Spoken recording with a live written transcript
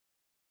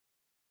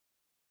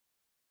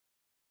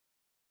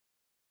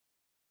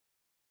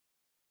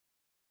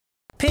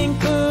Pink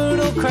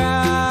Poodle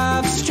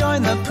Crafts,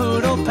 join the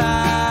Poodle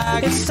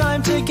Pack. It's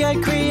time to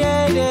get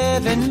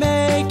creative and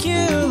make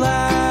you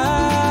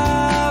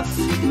laugh.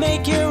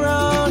 Make your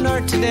own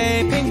art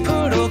today. Pink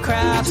Poodle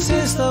Crafts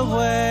is the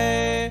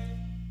way.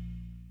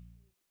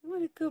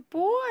 What a good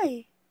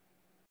boy.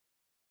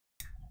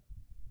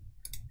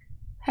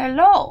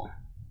 Hello.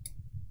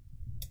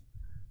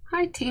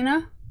 Hi,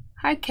 Tina.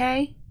 Hi,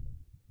 Kay.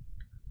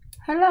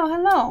 Hello,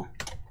 hello.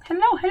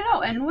 Hello, hello,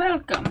 and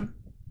welcome.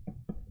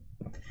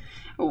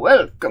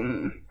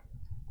 Welcome.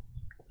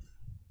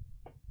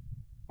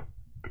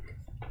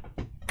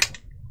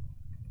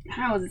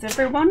 How's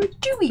everyone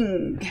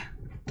doing?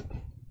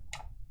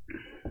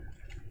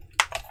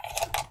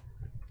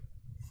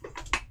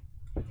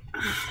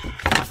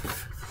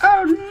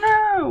 Oh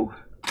no!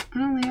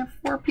 I only have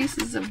 4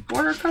 pieces of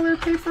watercolor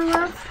paper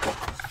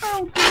left.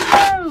 Oh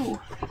no!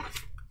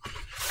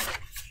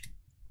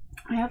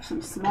 I have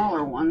some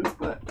smaller ones,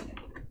 but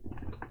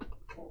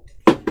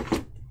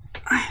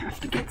I have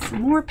to get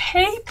some more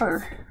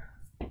paper.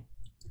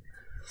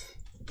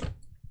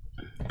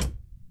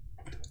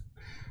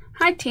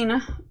 Hi,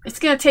 Tina. It's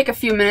going to take a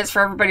few minutes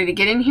for everybody to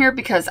get in here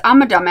because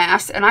I'm a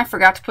dumbass and I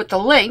forgot to put the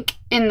link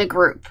in the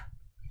group.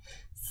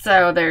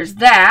 So there's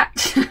that.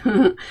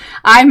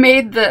 I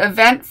made the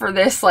event for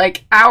this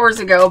like hours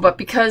ago, but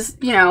because,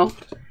 you know,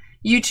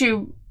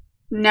 YouTube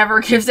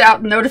never gives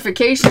out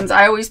notifications,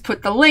 I always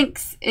put the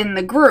links in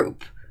the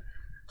group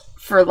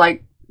for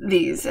like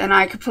these, and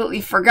I completely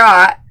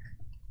forgot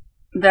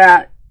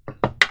that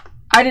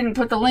I didn't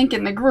put the link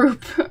in the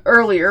group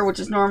earlier, which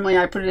is normally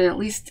I put it in at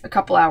least a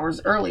couple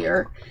hours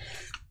earlier.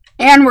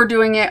 And we're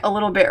doing it a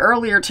little bit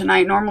earlier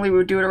tonight. Normally we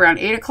would do it around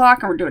 8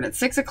 o'clock, and we're doing it at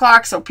 6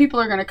 o'clock, so people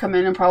are going to come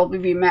in and probably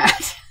be mad.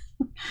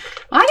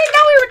 I didn't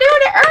know we were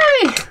doing it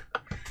early,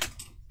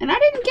 and I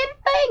didn't get a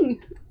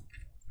thing.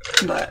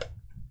 But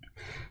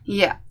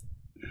yeah,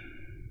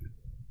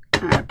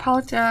 I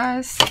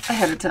apologize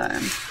ahead of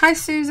time. Hi,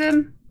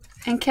 Susan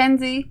and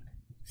Kenzie.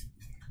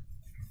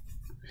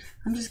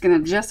 I'm just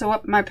going to gesso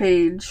up my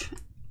page,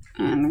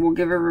 and we'll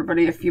give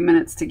everybody a few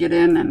minutes to get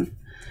in, and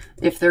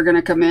if they're going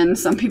to come in,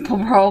 some people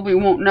probably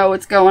won't know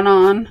what's going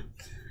on.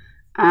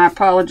 I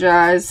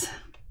apologize.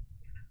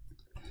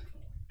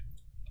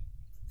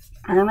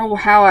 I don't know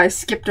how I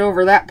skipped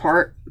over that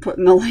part,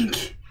 putting the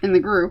link in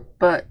the group,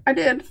 but I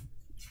did.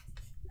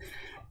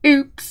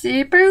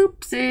 Oopsie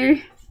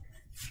poopsie.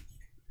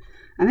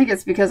 I think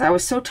it's because I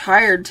was so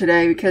tired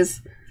today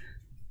because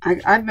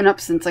I've been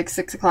up since like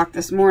 6 o'clock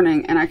this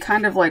morning, and I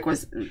kind of like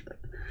was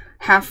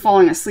half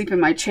falling asleep in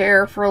my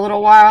chair for a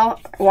little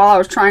while I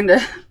was trying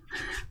to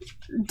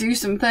do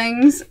some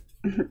things,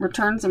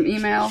 return some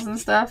emails and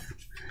stuff.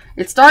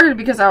 It started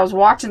because I was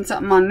watching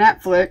something on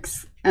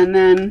Netflix, and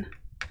then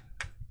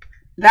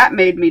that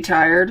made me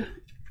tired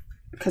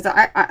because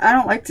I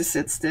don't like to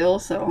sit still,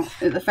 so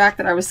the fact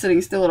that I was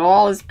sitting still at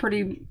all is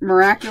pretty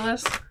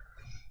miraculous.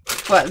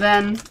 But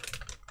then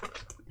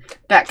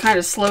that kind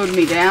of slowed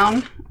me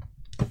down.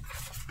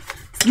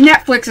 It's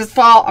Netflix's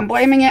fault. I'm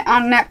blaming it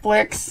on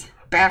Netflix.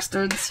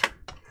 Bastards.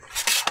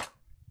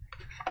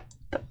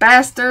 The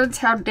bastards,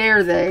 how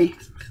dare they?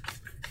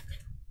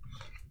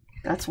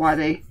 That's why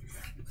they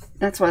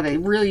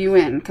reel you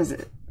in, because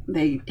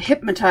they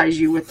hypnotize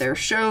you with their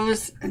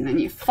shows, and then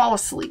you fall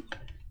asleep.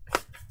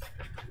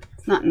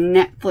 It's not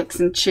Netflix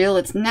and chill,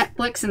 it's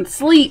Netflix and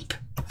sleep.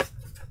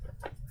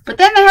 But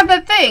then they have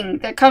that thing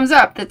that comes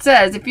up that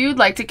says, if you'd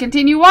like to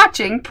continue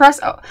watching, press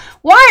O.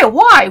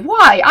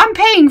 Why? I'm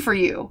paying for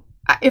you.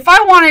 If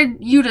I wanted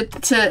you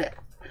to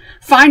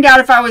find out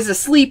if I was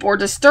asleep or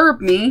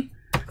disturb me,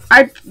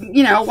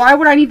 why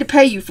would I need to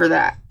pay you for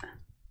that?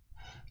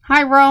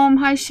 Hi, Rome.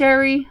 Hi,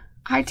 Sherry.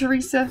 Hi,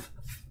 Teresa.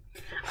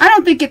 I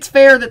don't think it's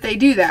fair that they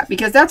do that,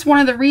 because that's one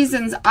of the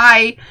reasons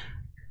I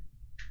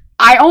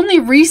only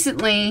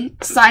recently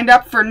signed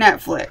up for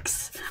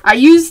Netflix. I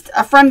used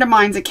a friend of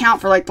mine's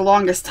account for like the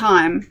longest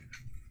time.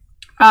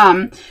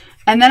 And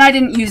then I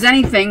didn't use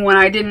anything when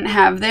I didn't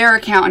have their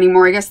account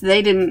anymore. I guess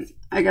they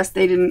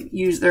didn't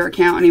use their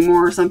account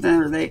anymore or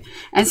something,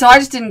 and so I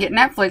just didn't get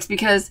Netflix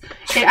because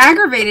it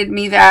aggravated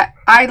me that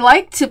I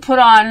like to put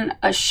on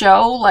a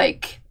show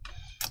like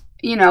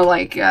a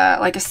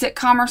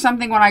sitcom or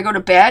something when I go to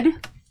bed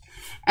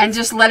and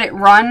just let it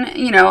run,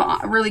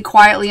 really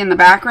quietly in the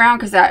background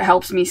because that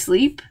helps me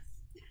sleep.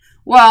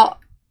 Well,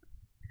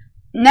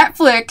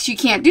 Netflix, you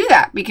can't do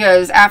that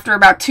because after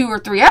about 2 or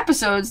 3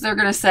 episodes, they're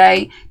going to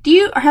say, do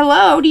you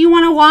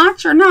want to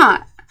watch or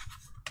not?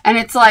 And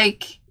it's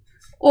like,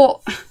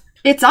 well,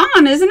 it's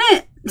on, isn't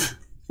it?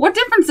 What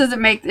difference does it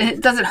make?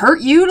 Does it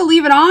hurt you to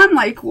leave it on?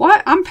 Like,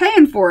 what? I'm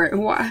paying for it.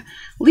 What?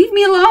 Leave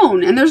me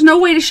alone. And there's no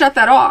way to shut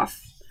that off.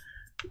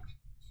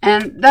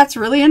 And that's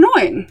really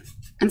annoying.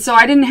 And so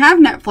I didn't have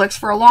Netflix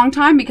for a long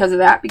time because of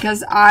that,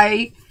 because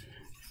I,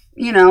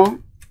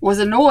 was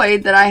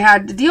annoyed that I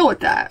had to deal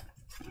with that.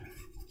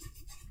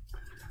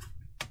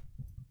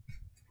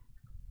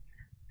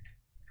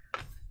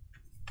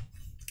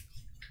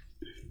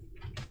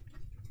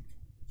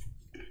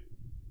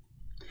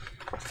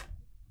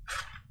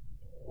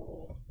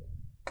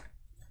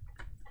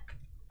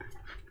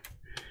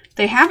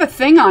 They have a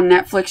thing on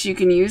Netflix you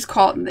can use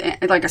called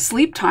like a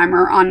sleep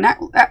timer on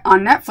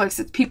Netflix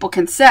that people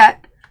can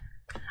set.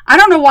 I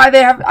don't know why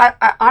they have,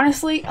 I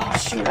honestly, oh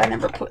shoot, I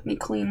never put any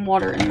clean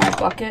water in my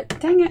bucket.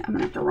 Dang it, I'm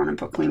gonna have to run and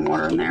put clean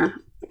water in there.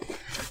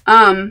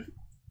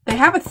 They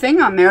have a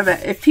thing on there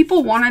that if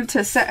people wanted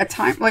to set a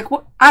time, like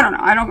what, I don't know,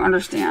 I don't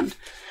understand.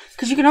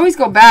 Because you can always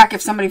go back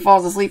if somebody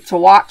falls asleep to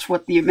watch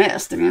what you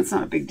missed. I mean, it's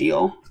not a big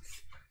deal.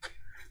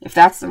 If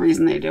that's the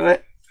reason they do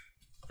it.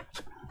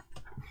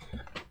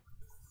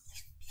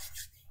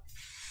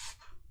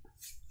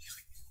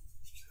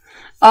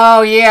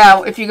 Oh,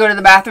 yeah, if you go to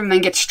the bathroom and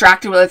then get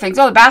distracted with other things.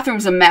 Oh, the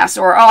bathroom's a mess.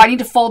 Or, oh, I need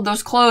to fold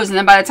those clothes. And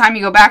then by the time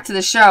you go back to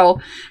the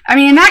show. I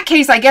mean, in that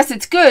case, I guess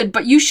it's good.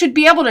 But you should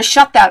be able to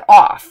shut that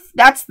off.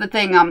 That's the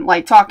thing I'm,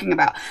 like, talking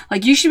about.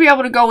 Like, you should be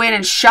able to go in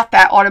and shut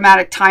that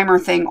automatic timer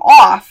thing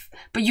off.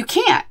 But you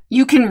can't.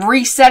 You can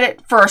reset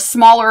it for a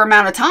smaller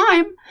amount of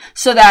time.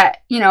 So that,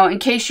 you know, in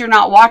case you're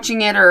not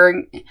watching it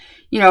or...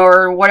 you know,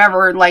 or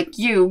whatever, like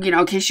you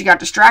know, in case you got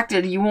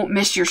distracted, you won't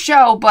miss your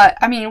show. But,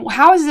 I mean,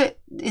 how is it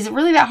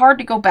really that hard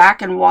to go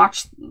back and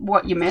watch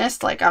what you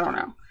missed? Like, I don't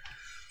know.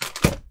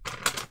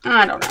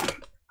 I don't know.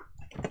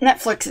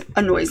 Netflix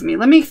annoys me.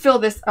 Let me fill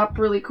this up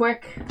really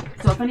quick.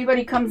 So if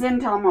anybody comes in,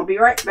 tell them I'll be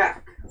right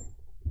back.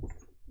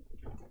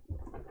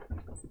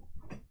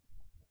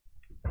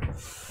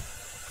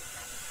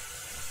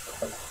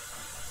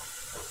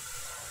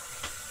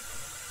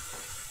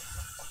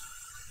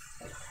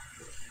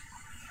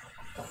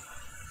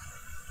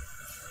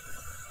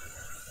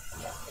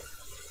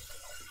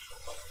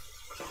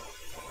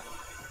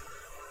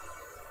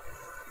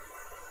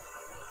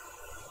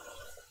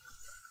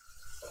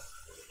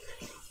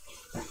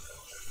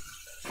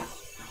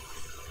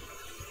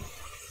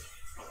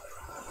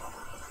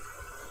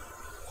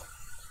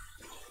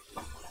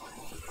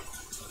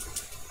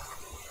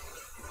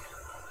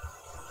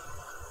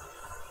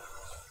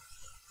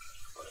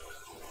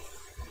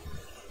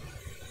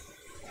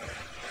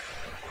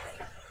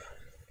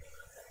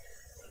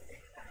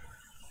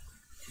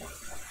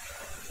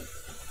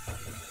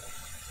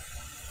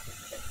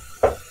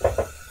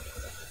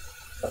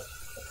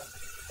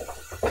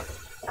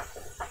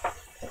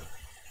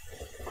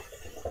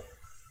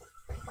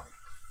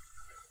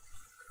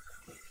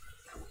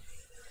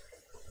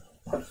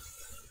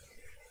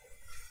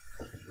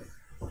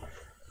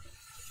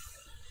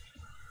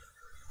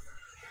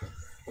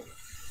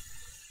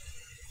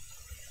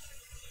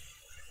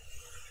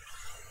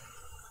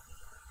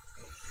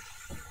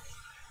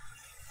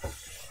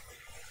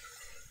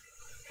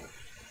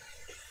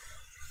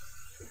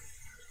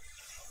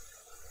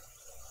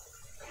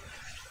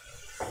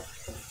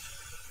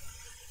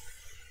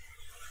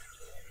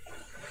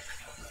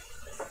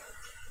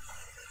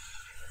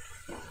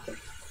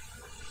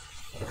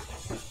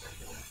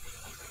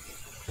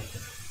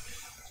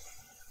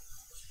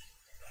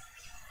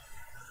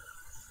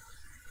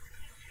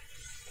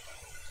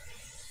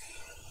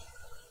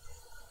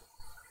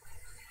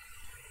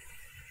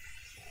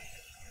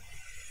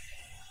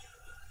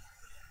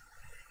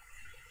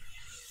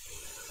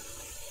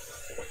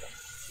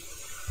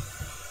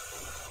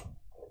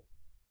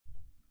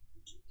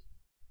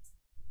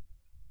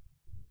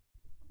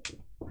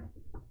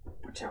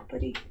 Watch out,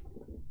 buddy.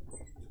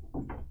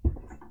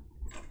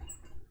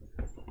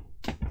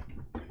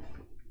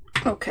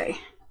 Okay.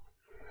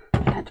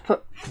 I had to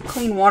put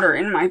clean water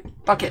in my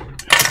bucket.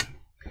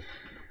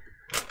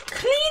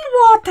 Clean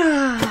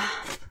water!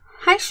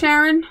 Hi,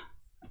 Sharon.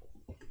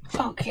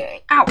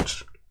 Okay.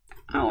 Ouch.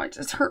 Oh, I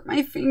just hurt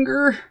my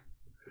finger.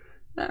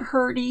 That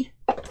hurty.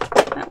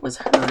 That was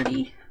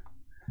hurty.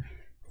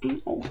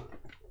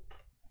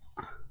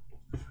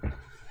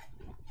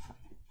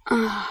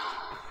 Ow.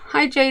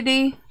 Hi,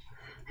 JD.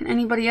 And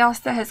anybody else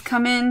that has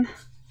come in.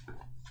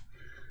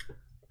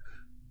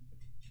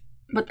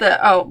 But the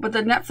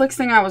Netflix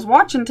thing I was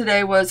watching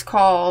today was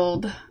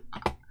called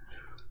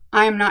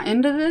I Am Not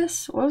Into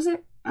This. What was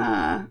it?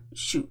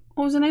 Shoot.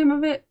 What was the name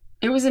of it?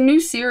 It was a new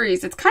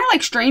series. It's kind of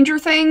like Stranger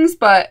Things,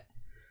 but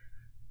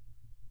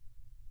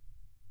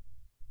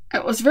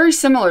it was very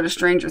similar to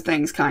Stranger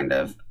Things, kind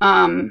of.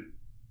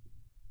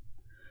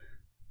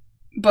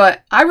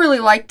 But I really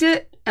liked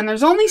it. And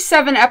there's only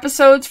 7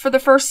 episodes for the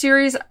first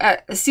series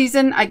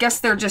season. I guess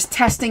they're just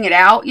testing it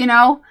out, you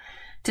know,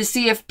 to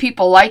see if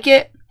people like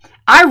it.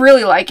 I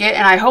really like it,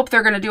 and I hope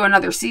they're going to do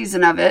another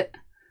season of it.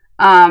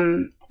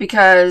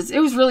 Because it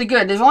was really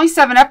good. There's only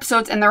 7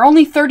 episodes, and they're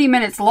only 30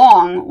 minutes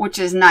long, which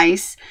is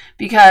nice.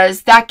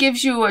 Because that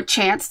gives you a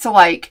chance to,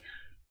 like,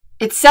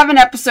 it's 7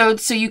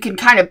 episodes, so you can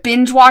kind of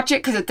binge watch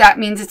it, because that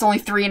means it's only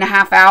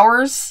 3.5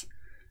 hours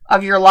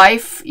of your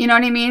life. You know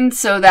what I mean?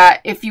 So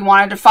that if you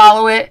wanted to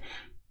follow it,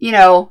 you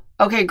know,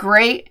 okay,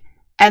 great.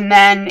 And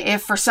then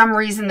if for some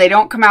reason they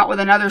don't come out with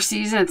another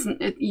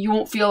season, you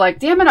won't feel like,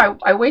 damn it,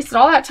 I wasted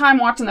all that time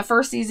watching the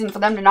first season for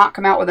them to not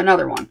come out with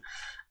another one.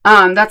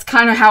 That's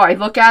kind of how I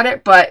look at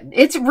it, but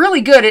it's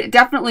really good. It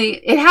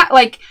definitely,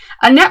 like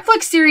a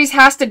Netflix series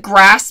has to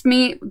grasp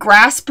me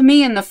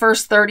in the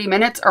first 30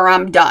 minutes or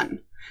I'm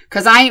done.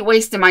 Cause I ain't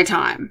wasting my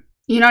time.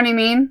 You know what I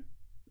mean?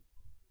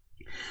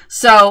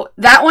 So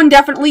that one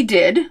definitely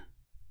did.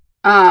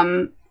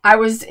 I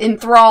was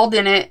enthralled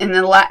in it in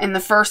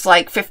the first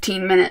like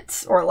 15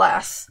 minutes or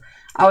less.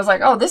 I was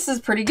like, oh, this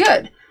is pretty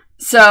good.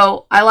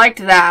 So I liked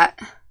that.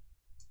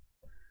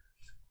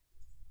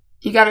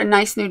 You got a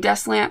nice new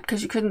desk lamp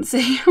because you couldn't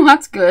see. Well,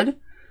 that's good.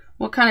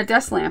 What kind of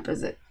desk lamp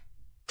is it?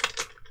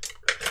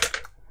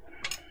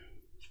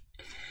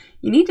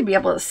 You need to be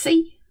able to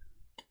see.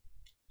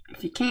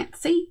 If you can't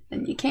see,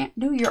 then you can't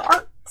do your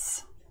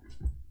arts.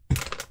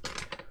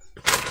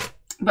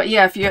 But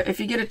yeah, if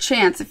you get a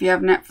chance, if you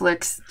have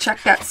Netflix,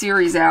 check that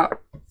series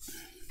out.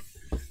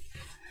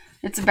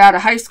 It's about a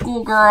high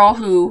school girl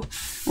who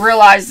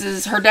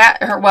realizes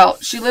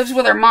she lives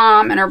with her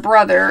mom and her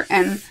brother,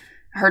 and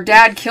her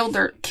dad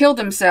killed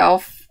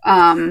himself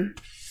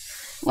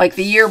like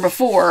the year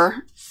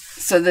before.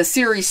 So the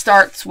series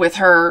starts with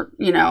her,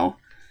 you know,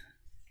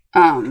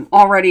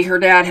 already her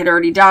dad had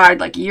already died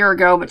like a year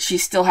ago, but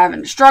she's still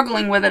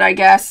struggling with it, I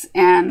guess,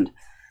 and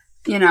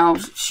you know,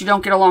 she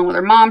don't get along with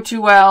her mom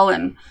too well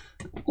and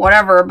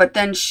whatever, but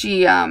then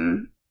she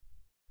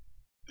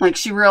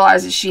she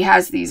realizes she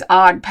has these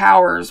odd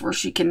powers where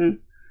she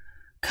can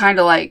kind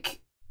of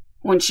like,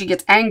 when she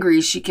gets angry,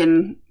 she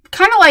can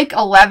kind of like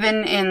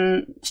 11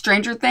 in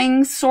Stranger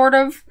Things, sort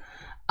of,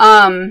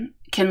 can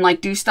like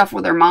do stuff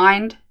with her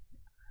mind.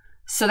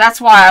 So that's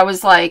why I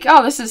was like,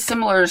 oh, this is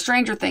similar to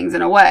Stranger Things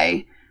in a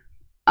way.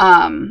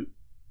 But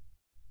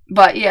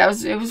yeah,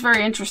 it was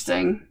very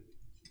interesting.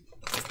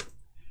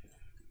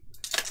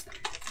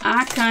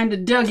 I kind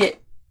of dug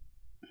it.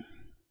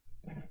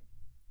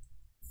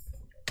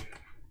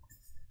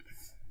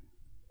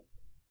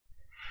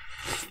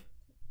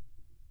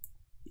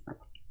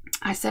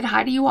 I said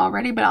hi to you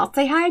already, but I'll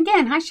say hi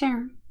again. Hi,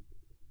 Sharon.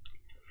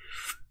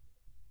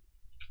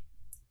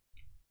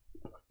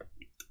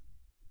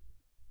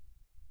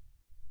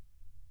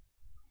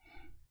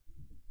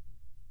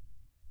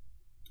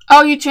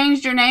 Oh, you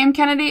changed your name,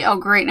 Kennedy? Oh,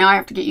 great. Now I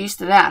have to get used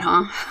to that,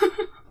 huh?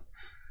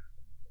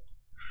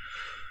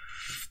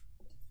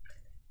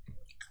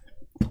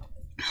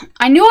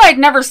 I knew I'd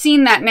never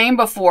seen that name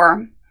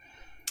before,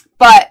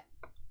 but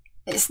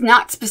it's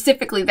not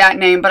specifically that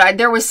name, but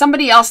there was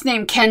somebody else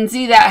named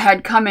Kenzie that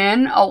had come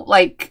in,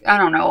 like, I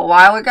don't know, a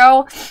while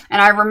ago,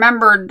 and I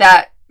remembered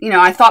that, you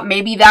know, I thought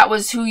maybe that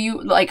was who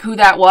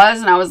that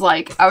was, and I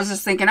was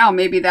just thinking, oh,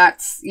 maybe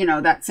that's, you know,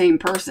 that same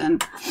person.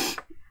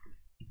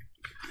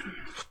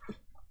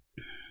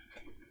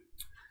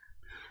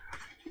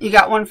 You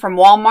got one from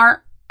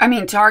Walmart? I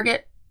mean,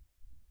 Target?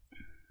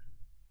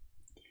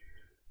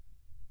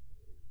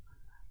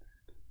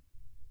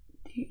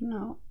 Do you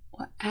know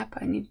what app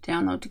I need to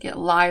download to get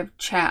live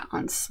chat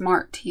on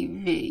smart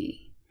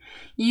TV?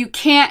 You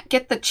can't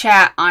get the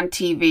chat on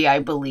TV, I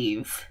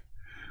believe.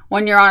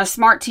 When you're on a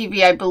smart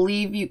TV, I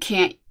believe you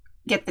can't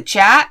get the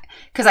chat,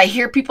 because I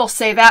hear people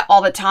say that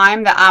all the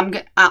time, that I'm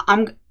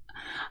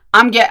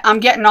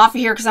getting off of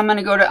here because I'm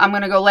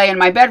gonna go lay in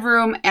my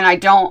bedroom, and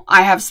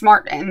I have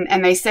smart,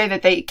 and they say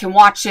that they can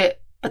watch it,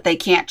 but they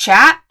can't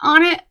chat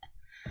on it.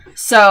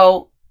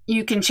 So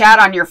you can chat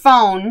on your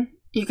phone.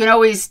 You can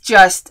always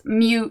just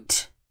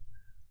mute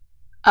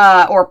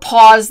or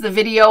pause the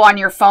video on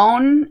your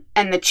phone,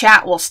 and the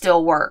chat will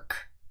still work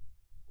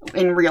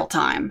in real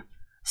time.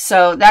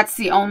 So that's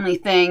the only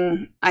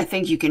thing I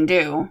think you can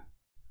do.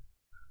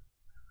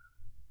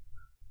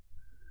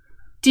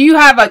 Do you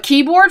have a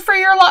keyboard for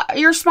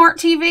your smart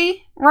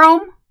TV,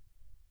 Rome?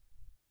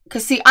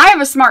 Because, see, I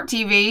have a smart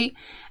TV,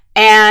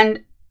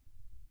 and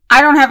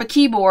I don't have a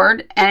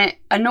keyboard, and it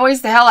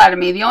annoys the hell out of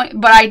me.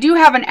 But I do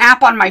have an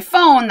app on my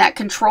phone that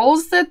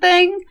controls the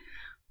thing,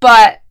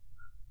 but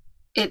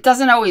it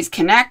doesn't always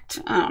connect.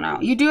 I don't know.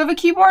 You do have a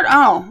keyboard?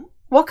 Oh,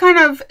 what kind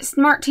of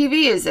smart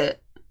TV is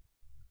it?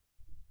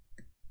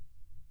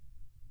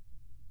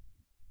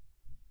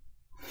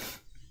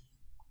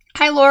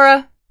 Hi,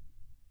 Laura.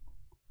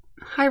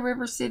 Hi,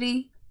 River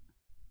City.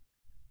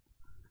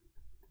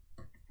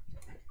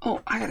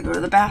 Oh, I gotta go to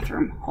the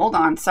bathroom. Hold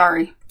on,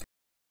 sorry.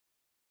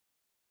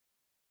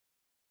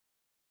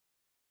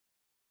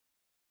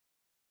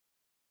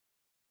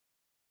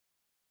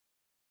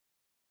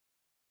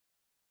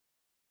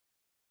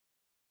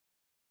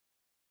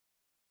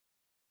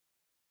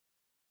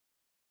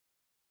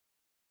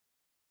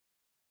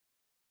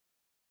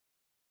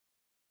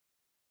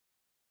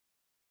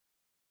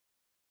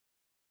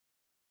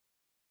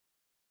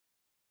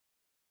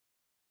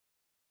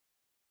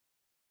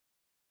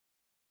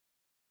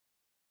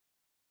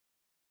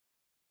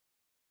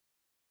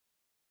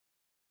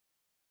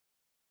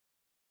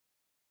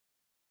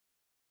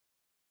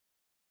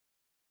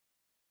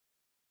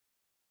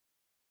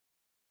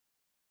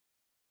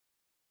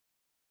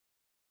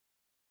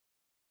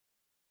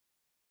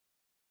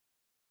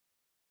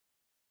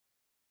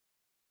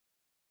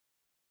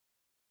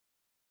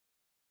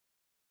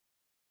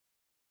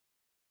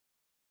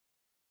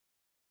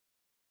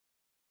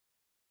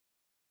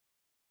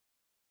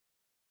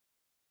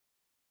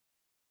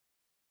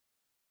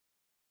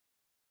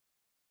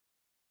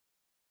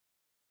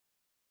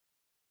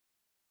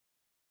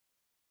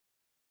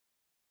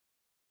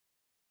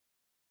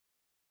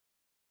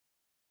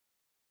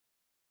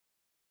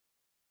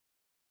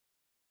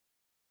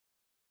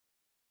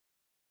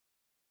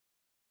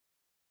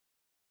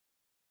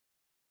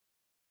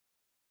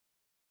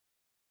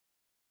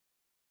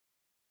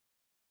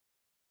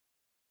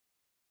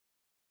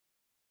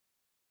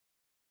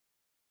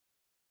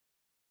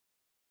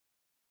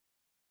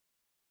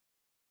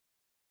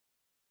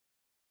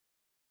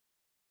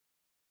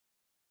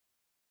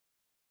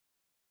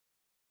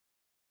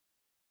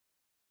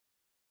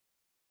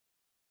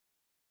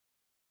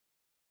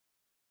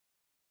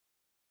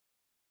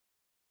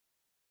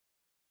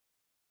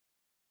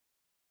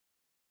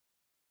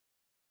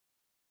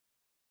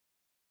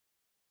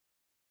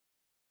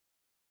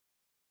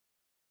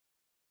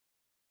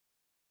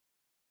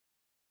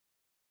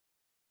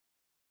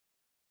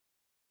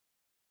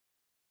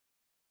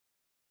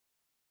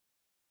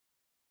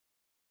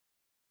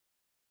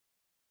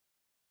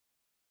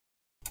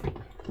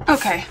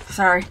 Okay,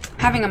 sorry.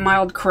 Having a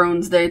mild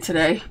Crohn's day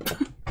today.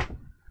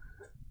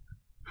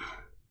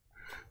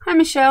 Hi,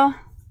 Michelle.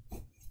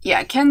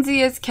 Yeah,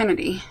 Kenzie is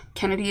Kennedy.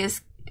 Kennedy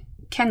is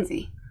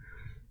Kenzie.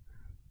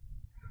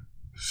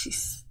 She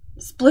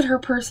split her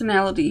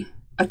personality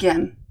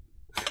again.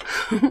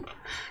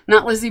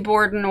 Not Lizzie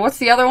Borden. What's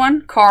the other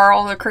one?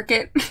 Carl the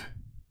Cricket.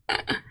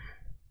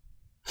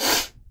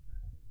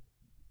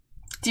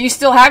 Do you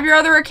still have your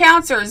other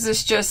accounts, or is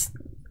this just...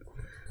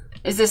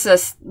 Is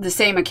this the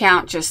same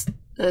account, just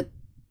the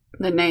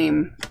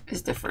name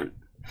is different?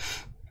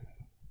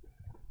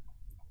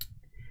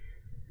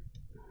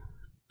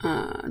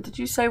 Did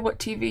you say what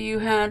TV you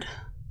had,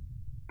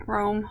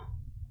 Rome?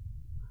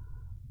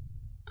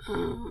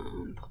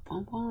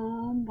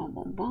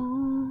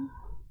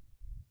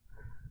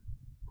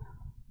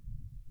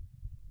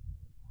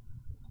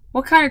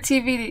 What kind of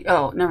TV do you...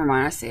 Oh, never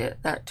mind. I see it.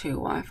 That too.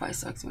 Wi-Fi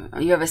sucks. Oh,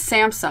 you have a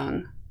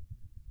Samsung.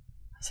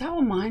 Is that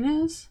what mine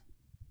is?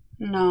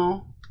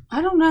 No.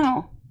 I don't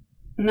know.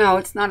 No,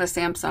 it's not a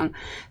Samsung.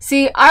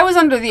 See, I was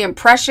under the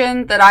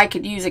impression that I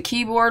could use a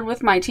keyboard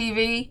with my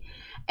TV,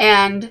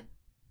 and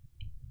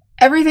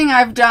everything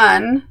I've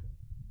done,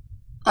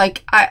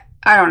 like, I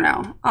don't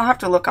know. I'll have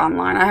to look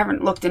online. I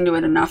haven't looked into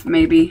it enough,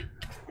 maybe.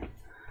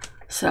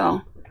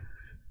 So...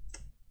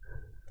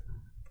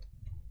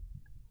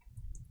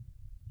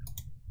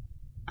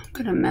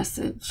 I'm gonna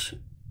message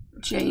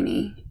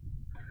Janie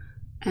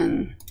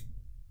and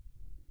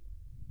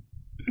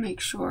make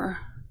sure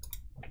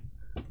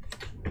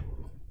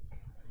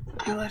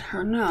I let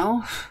her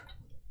know.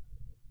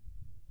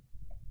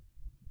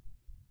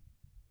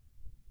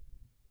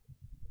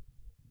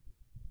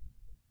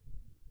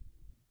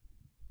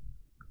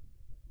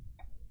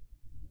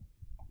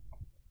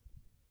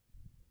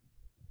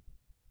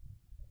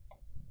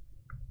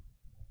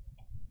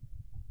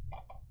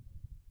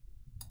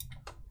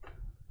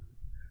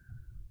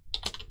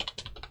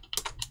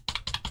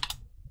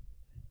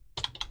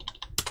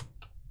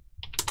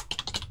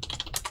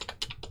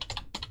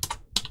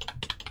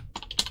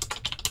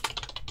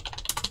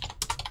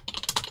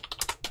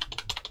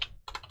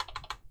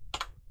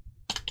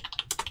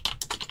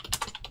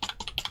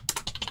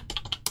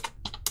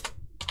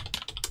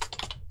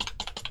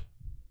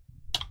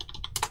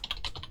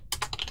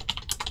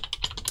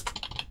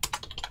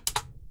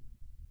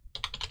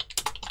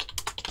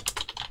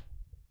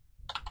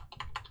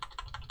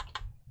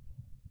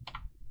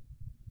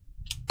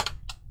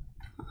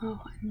 Oh,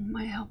 it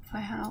might help if I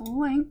had a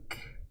link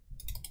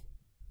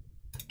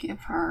to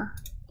give her.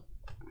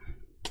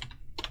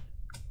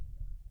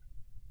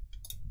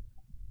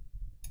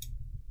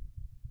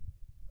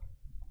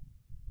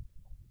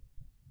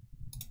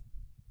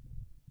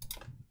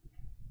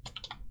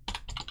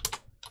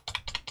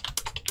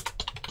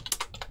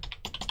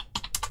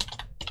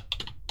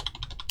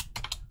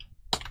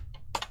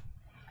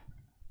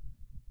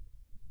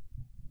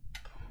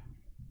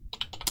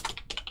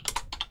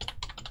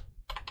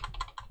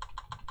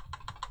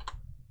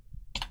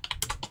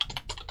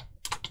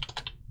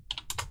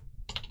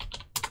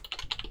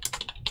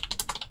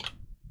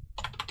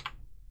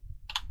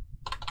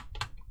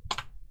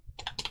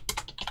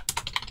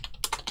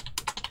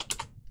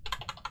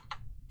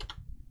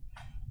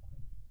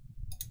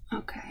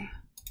 Okay.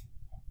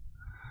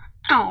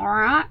 All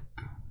right.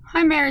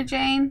 Hi, Mary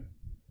Jane.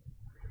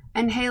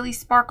 And Haley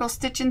Sparkle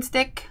Stitch and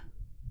Stick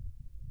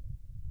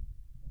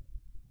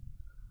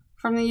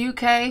from the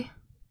UK.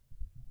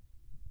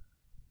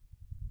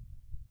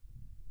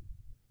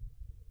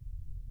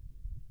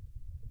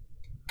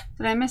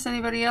 Did I miss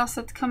anybody else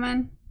that's come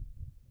in?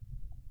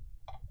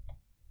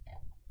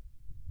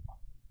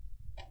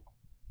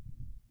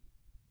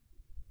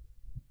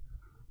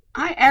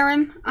 Hi,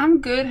 Erin. I'm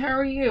good. How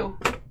are you?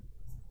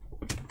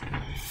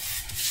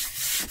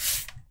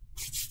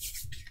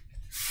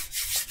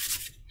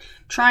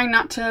 Trying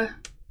not to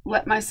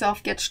let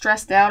myself get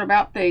stressed out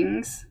about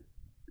things.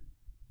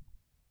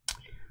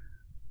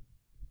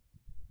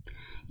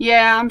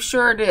 Yeah, I'm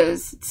sure it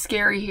is. It's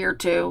scary here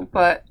too,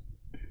 but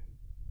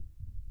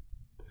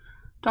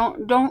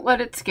don't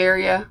let it scare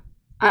you.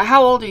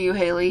 How old are you,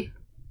 Haley?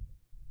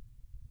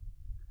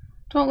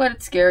 Don't let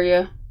it scare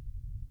you.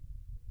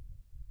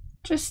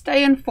 Just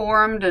stay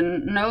informed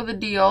and know the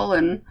deal,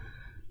 and,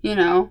 you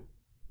know,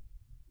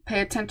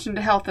 pay attention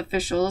to health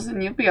officials,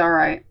 and you'll be all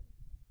right.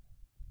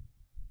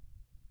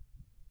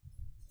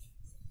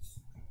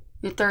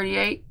 You're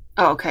 38?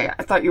 Oh, okay.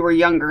 I thought you were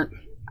younger.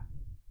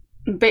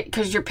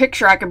 Because your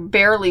picture, I could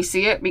barely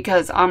see it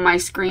because on my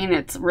screen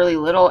it's really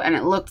little, and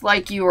it looked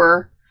like you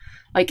were,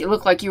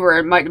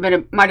 it might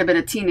have been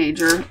a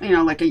teenager, you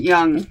know, like a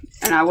young,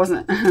 and I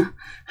wasn't, I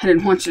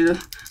didn't want you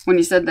to, when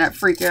you said that,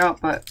 freak out,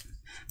 but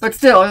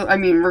still, I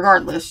mean,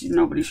 regardless,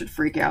 nobody should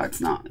freak out. It's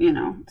not, you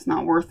know, it's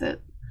not worth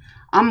it.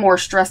 I'm more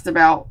stressed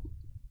about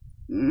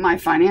my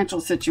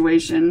financial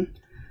situation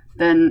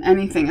than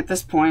anything at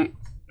this point,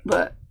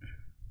 but...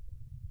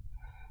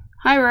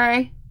 Hi,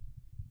 Ray.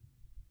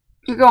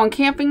 You're going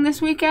camping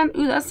this weekend?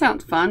 Ooh, that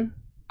sounds fun.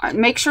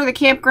 Make sure the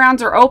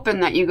campgrounds are open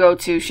that you go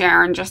to,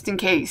 Sharon, just in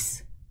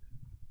case.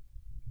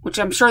 which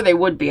I'm sure they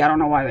would be. I don't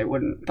know why they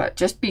wouldn't, but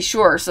just be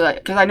sure. So that,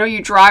 because I know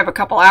you drive a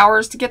couple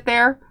hours to get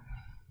there,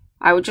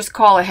 I would just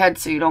call ahead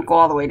so you don't go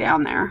all the way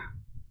down there.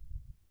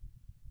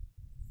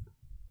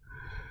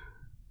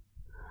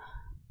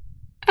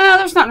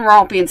 There's nothing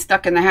wrong with being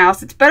stuck in the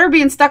house. It's better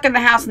being stuck in the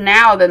house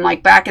now than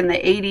like back in the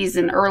 80s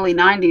and early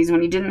 90s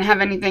when you didn't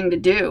have anything to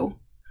do.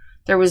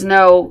 There was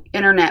no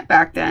internet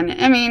back then.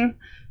 I mean,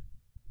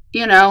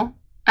 you know,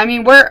 I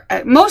mean,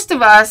 most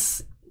of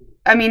us,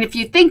 I mean, if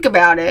you think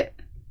about it,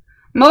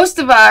 most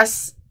of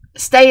us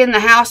stay in the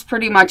house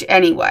pretty much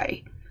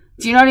anyway.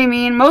 Do you know what I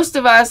mean? Most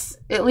of us,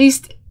 at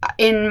least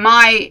in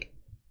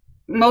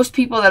most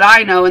people that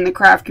I know in the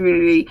craft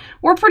community,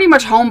 we're pretty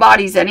much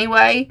homebodies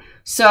anyway.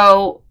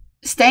 So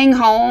staying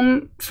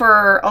home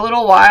for a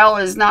little while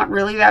is not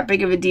really that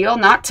big of a deal.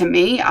 Not to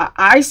me.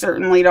 I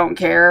certainly don't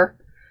care.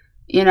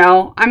 You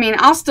know, I mean,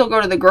 I'll still go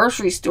to the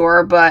grocery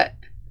store, but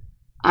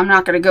I'm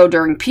not going to go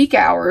during peak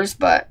hours.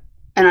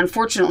 And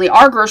unfortunately,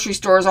 our grocery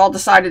stores all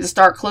decided to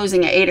start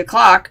closing at 8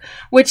 o'clock,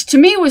 which to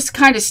me was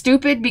kind of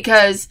stupid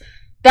because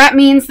that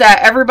means that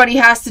everybody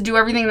has to do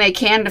everything they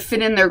can to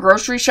fit in their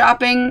grocery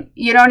shopping.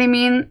 You know what I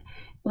mean?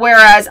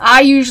 Whereas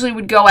I usually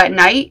would go at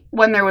night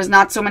when there was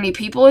not so many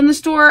people in the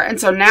store.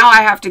 And so now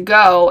I have to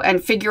go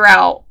and figure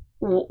out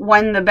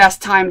when the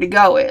best time to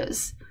go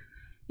is,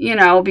 you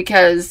know,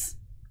 because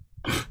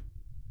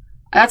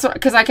that's what,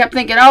 because I kept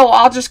thinking, oh,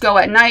 I'll just go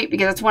at night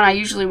because that's when I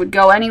usually would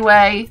go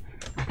anyway.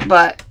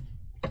 But,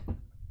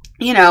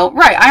 you know,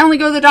 right, I only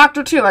go to the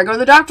doctor too. I go to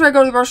the doctor, I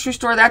go to the grocery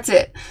store, that's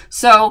it.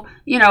 So,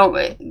 you know,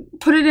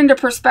 put it into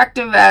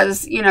perspective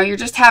as, you know, you're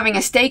just having a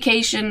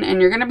staycation and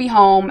you're going to be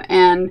home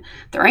and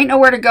there ain't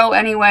nowhere to go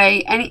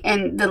anyway.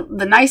 And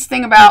the nice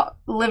thing about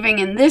living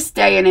in this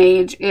day and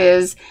age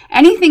is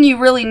anything you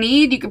really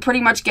need, you can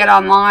pretty much get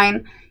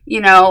online,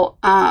 you know,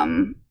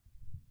 and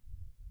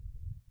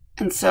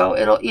so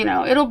it'll, you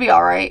know, it'll be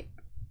all right.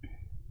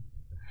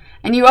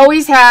 And you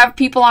always have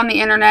people on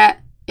the internet.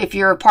 If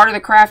you're a part of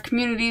the craft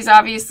communities,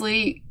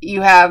 obviously,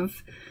 you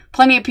have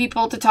plenty of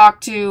people to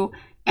talk to,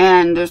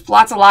 and there's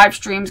lots of live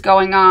streams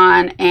going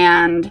on.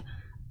 And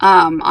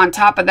on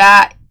top of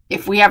that,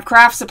 if we have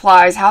craft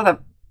supplies, how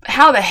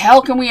the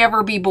hell can we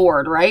ever be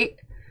bored, right?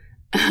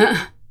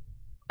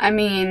 I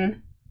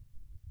mean,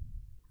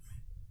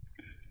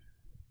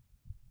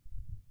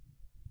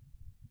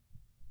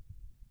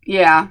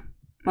 yeah,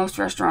 most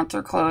restaurants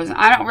are closed.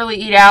 I don't really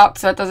eat out,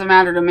 so it doesn't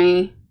matter to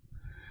me.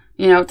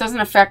 You know, it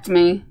doesn't affect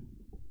me.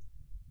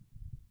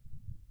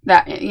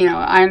 That, you know,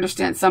 I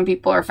understand some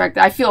people are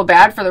affected. I feel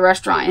bad for the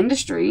restaurant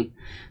industry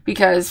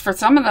because for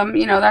some of them,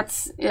 you know,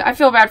 I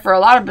feel bad for a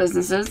lot of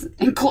businesses,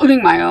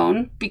 including my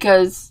own,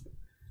 because,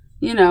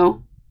 you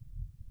know,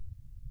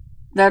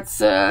 that's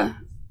going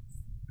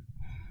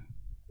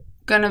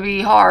to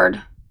be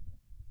hard.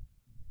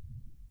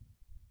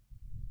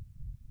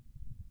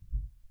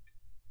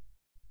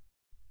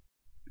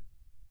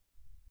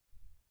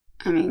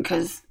 I mean,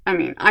 because, I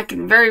mean, I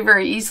can very,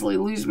 very easily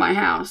lose my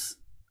house.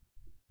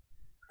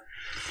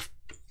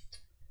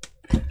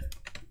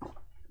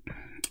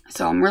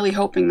 So I'm really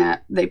hoping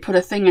that they put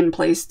a thing in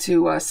place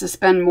to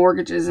suspend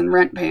mortgages and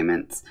rent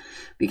payments,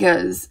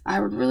 because I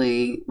would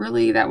really,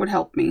 really, that would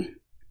help me.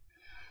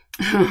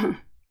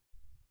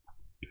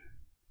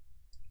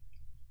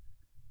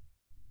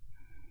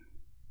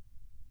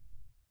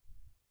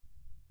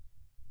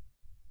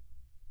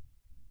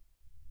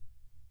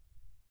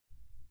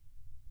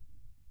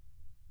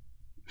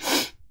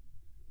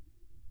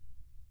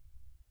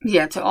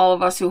 Yeah, to all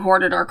of us who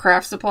hoarded our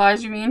craft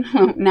supplies, you mean?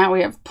 Now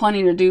we have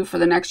plenty to do for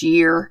the next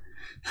year.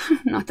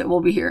 Not that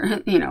we'll be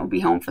here, you know, be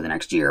home for the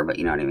next year, but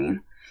you know what I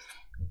mean.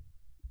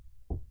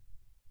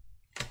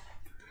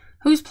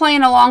 Who's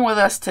playing along with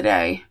us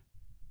today?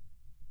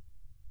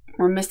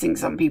 We're missing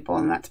some people,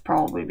 and that's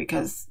probably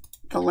because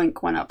the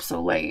link went up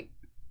so late.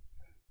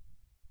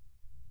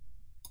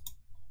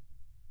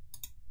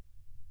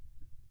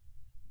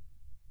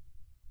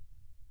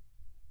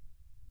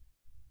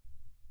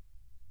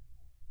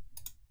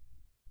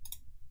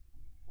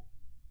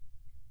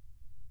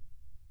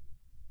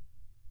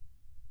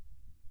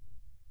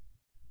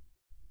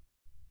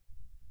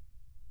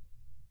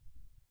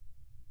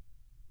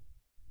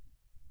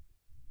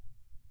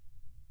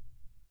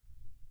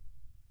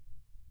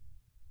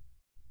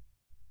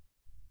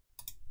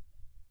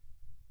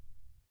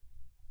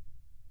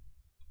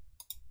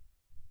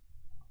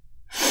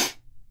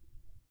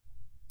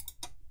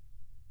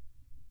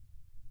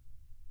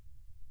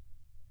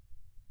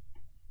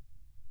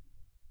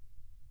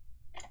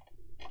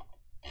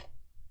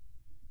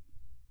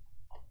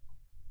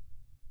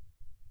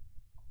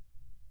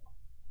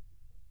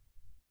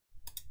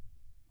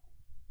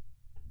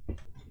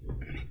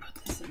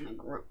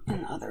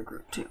 In the other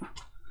group too.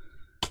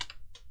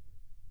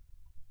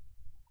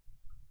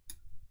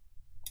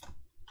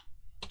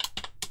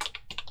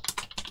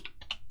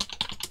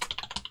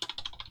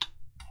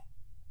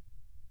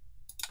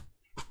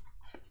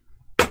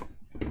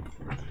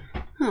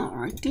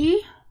 Alrighty.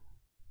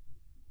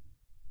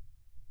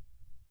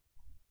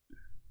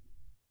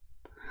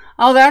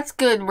 Oh, that's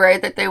good, Ray,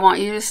 that they want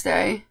you to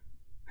stay.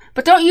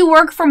 But don't you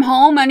work from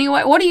home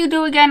anyway? What do you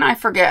do again? I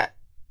forget.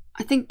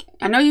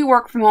 I know you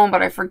work from home,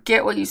 but I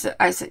forget what you said.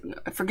 I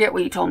forget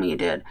what you told me you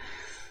did.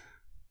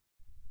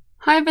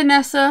 Hi,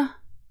 Vanessa.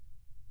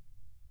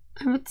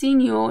 I haven't seen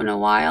you in a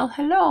while.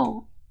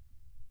 Hello.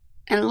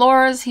 And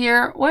Laura's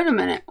here. Wait a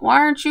minute. Why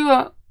aren't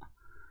you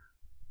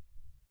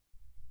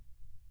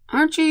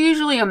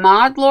usually a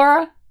mod,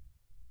 Laura?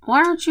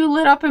 Why aren't you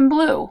lit up in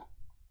blue?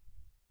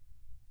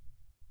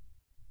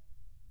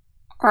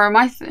 Or am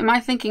I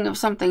thinking of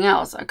something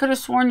else? I could have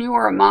sworn you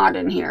were a mod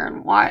in here,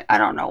 and why? I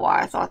don't know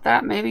why I thought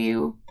that. Maybe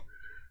you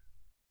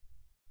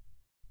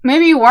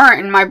weren't,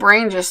 and my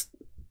brain just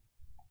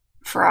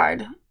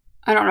fried.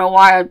 I don't know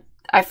why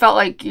I felt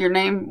like your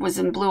name was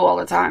in blue all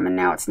the time, and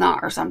now it's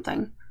not, or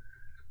something.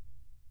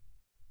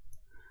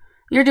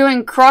 You're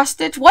doing cross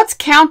stitch. What's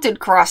counted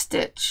cross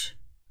stitch?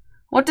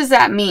 What does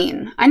that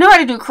mean? I know how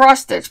to do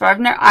cross stitch, but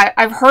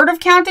I've heard of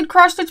counted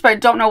cross stitch, but I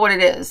don't know what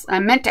it is. I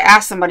meant to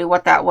ask somebody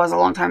what that was a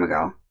long time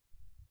ago.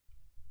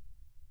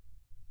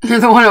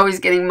 You're the one always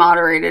getting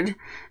moderated.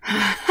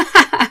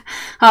 Oh,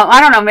 I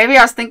don't know. Maybe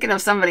I was thinking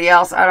of somebody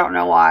else. I don't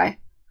know why.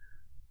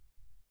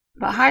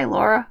 But hi,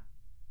 Laura.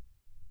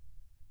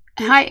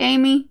 Hi,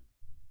 Amy.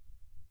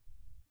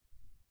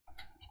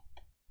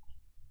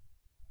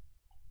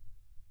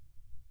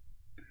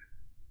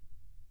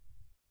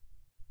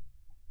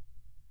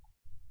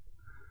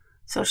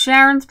 So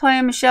Sharon's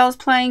playing, Michelle's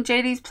playing,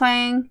 JD's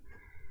playing,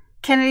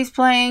 Kennedy's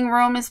playing,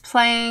 Rome is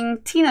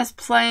playing, Tina's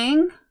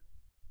playing,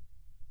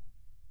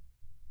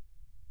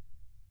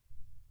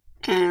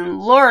 and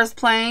Laura's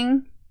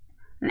playing,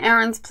 and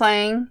Erin's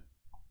playing,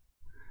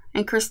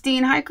 and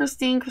Christine, hi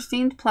Christine,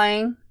 Christine's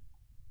playing.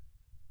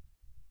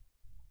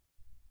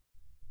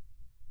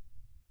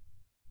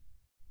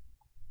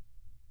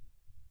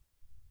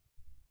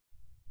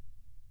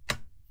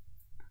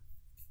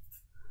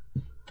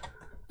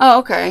 Oh,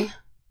 okay.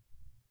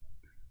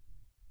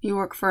 You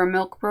work for a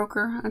milk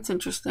broker? That's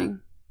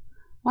interesting.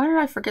 Why did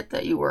I forget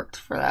that you worked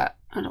for that?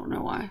 I don't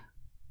know why.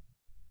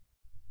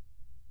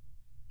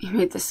 You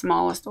made the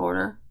smallest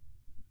order?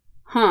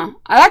 Huh.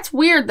 That's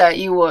weird that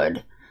you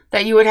would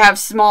have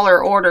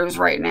smaller orders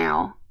right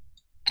now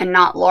and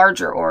not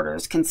larger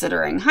orders,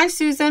 considering. Hi,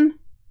 Susan.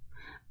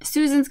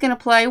 Susan's gonna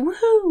play.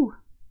 Woohoo!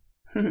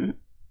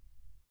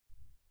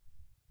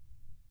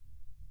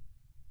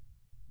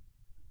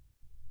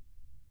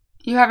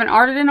 You haven't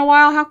arted in a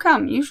while? How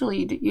come?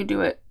 Usually you do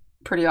it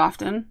pretty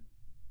often.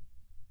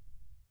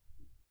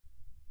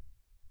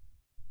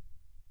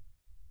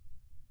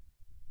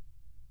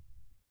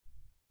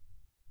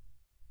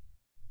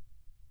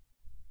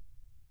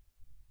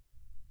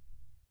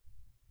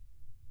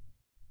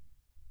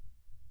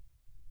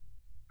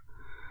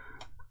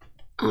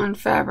 On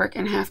fabric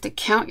and have to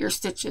count your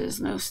stitches.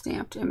 No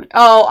stamped image.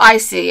 Oh, I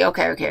see.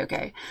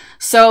 Okay.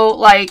 So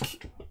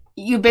like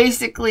you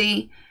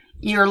basically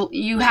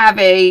you have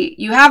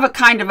a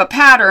kind of a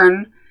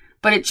pattern,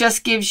 but it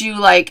just gives you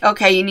like,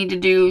 okay, you need to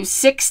do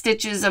 6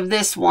 stitches of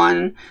this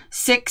one,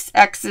 6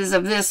 X's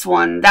of this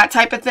one, that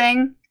type of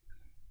thing.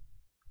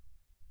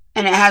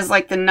 And it has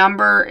like the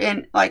number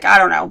in, like, I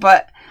don't know,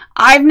 but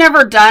I've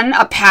never done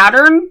a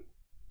pattern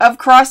of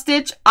cross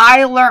stitch.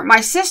 I learned,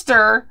 my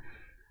sister,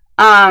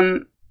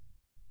 my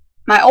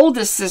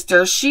oldest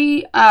sister,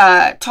 she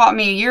taught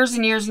me years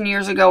and years and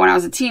years ago when I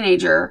was a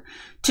teenager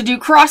to do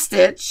cross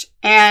stitch,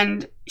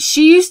 and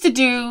she used to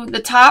do the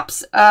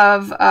tops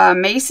of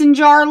mason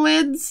jar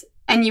lids,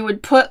 and you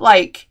would put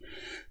like,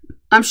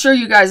 I'm sure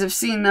you guys have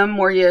seen them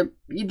where you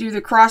do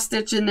the cross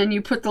stitch and then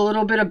you put the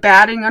little bit of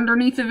batting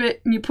underneath of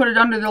it and you put it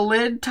under the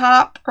lid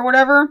top or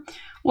whatever.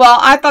 Well,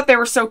 I thought they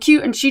were so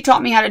cute, and she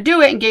taught me how to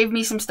do it and gave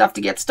me some stuff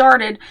to get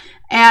started,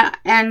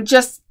 and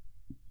just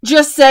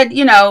said,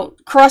 you know,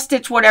 cross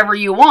stitch whatever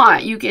you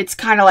want. It's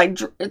kind of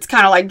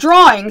like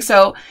drawing.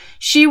 So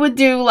she would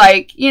do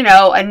like, you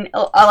know,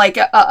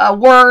 a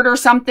word or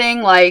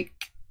something, like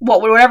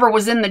whatever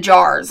was in the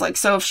jars. Like,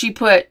 so if she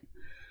put,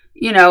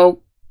 you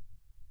know,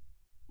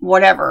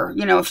 whatever,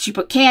 you know, if she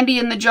put candy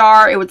in the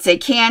jar, it would say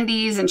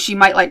candies, and she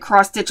might like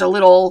cross stitch a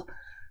little,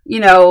 you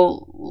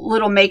know,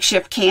 little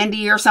makeshift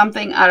candy or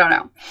something. I don't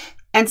know.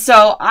 And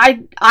so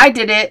I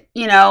did it,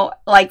 you know,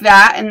 like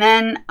that. And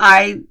then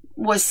I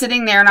was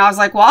sitting there and I was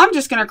like, well, I'm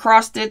just going to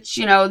cross stitch,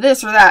 you know,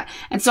 this or that.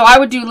 And so I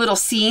would do little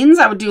scenes.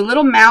 I would do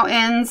little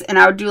mountains, and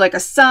I would do like a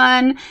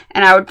sun,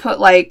 and I would put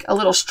like a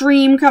little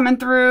stream coming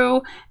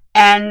through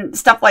and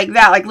stuff like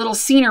that, like little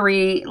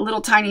scenery,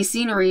 little tiny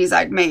sceneries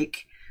I'd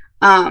make.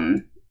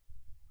 And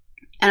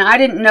I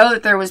didn't know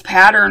that there was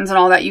patterns and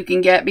all that you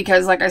can get,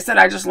 because like I said,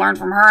 I just learned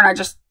from her and I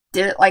just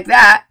did it like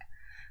that.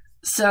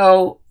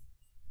 So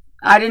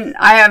I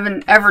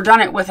haven't ever done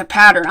it with a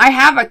pattern. I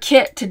have a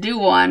kit to do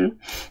one.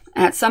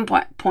 And at some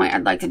point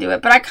I'd like to do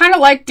it, but I kind of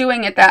like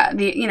doing it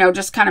you know,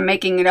 just kind of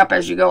making it up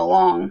as you go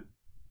along.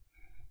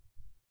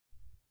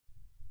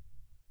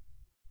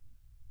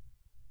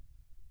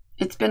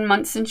 It's been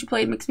months since you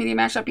played Mixed Media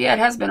Mashup. Yeah, it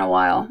has been a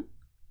while.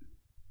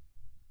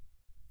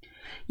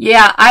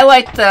 Yeah, I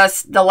like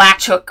the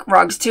latch hook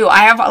rugs too. I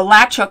have a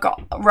latch hook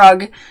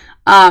rug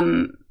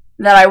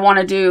that I want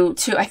to do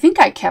too. I think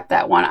I kept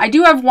that one. I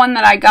do have one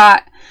that I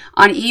got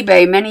on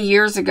eBay many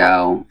years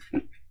ago,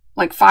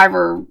 like 5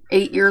 or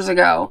 8 years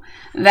ago,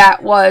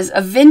 that was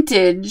a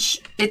vintage.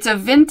 It's a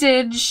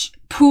vintage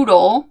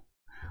poodle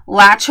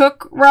latch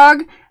hook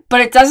rug,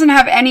 but it doesn't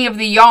have any of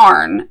the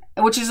yarn,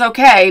 which is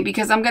okay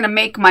because I'm going to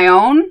make my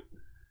own.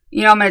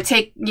 You know, I'm going to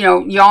take, you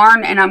know,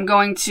 yarn and I'm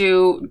going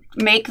to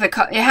make it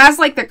has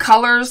like the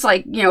colors,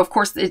 like, you know, of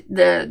course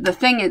the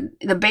thing,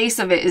 the base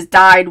of it is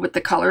dyed with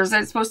the colors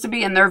that it's supposed to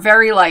be. And they're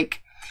very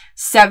like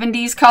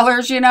 70s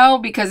colors, you know,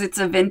 because it's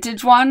a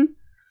vintage one.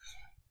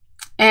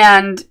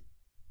 And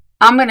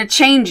I'm going to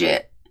change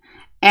it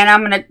and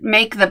I'm going to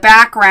make the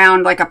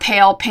background like a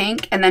pale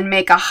pink and then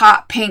make a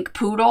hot pink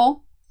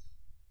poodle,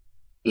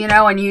 you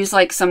know, and use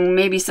like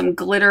maybe some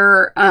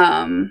glitter,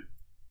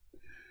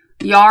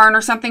 yarn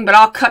or something, but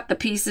I'll cut the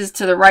pieces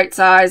to the right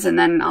size and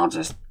then I'll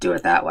just do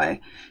it that way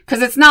because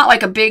it's not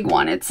like a big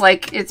one. It's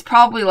like, it's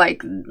probably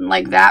like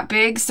that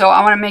big. So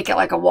I want to make it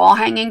like a wall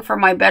hanging for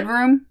my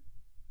bedroom.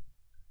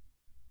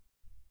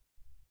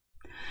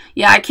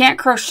 Yeah, I can't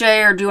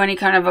crochet or do any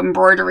kind of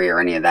embroidery or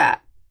any of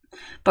that,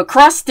 but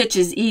cross stitch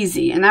is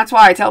easy. And that's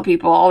why I tell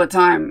people all the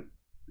time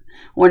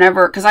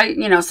whenever, because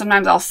you know,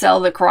 sometimes I'll sell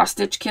the cross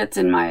stitch kits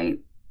in my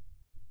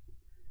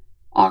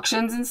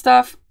auctions and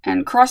stuff,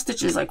 and cross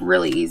stitch is like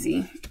really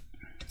easy.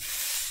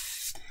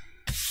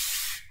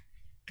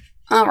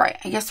 All right,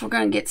 I guess we're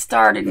going to get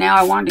started now.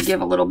 I wanted to give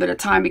a little bit of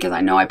time because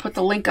I know I put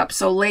the link up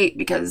so late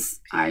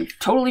because I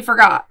totally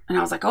forgot. And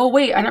I was like, oh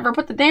wait, I never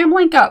put the damn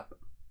link up.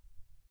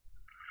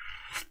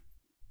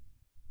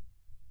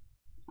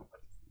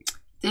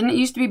 Didn't it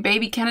used to be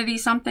Baby Kennedy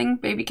something?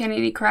 Baby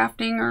Kennedy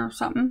Crafting or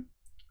something?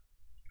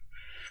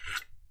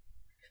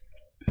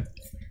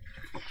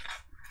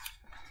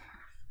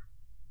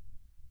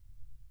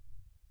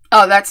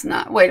 Oh, that's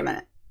not. Wait a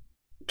minute.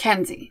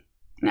 Kenzie.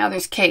 Now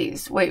there's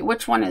K's. Wait,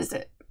 which one is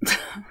it?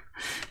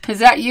 Is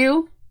that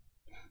you?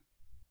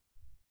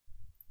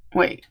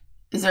 Wait,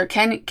 is there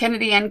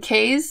Kennedy and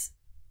K's?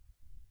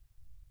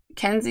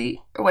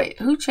 Kenzie? Wait,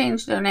 who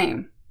changed their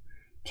name?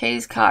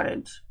 K's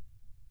Cottage.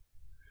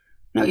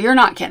 No, you're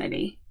not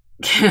Kennedy.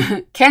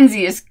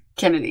 Kenzie is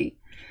Kennedy.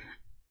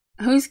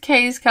 Who's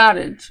K's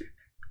Cottage?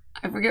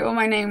 I forget what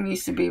my name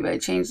used to be, but I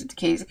changed it to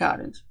K's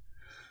Cottage.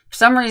 For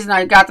some reason,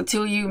 I got the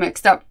two of you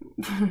mixed up.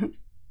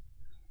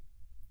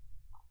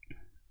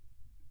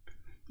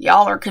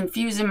 Y'all are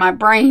confusing my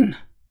brain.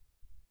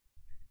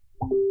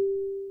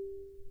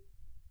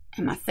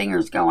 And my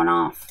finger's going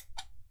off.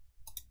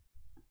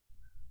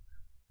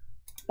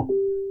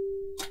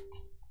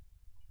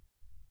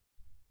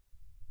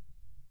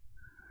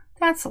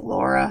 That's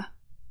Laura.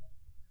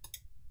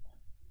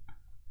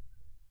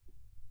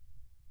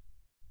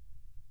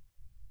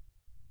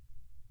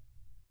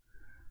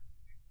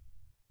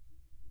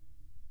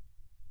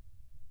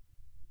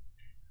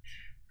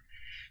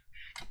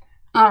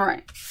 All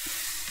right.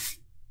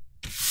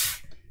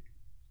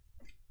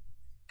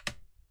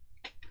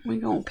 We're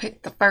going to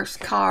pick the first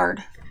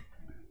card.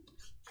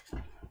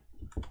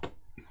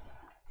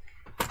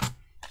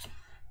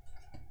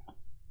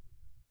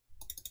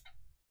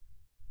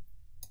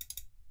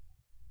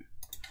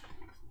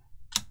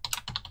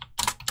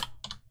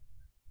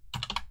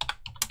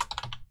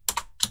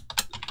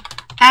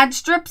 Add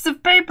strips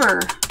of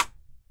paper.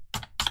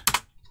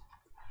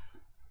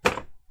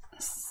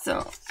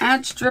 So,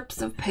 add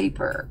strips of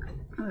paper.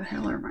 Where the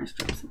hell are my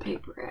strips of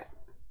paper at?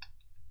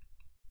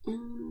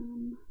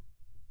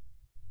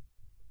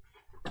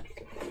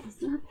 Is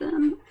that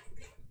them?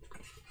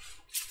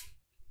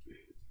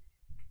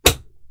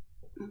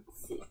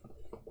 Let's see.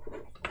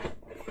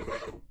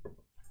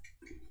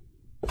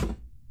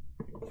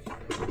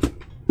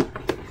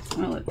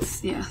 Well,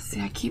 it's, yeah,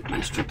 see, I keep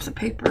my strips of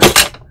paper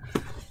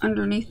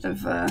underneath of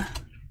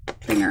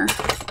thinger.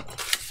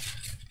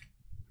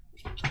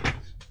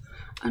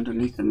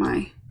 Underneath of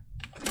my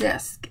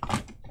desk.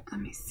 Let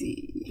me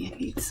see. I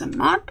need some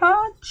Mod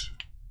Podge.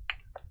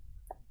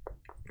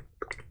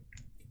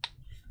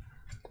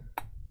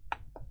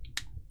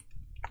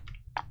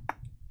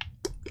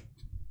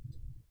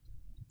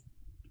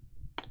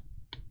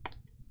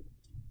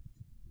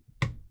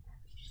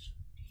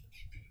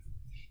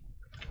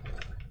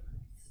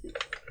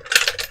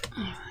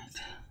 All right.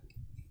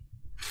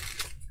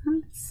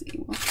 Let's see.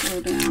 We'll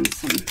throw down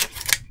some.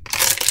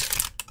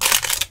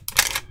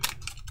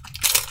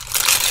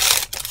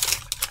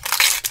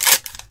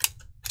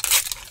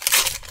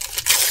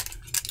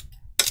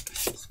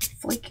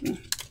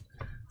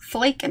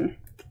 Flaking.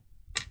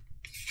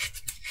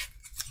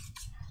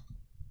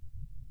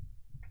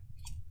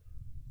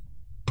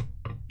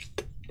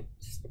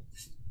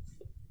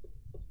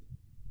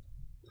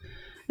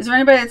 Is there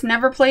anybody that's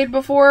never played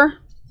before?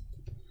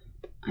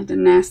 I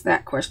didn't ask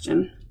that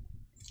question.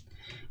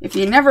 If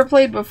you never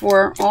played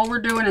before, all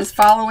we're doing is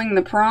following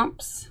the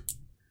prompts.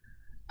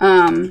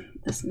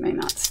 This may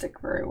not stick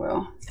very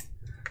well.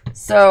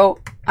 So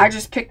I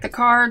just pick the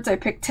cards. I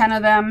pick 10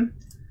 of them,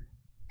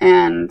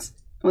 and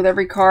with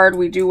every card,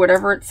 we do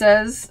whatever it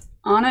says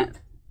on it.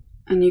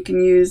 And you can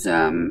use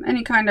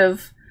any kind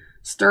of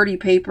sturdy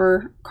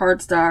paper,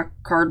 cardstock,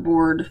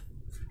 cardboard,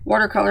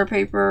 watercolor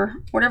paper,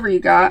 whatever you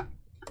got,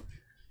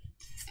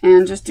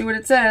 and just do what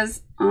it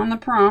says on the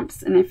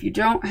prompts. And if you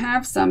don't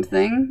have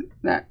something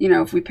that, you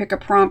know, if we pick a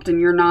prompt and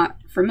you're not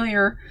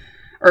familiar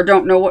or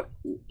don't know what,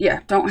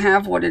 don't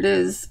have what it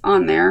is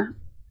on there,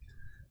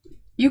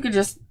 you could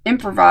just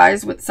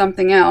improvise with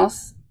something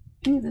else.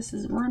 Ooh, this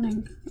is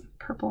running,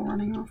 purple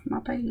running off my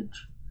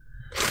page.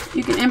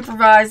 You can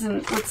improvise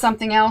with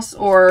something else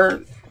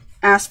or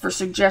ask for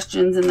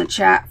suggestions in the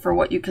chat for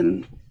what you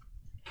can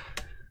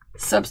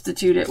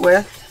substitute it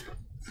with.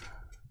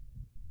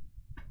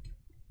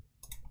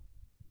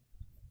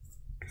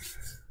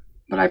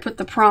 But I put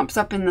the prompts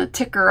up in the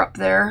ticker up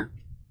there,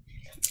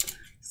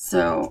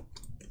 so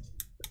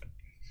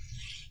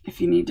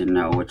if you need to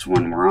know which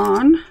one we're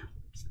on,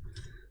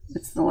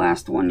 it's the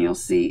last one you'll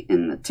see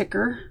in the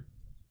ticker,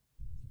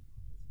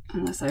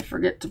 unless I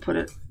forget to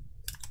put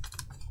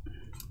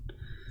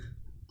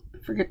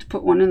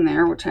one in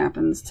there, which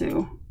happens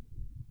too.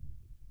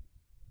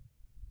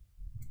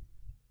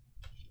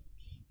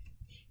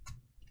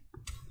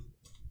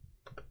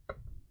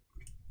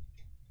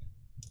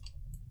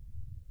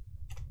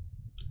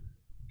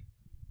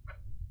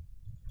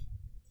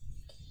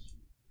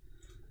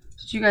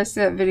 Did you guys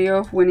see that video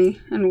of Winnie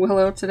and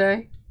Willow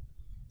today?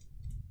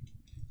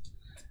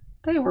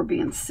 They were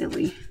being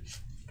silly.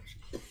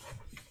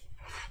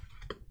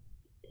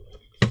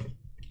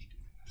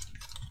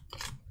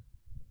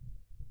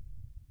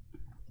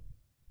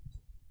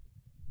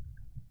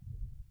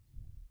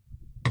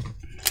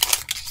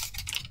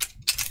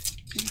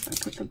 If I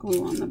put the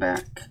glue on the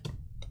back,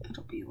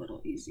 it'll be a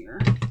little easier.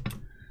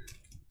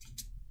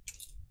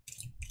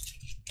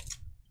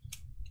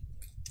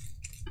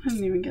 I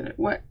didn't even get it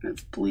wet.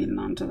 It's bleeding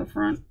onto the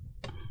front.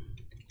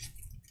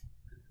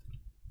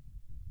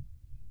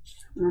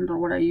 Remember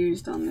what I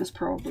used on this,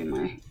 probably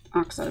my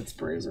oxide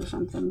sprays or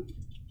something.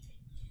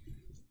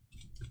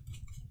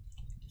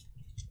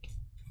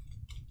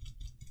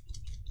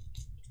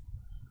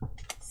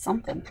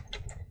 Something.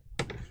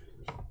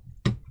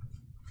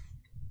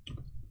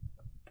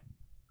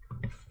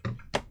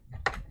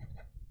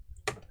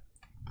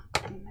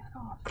 Clean that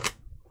off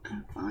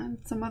and find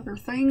some other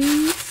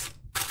things.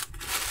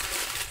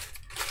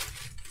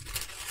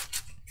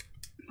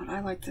 But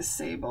I like to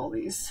save all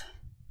these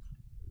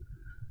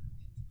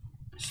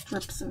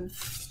strips of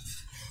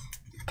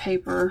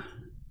paper.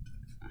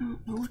 I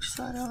don't know which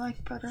side I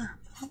like better,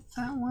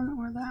 that one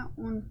or that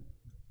one.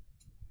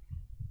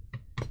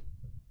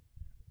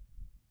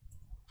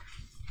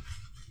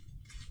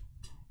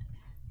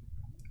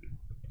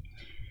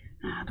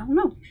 I don't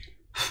know.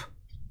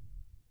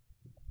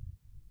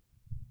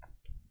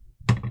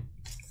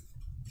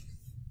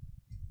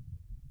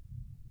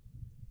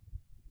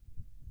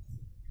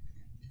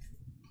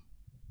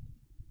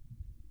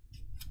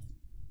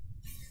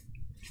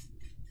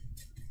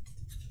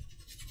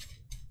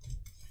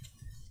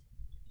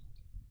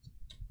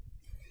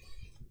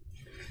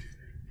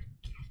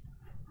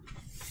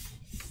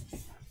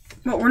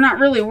 But we're not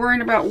really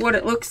worrying about what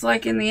it looks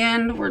like in the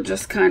end. We're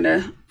just kind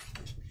of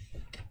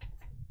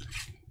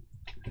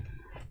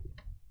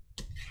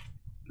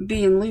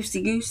being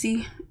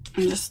loosey-goosey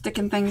and just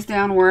sticking things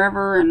down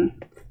wherever,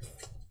 and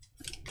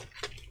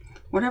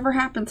whatever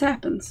happens,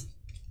 happens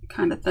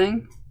kind of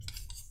thing.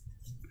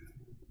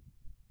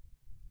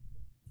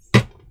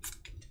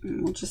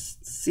 And we'll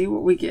just see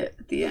what we get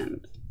at the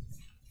end.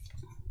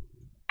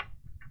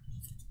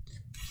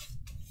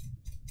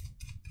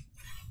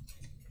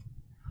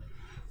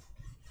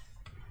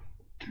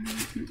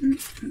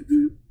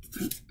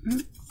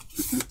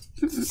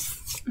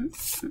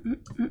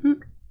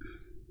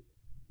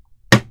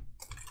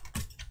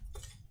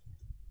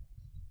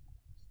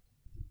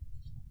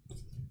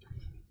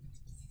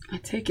 I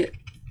take it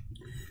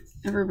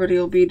everybody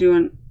will be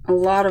doing a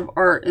lot of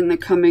art in the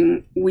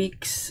coming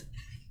weeks.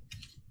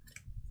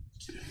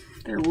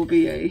 There will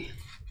be a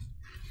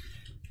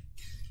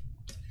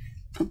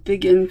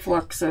big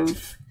influx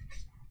of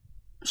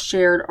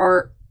shared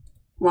art,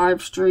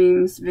 live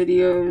streams,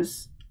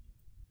 videos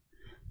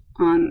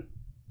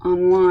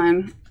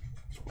online,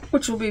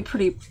 which will be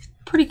pretty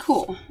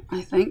cool,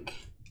 I think.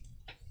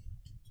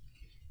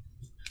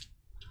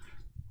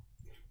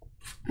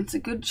 It's a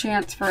good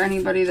chance for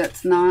anybody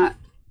that's not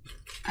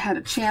had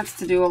a chance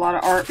to do a lot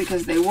of art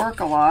because they work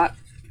a lot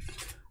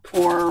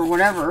or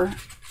whatever,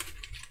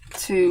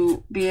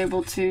 to be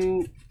able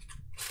to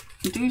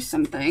do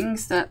some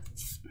things that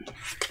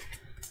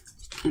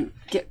and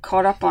get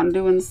caught up on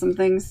doing some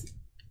things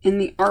in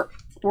the art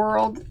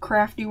world,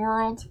 crafty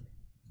world.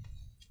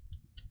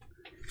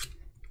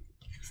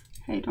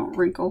 Hey, don't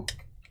wrinkle,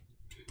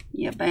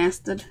 you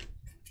bastard.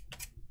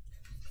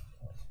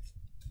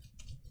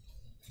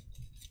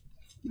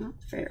 Not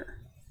fair.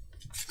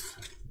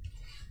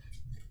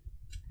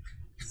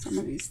 Some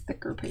of these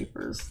thicker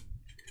papers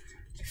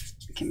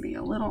can be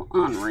a little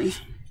ornery.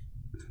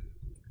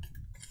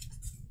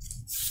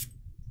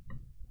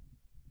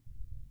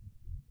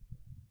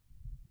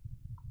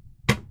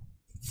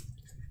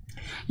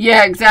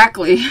 Yeah,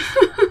 exactly.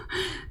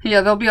 Yeah,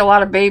 there'll be a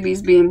lot of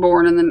babies being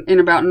born in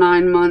about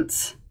 9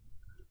 months.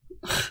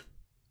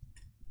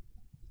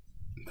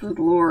 Good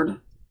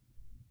Lord.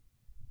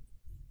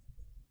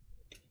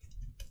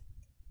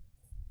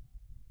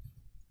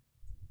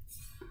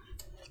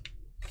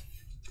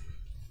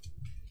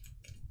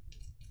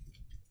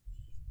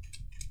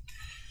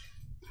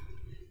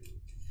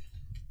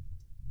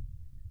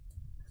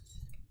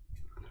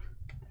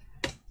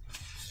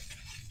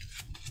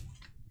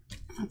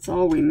 That's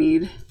all we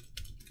need.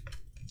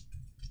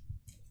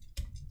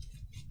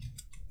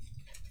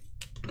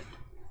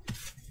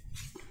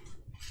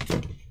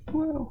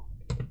 Whoa.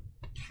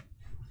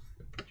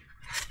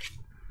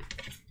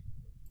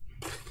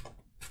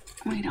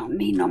 We don't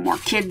need no more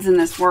kids in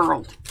this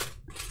world.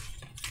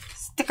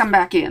 Stick them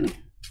back in.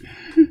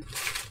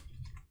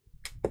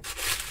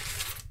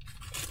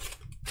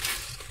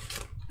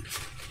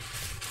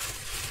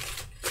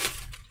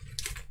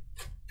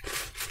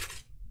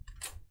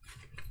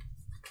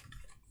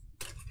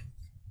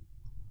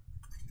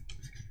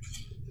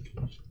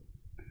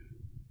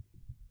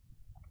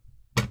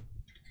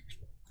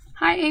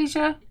 Hi,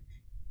 Asia.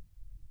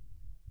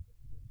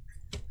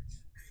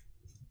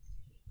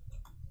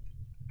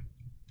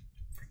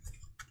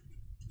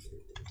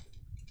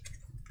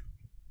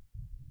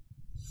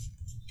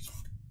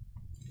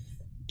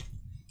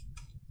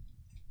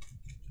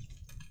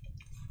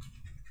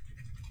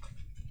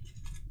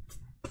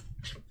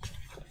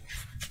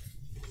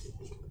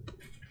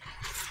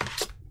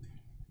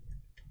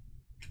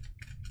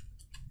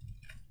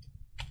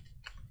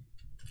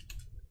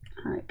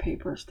 All right,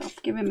 paper, stop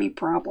giving me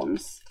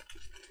problems.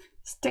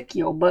 Stick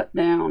your butt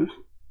down.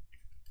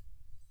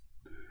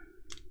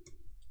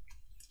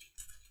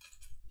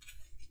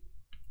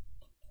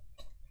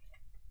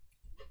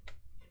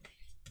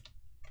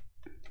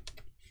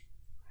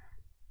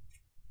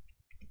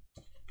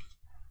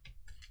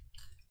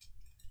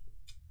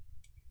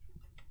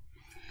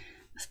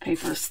 This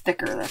paper is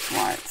thicker, that's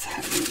why it's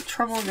having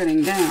trouble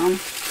getting down. Let me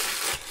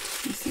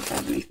see if I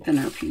have any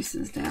thinner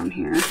pieces down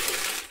here.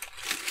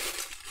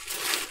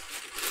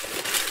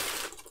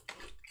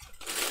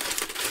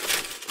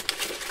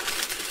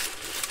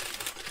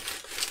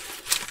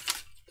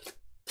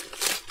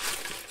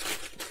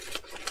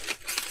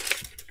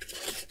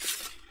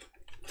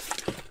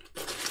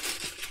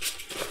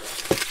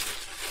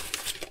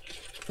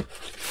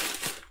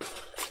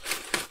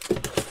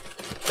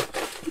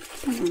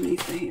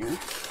 Underneath it here.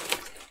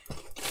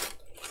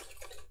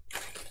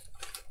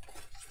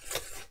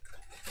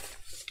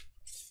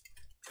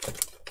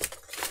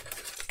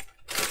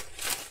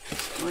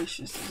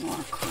 Gracious, there's a lot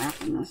of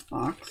crap in this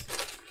box.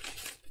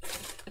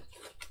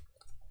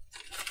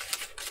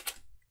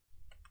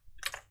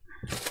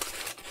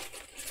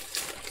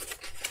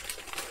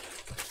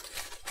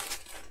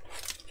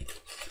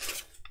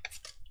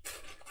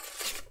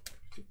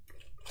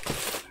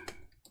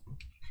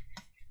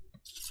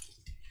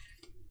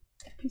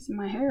 Piece of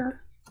my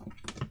hair.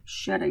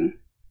 Shedding.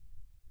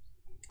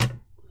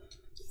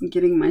 I'm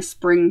getting my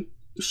spring,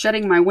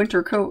 shedding my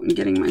winter coat and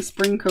getting my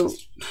spring coat.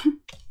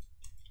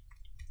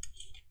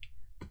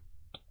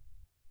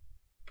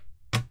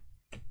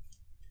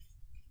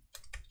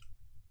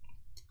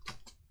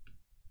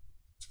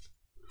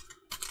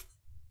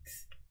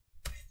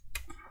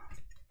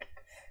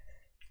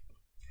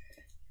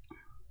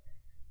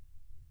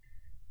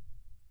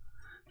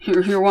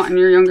 You're wanting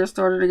your youngest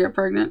daughter to get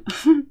pregnant?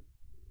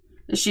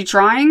 Is she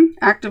trying?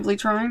 Actively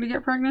trying to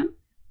get pregnant?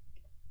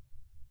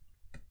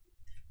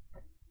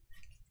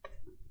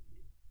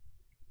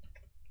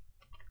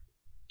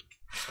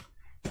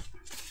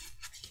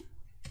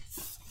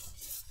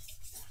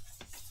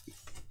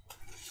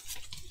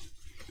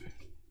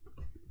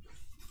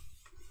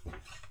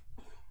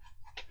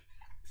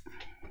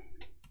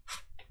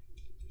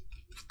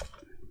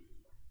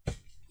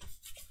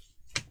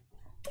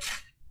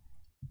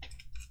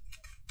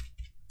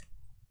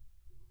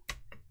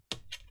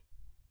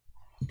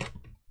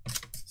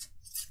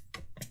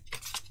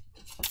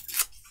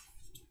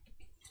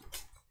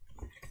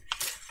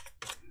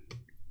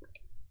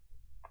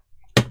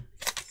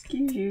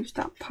 Excuse you,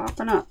 stop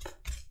popping up.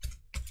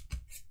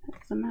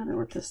 What's the matter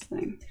with this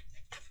thing?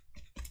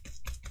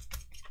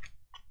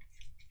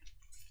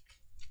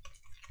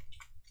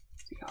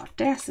 The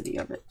audacity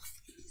of it.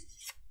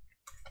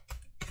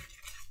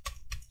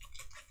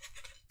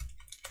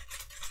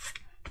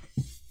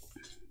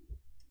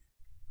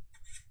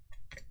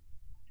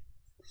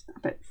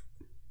 Stop it.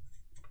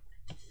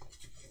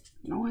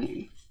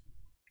 Annoying.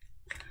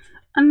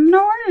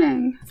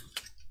 Annoying.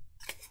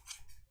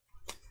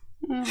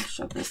 Yeah, we'll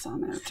shove this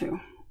on there too.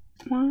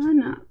 Why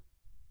not?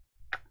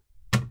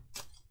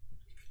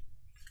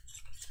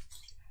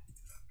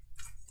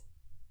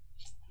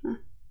 Huh.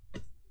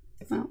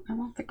 Well, I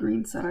want the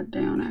green side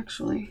down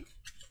actually.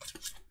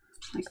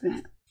 Like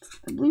that.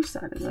 The blue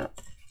side is up.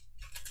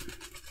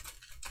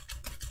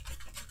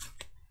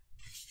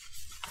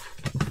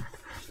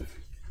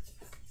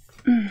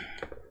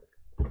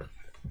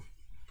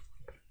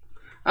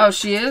 Oh,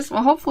 she is?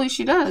 Well, hopefully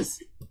she does.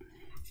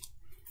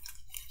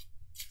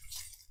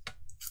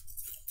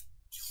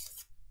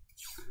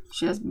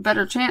 She has a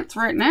better chance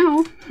right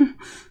now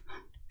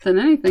than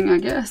anything, I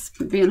guess,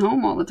 being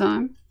home all the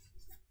time.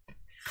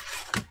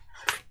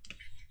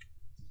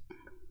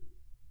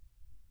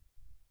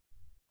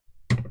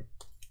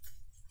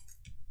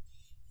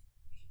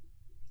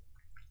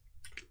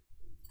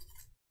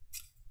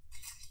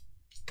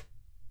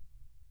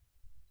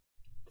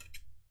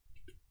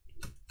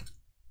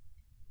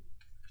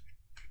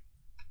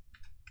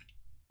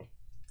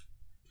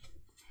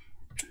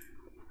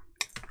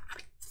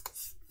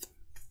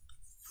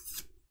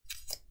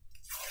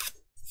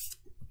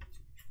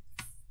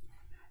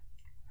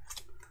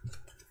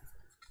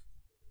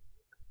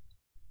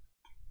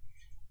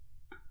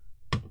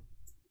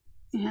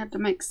 You had to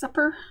make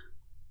supper.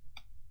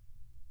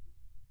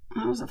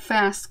 That was a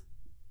fast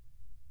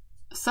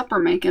supper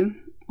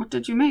making. What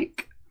did you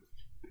make?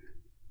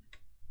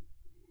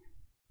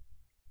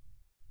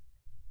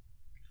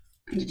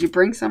 Did you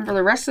bring some for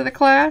the rest of the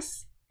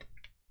class?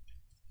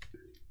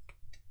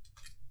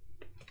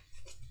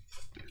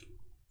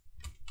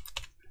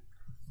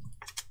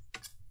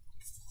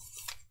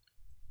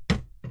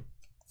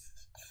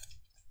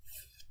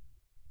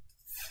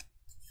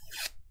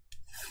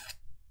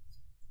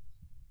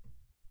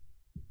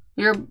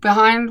 You're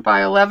behind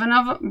by 11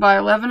 of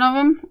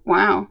them?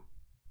 Wow.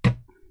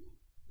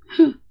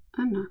 I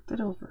knocked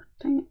it over.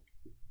 Dang it.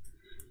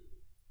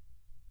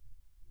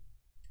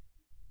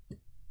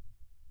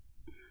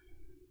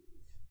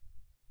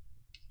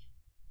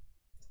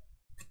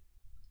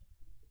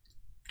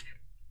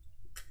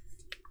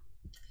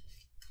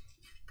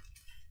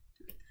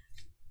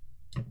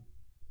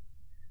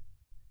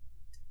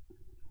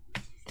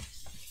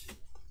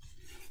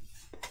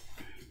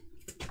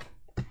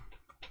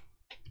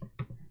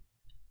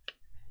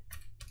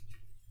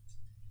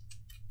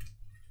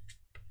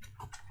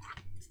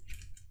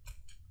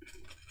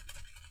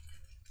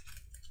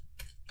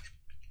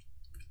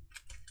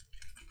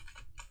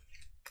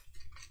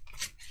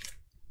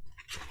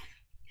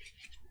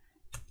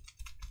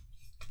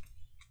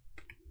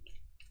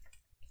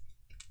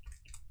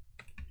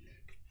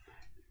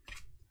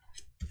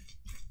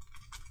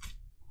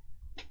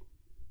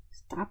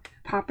 Stop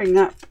popping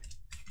up.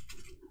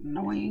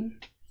 Annoying.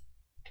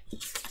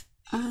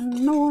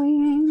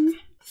 Annoying.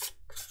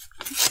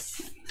 Let's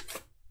see.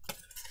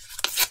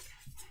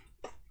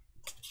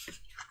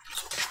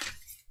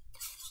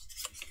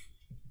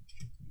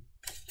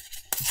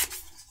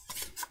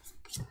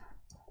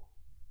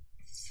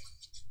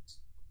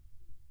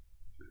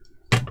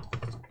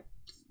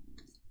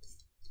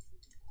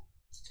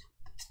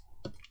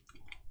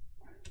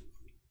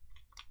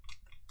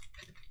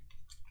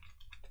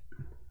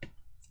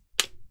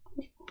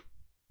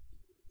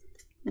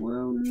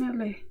 Well,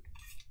 Nelly.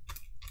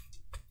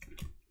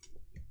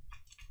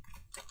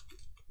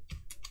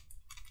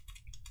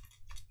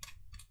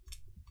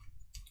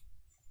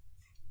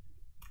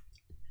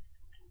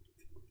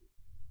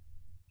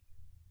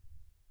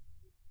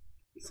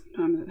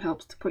 Sometimes it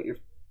helps to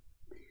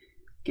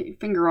get your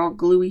finger all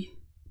gluey.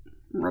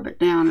 Rub it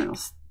down, it'll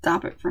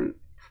stop it from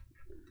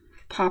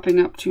popping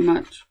up too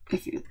much.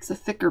 If it's a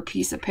thicker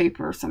piece of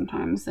paper,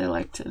 sometimes they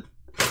like to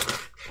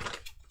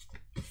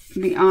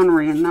be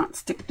ornery and not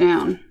stick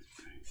down.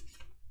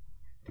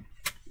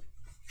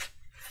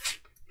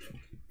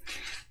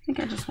 I think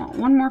I just want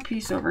one more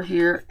piece over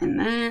here, and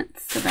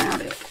that's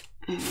about it.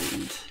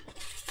 And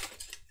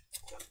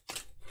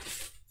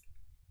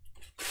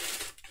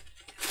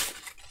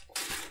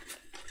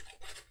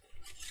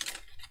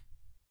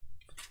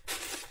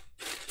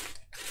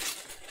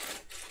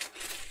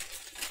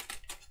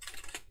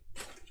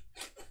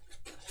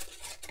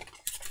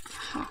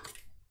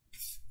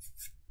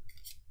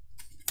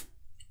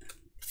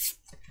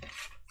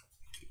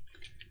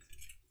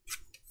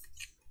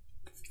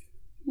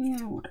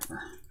yeah,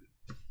 whatever.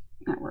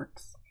 That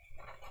works.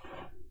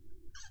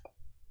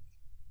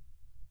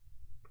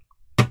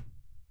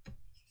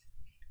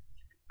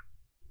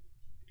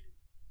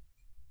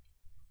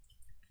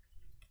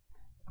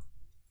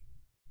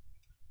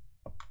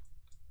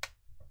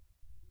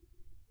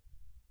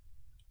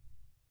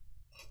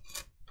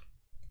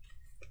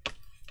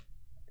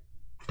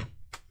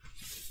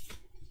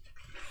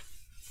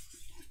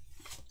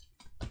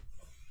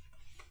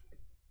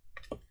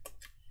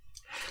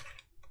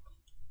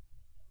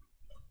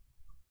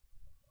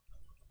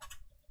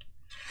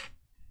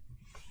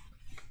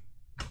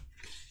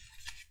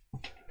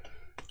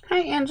 Hi,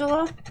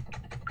 Angela.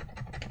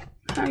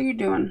 How are you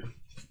doing?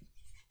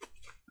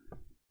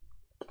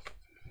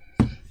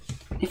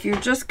 If you're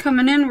just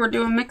coming in, we're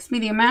doing mixed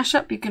media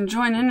mashup. You can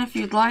join in if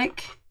you'd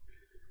like.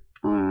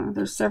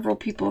 There's several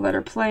people that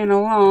are playing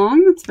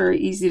along. It's very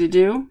easy to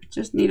do.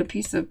 Just need a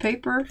piece of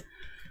paper,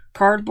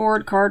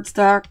 cardboard,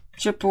 cardstock,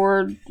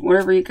 chipboard,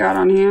 whatever you got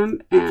on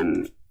hand,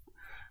 and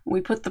we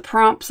put the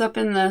prompts up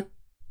in the...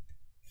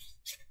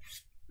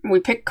 We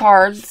pick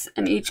cards,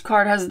 and each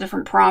card has a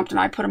different prompt, and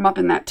I put them up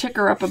in that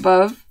ticker up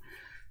above,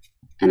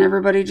 and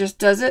everybody just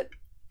does it,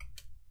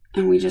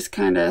 and we just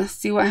kind of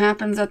see what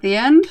happens at the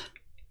end,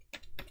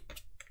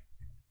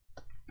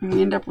 and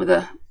we end up with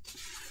a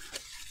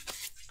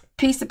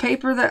piece of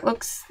paper that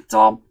looks, it's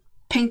all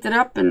painted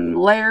up and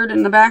layered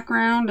in the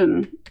background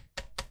and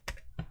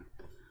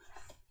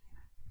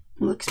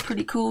looks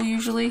pretty cool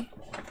usually.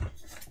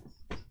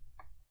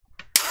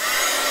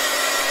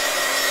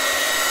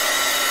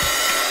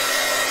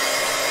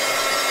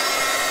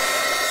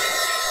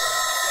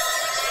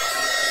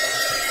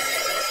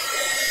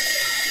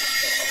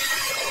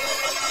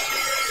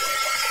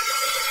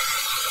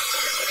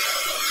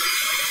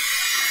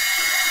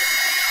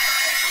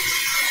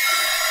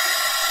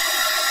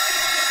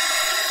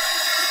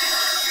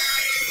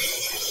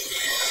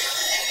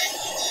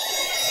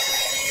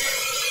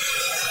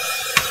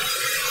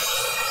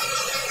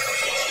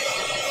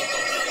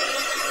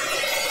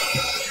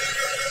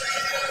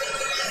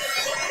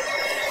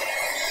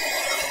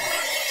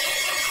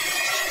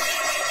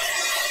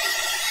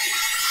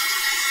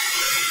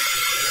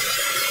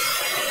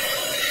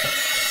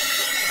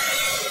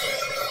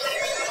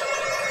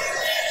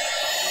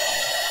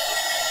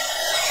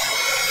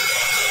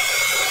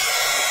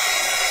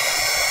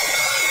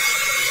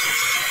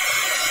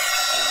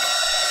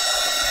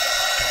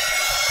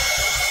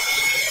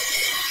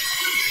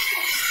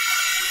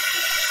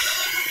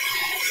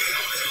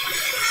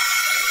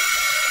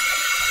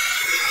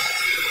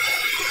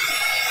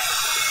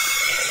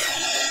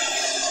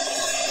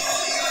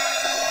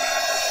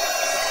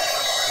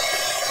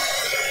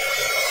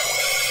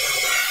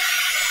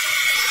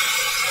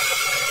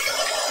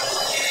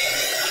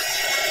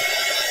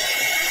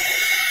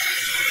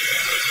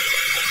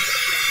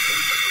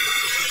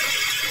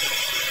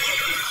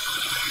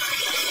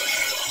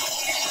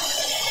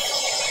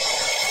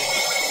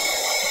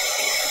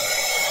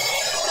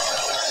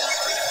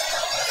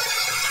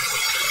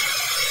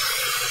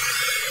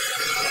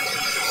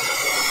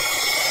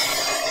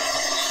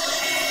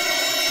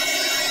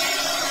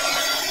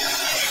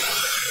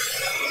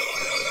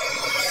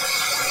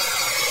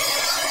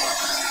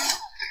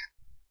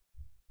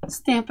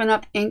 Stampin'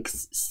 Up!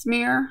 Inks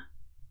smear.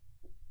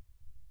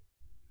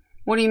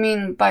 What do you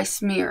mean by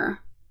smear?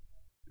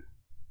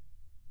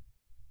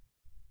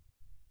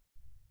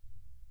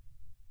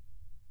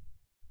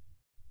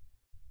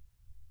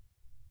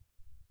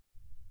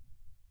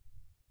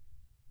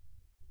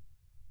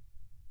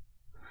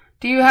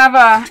 Do you have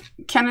a,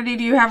 Kennedy,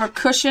 do you have a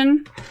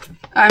cushion?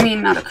 I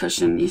mean, not a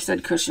cushion. You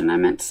said cushion. I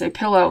meant to say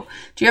pillow.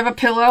 Do you have a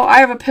pillow? I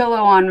have a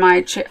pillow on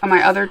my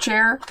other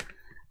chair.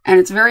 And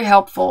it's very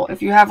helpful.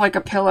 If you have like a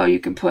pillow you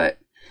can put.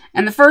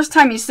 And the first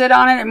time you sit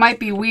on it, it might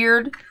be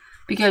weird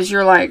because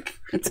you're like,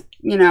 it's,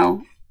 you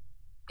know,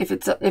 if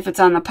it's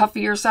on the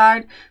puffier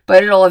side,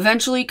 but it'll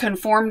eventually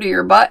conform to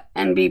your butt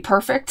and be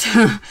perfect.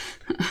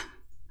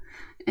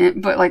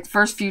 But like the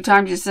first few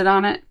times you sit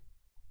on it,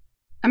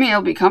 I mean,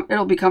 it'll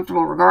be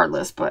comfortable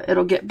regardless, but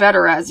it'll get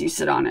better as you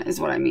sit on it is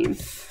what I mean.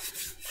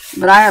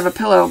 But I have a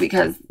pillow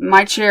because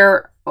my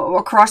chair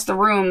across the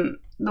room,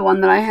 the one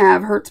that I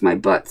have, hurts my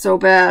butt so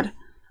bad.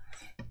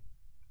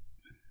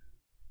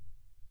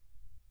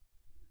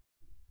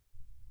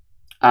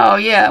 Oh,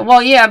 yeah.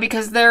 Well, yeah,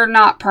 because they're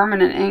not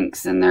permanent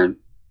inks and they're...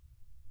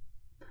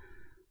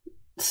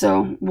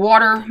 So,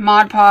 water,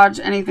 Mod Podge,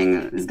 anything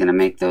is going to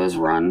make those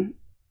run.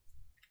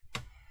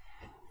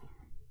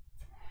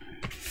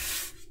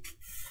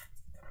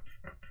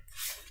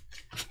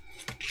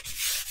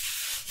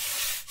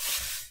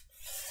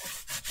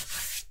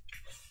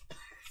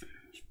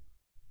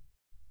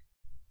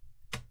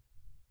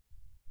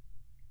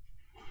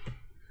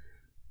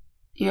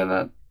 You have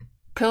a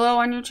pillow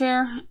on your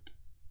chair?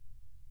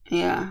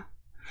 Yeah.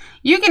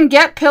 You can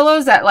get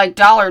pillows at like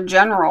Dollar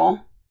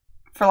General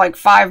for like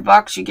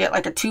 $5. You get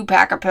like a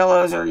 2-pack of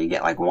pillows, or you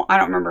get like, I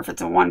don't remember if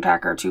it's a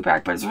 1-pack or a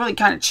 2-pack, but it's really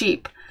kind of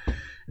cheap.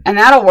 And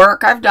that'll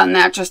work. I've done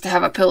that just to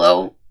have a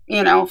pillow,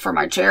 you know, for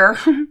my chair.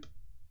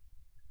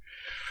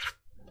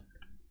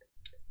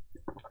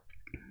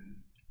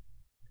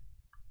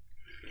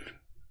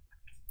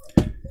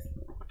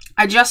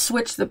 I just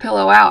switched the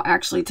pillow out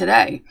actually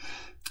today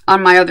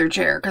on my other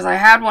chair because I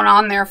had one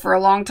on there for a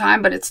long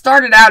time, but it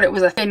started out, it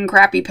was a thin,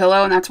 crappy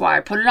pillow, and that's why I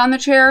put it on the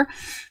chair.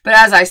 But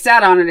as I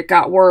sat on it, it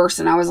got worse,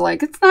 and I was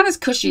like, it's not as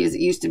cushy as it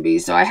used to be.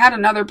 So I had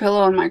another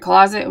pillow in my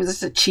closet. It was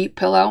just a cheap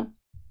pillow,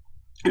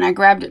 and I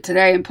grabbed it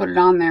today and put it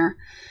on there,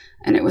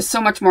 and it was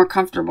so much more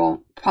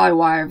comfortable. Probably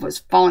why I was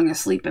falling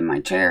asleep in my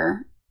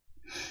chair,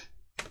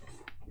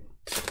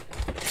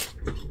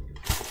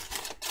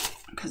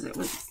 because it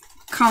was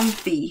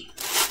comfy.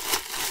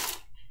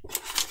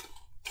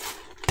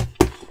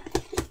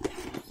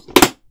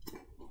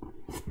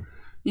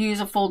 You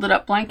use a folded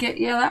up blanket?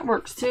 Yeah, that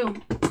works too.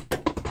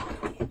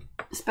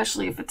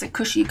 Especially if it's a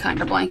cushy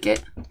kind of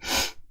blanket.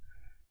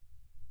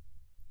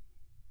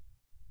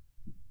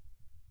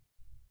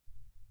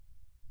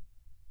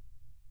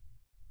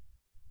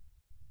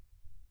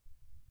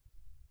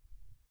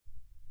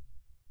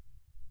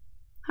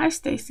 Hi,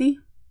 Stacy.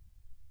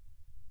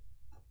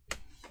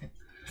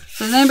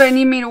 Does anybody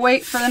need me to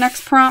wait for the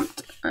next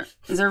prompt? Or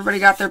has everybody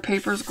got their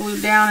papers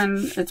glued down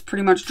and it's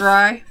pretty much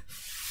dry?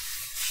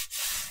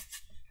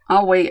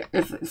 I'll wait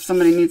if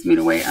somebody needs me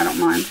to wait. I don't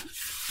mind.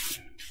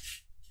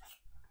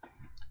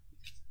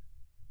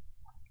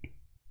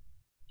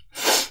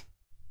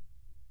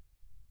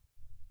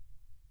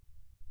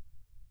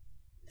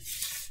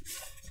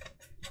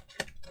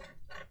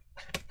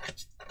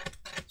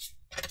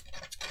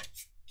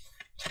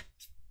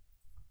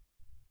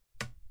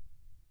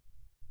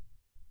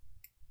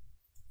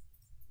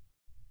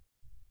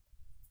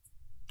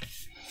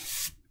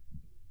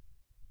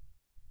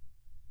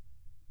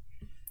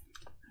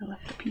 I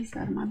left a piece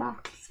out of my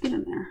box. Get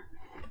in there.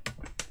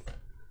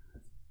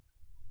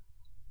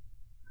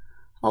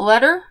 A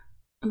letter?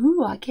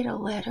 Ooh, I get a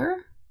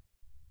letter.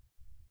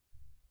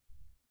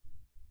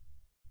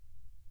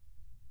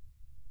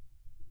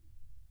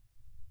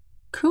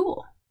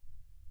 Cool.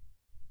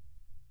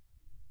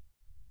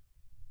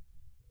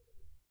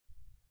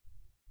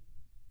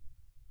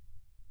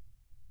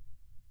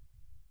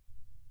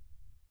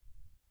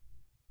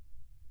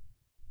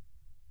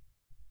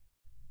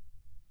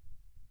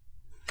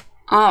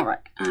 All right,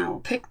 I'll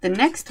pick the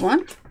next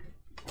one.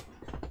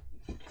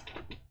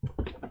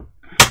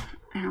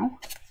 Ow.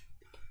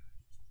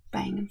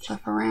 Banging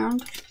stuff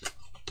around.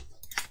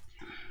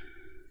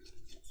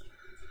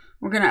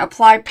 We're going to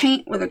apply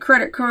paint with a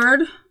credit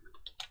card.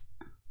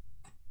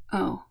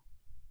 Oh.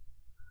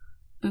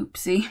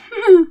 Oopsie.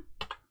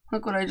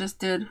 Look what I just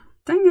did.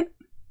 Dang it.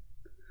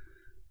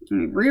 Let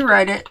me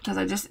rewrite it because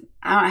I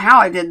don't know how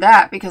I did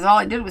that because all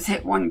I did was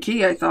hit one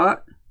key, I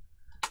thought.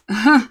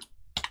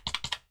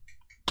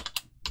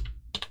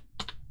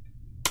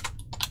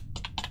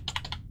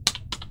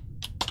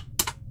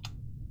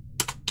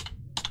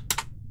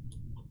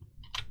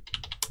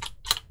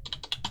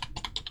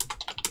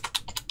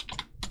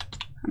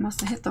 I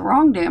must have hit the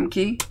wrong damn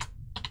key.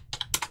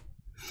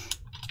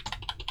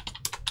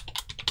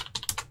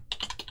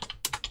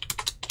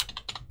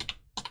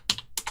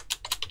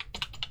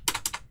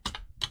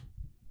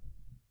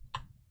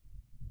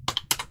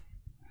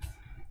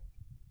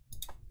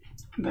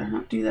 I better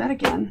not do that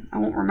again. I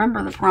won't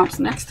remember the prompts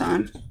next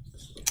time.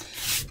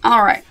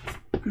 All right,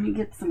 let me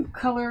get some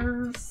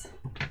colors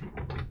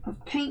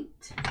of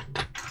paint.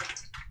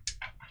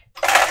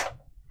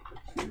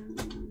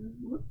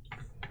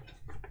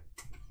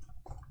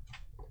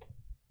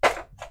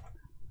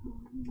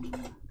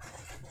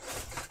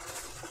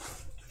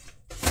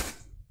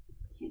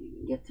 Can't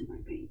even get to my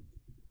paint.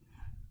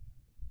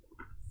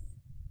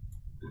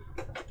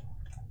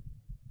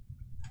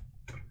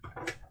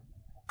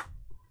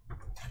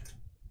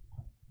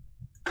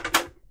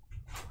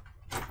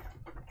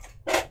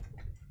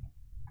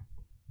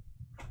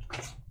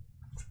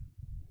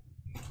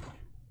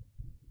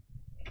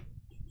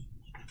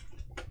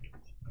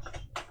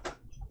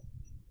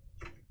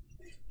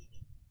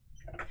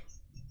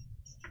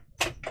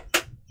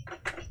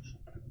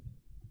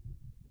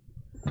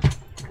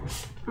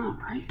 All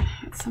right,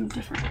 get some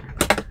different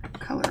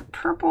color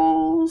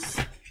purples.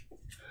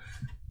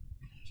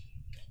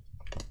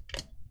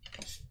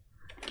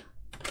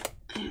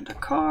 And a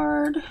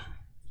card.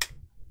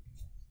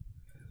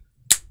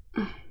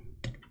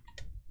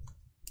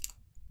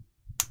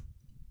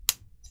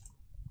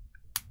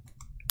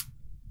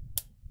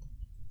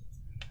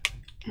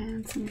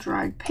 And some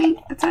dried paint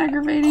that's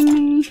aggravating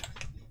me.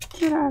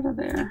 Get out of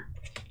there.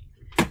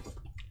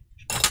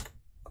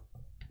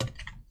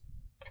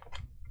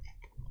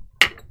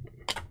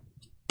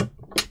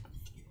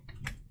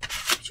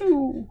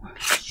 Shoo,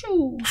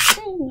 shoo,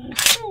 shoo,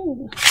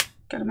 shoo.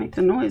 Gotta make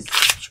the noise.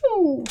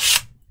 Shoo,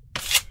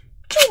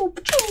 shoo,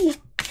 shoo.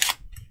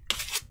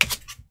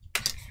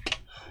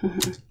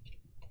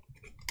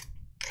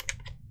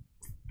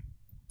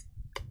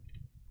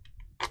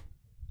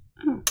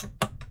 Oh.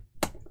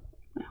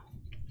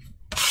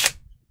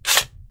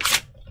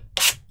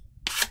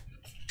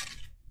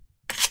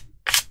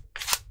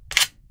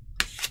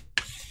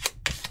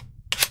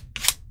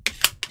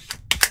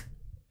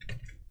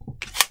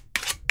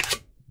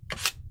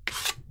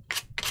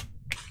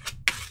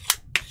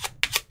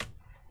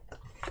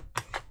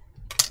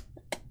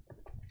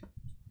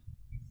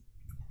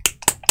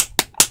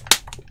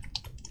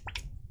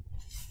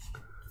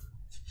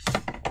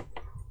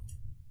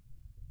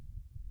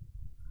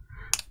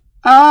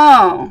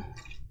 Oh,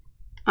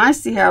 I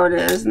see how it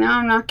is. Now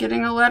I'm not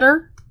getting a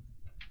letter.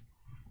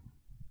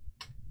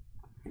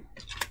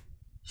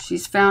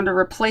 She's found a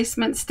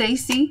replacement,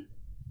 Stacy.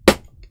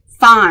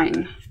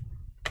 Fine.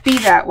 Be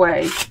that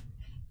way.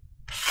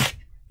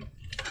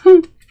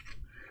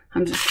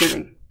 I'm just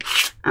kidding.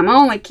 I'm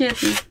only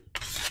kidding.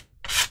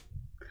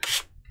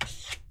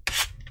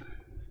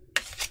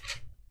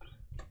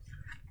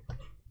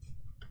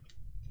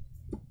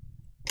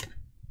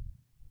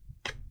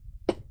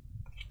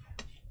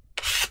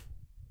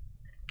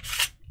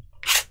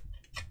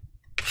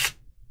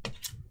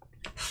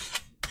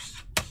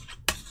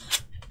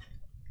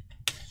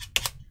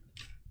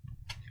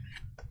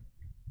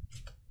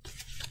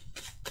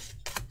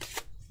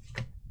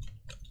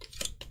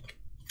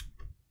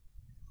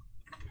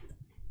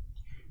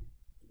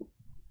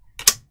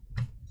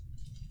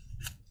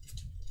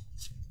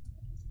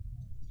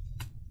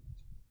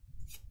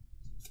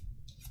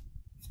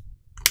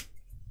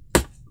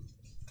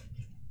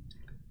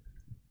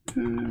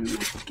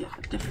 Let's get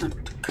a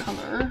different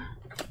color.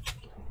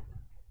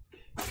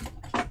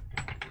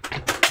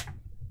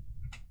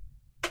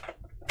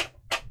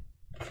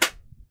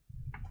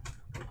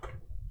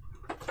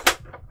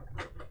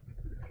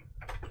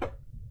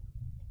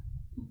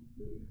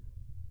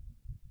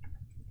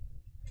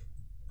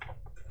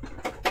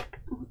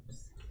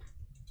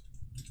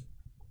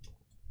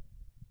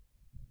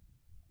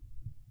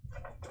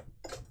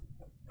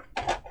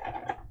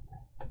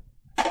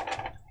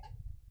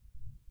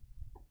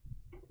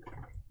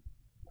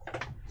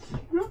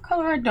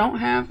 color I don't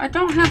have? I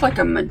don't have like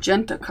a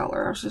magenta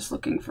color. I was just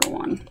looking for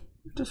one.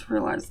 Just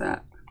realized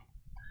that.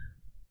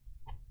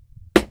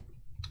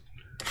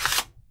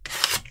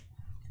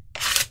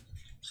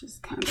 Which is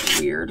kind of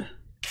weird.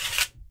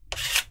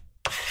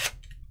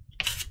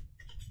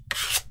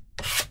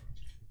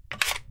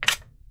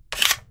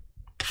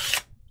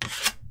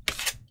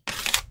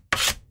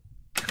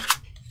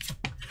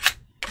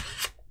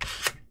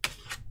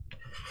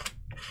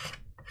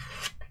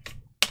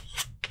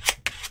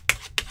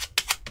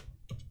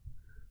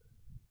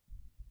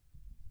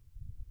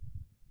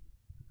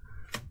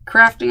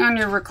 Crafting on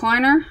your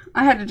recliner.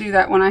 I had to do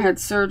that when I had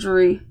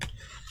surgery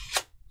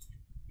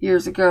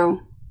years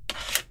ago.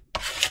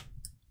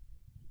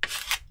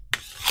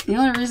 The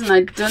only reason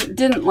I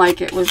didn't like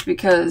it was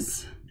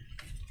because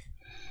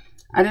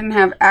I didn't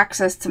have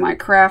access to my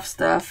craft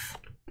stuff.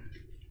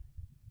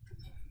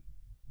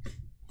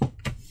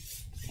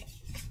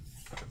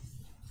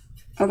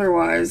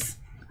 Otherwise,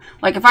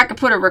 like if I could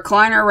put a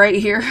recliner right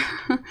here,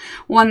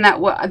 one that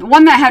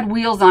had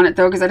wheels on it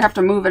though, because I'd have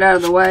to move it out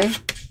of the way.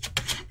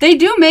 They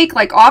do make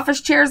like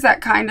office chairs that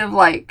kind of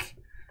like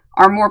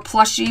are more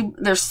plushy.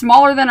 They're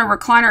smaller than a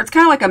recliner. It's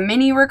kind of like a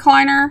mini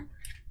recliner,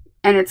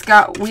 and it's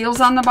got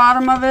wheels on the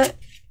bottom of it.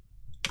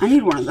 I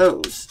need one of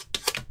those.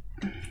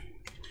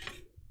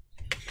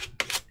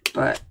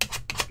 But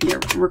yeah,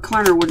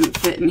 recliner wouldn't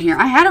fit in here.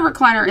 I had a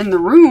recliner in the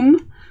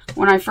room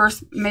when I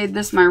first made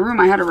this my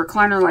room. I had a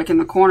recliner like in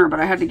the corner, but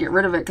I had to get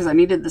rid of it because I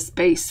needed the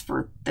space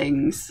for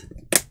things.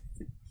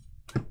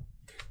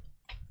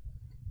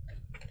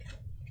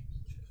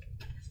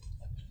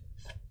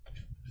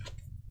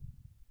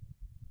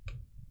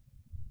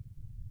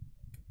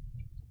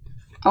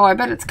 Oh, I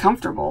bet it's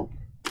comfortable.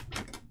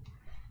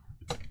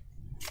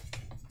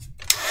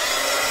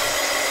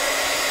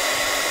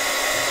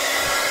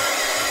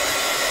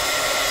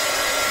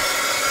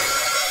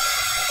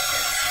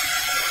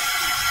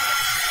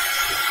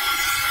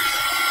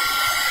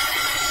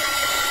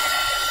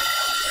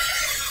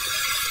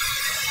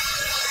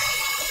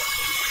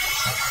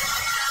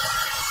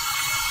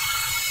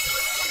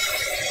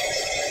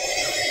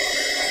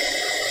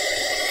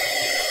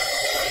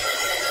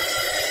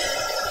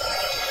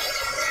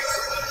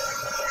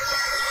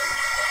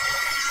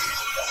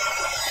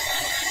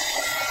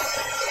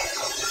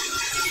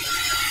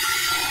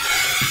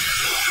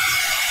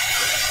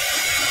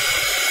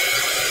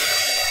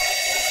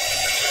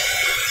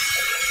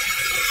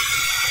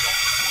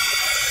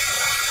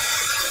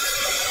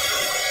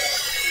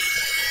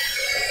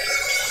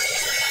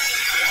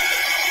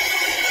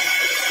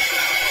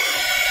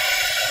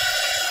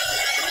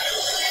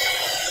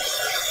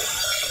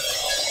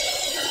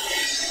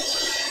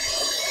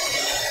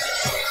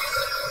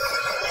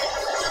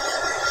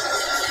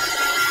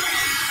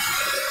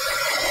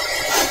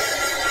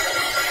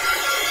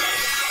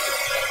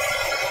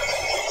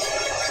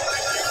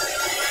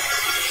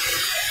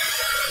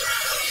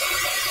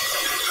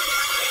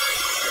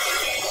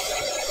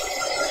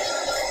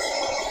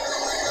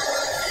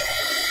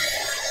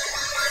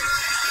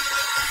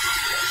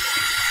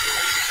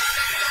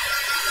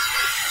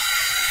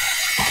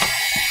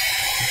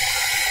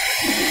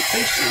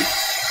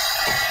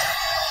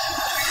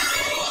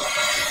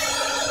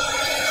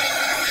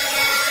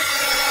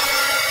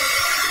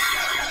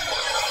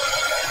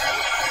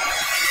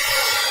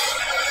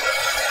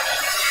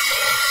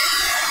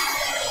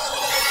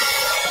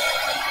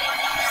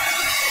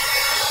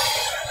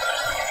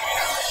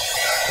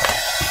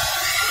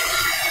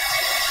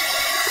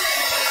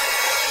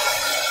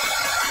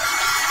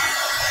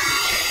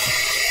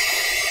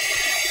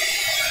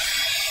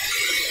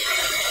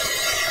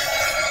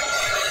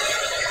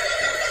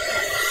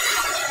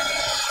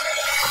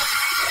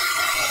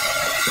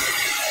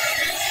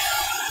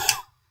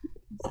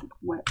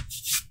 Wet.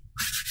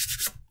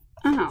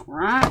 All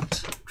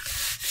right.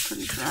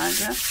 Pretty dry, I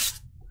guess.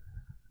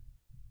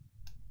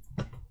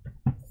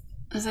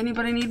 Does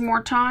anybody need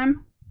more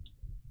time?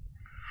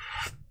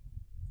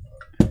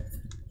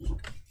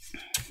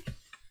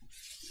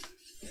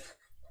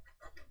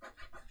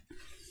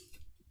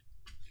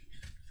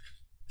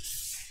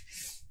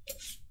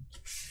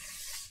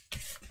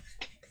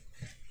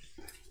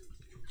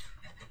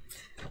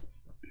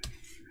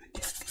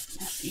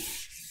 Messy.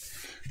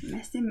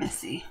 Messy,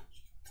 messy.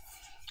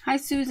 Hi,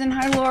 Susan.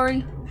 Hi,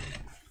 Lori.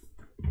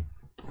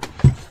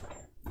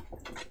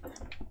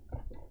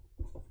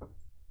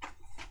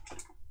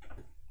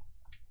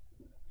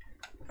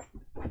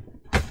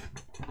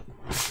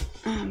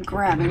 I'm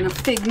grabbing a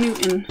Fig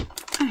Newton.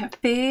 I have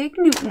Fig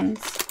Newtons.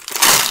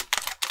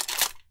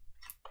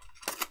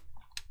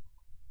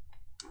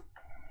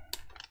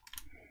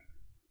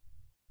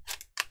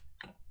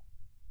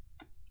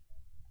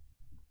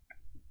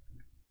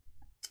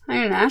 I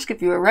didn't ask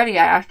if you were ready.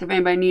 I asked if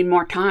anybody needed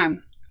more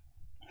time.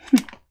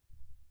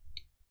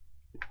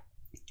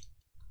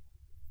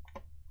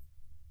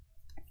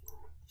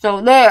 So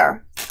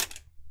there.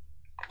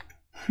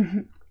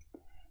 And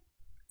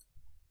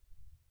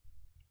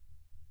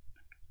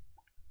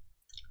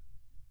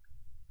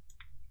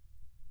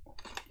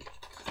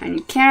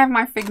you can't have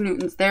my Fig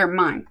Newtons. They're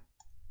mine.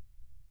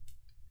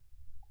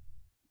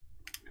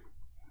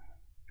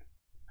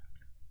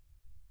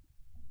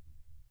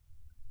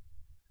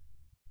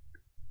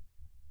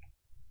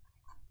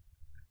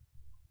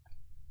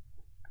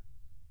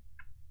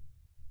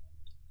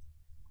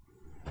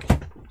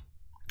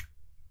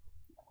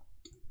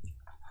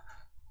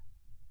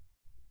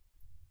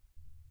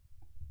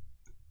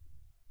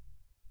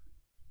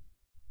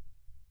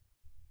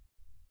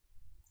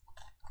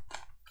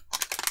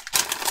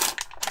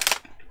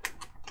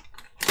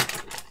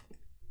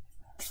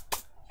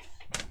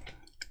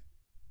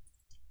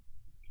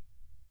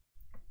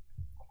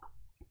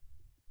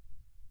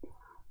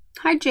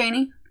 Hi,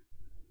 Janie.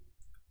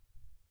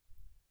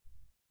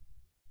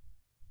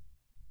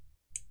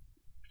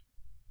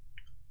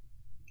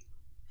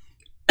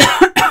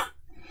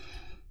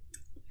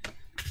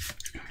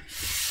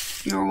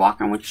 You were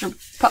walking with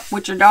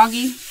your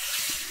doggy.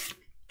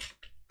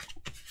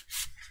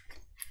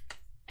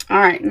 All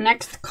right,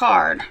 next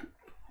card.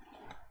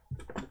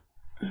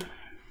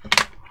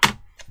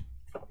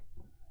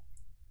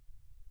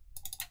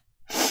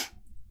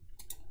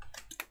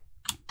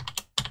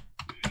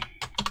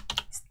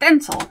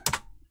 Stencil.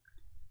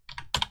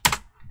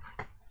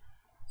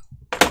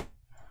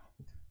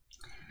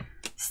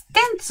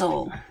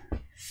 Stencil.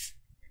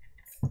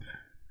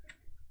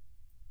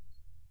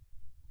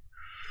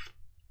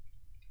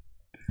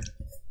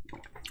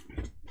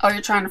 Oh,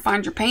 you're trying to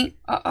find your paint?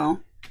 Uh-oh.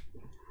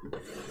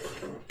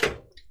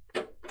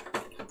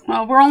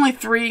 Well, we're only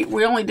three.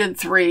 We only did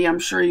 3. I'm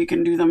sure you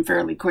can do them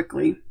fairly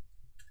quickly.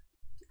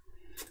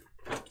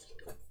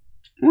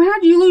 Well,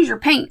 how'd you lose your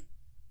paint?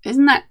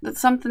 Isn't that's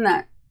something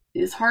that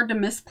is hard to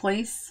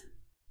misplace,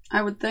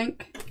 I would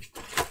think.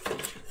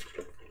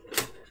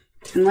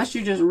 Unless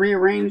you just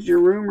rearranged your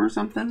room or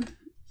something.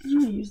 I'm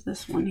going to use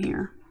this one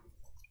here.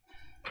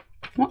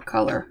 What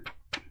color?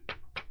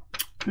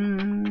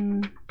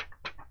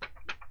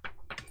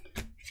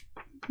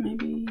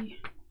 Maybe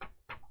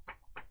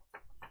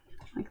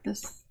like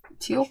this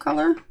teal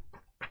color.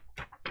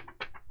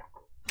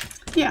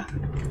 Yeah,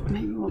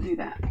 maybe we'll do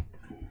that.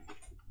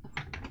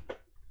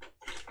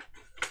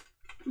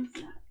 What's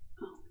that?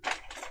 Oh.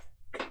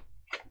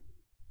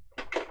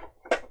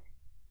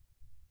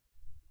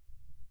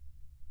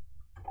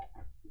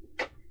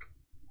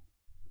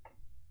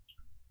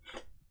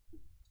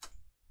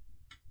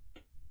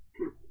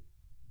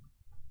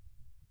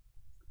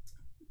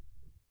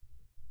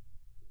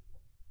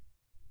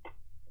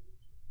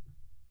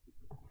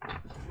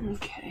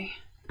 Okay.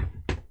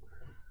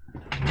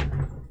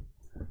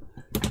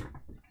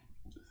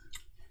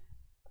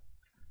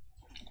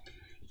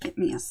 Get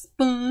me a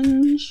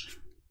sponge.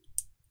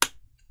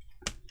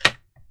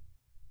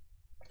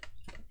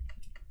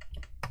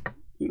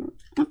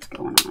 What's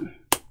going on?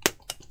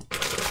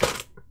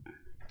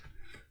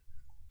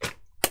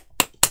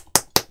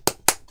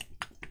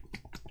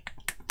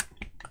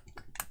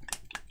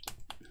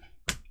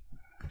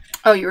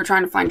 Oh, you were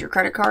trying to find your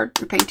credit card,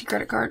 your Painty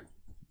credit card?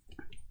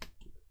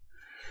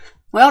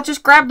 Well,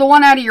 just grab the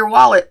one out of your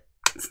wallet.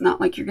 It's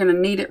not like you're going to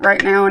need it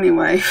right now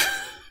anyway,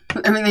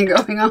 with everything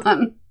going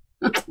on.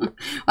 Well,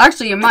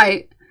 actually, you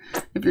might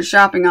if you're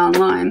shopping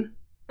online.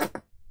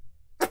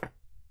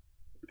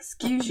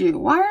 Excuse you.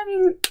 Why are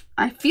you...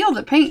 I feel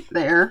the paint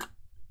there.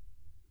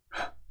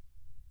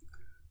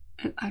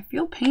 I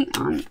feel paint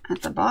on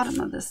at the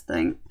bottom of this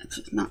thing. It's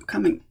just not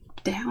coming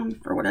down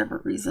for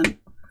whatever reason.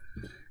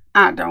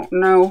 I don't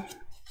know.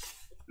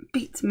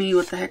 Beats me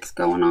what the heck's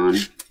going on.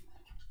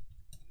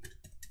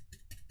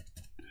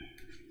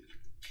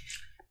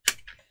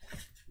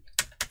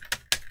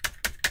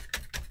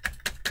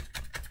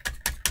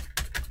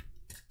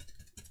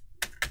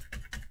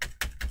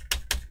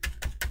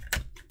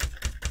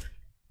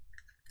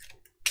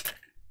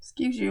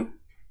 Excuse you.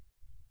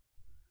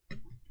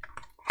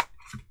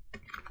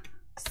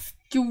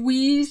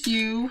 Squeeze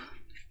you.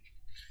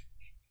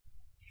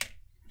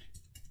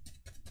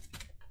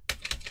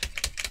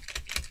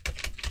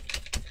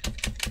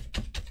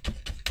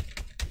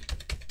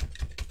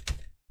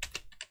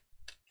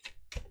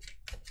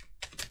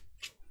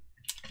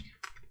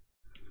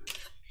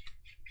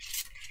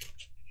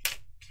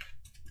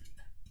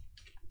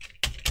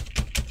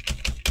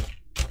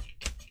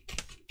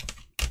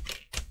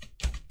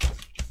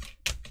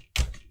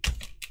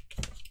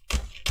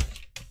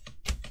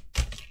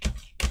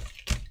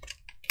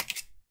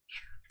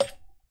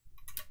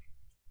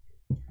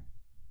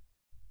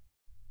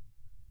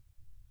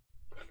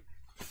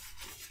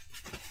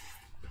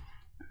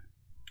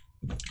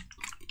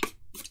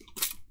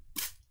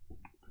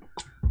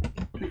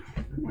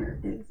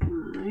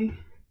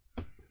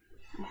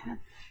 I have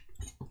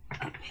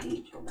a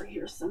page over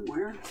here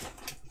somewhere.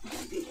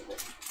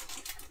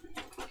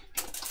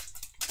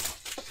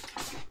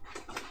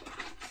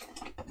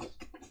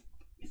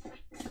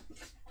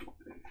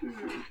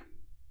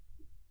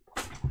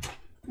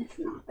 It's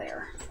not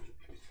there.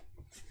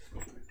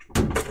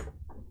 Where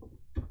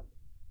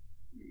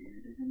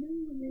did I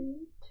move it?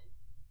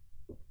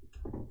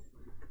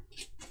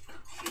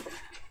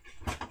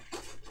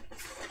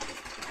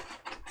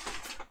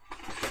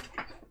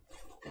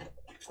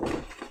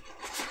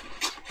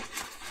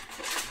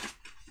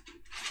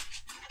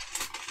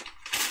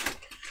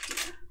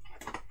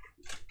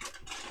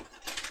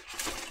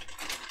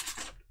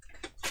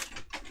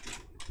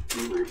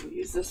 I'm going to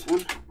use this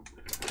one.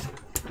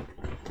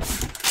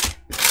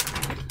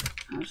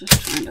 I was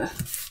just trying to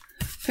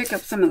pick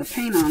up some of the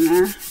paint on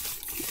there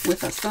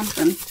with a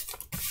something.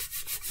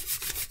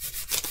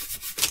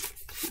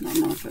 I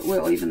don't know if it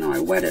will, even though I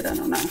wet it. I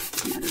don't know.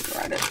 I might have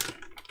dried it.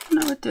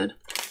 No, it did.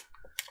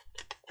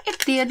 It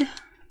did.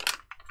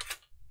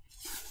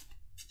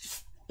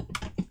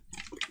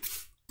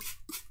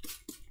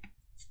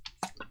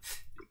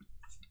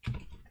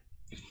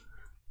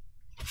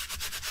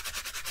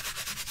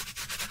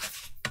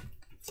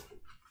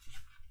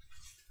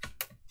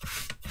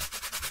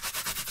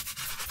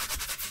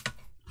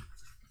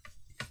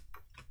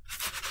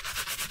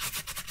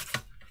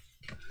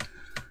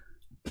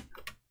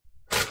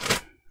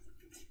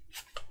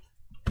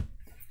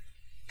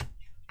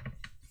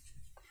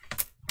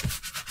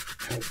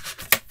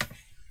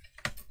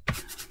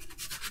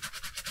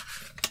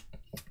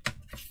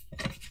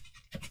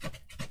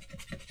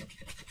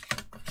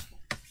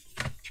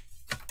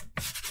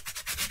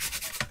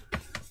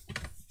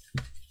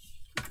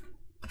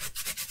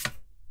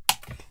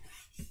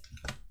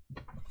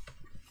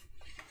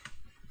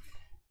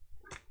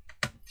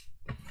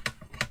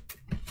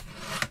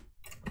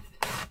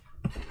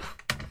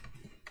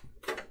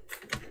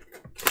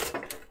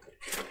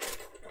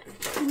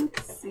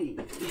 see.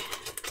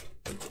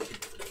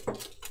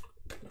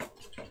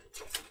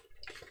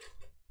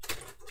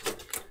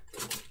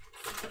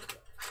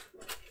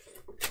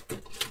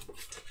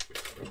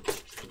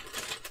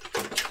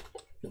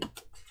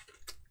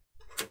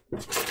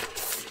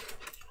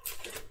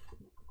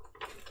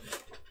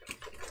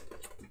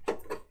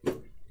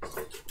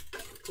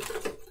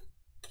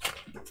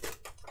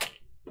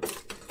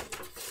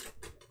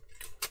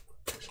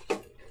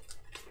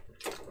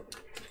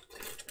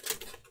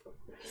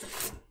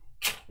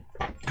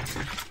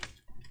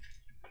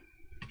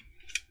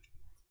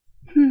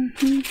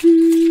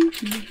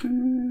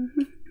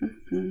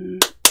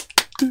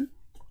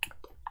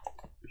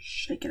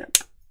 Shake it up.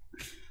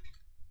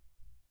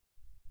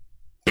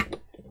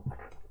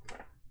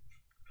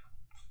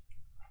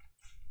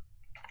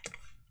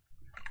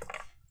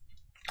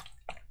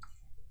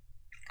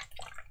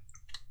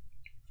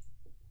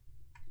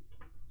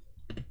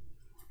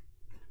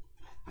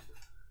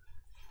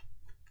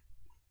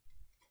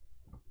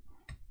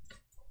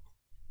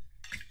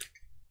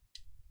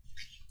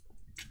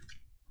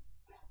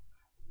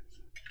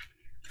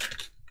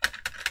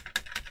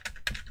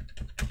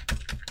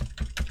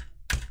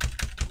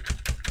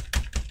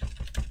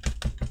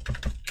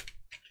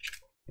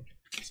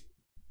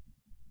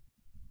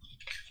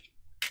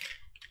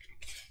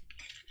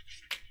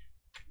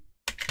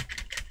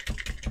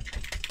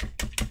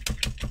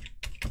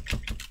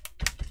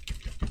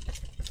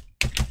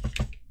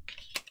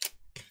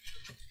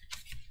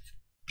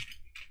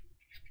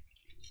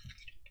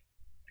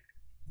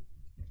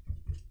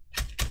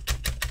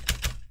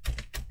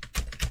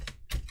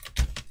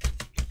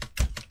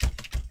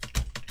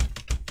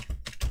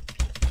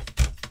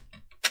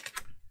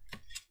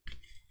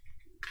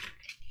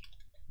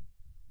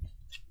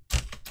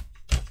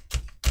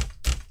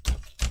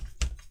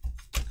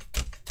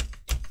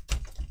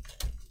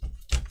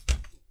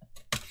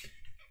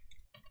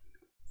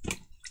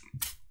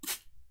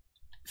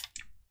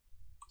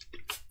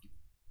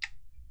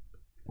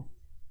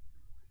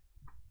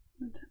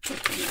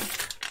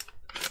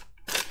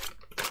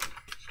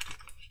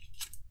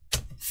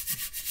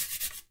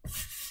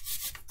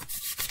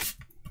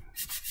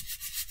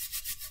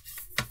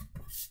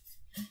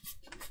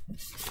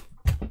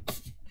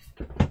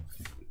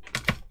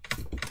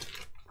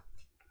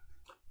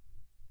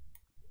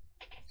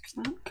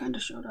 Well, kind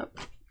of showed up.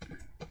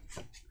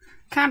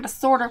 Kind of,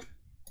 sort of.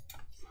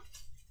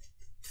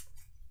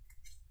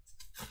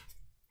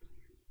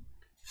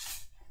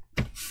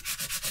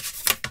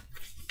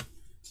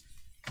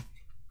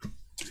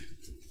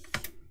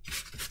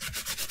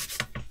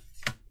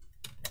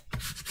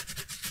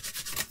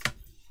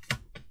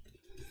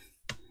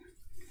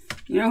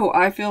 You know who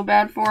I feel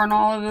bad for in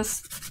all of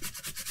this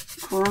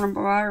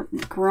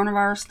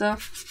coronavirus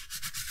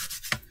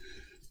stuff?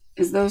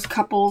 Is those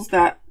couples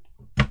that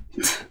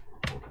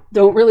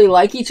don't really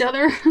like each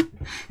other.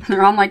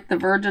 They're on like the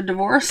verge of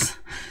divorce.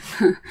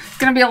 It's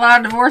gonna be a lot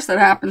of divorce that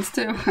happens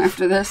too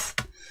after this.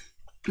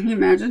 Can you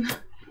imagine?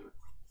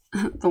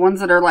 The ones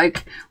that are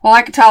like, well,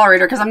 I could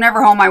tolerate her because I'm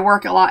never home. I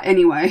work a lot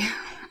anyway.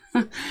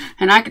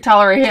 And I could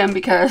tolerate him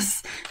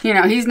because, you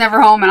know, he's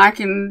never home and I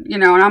can, you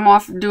know, and I'm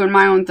off doing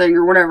my own thing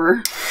or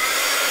whatever.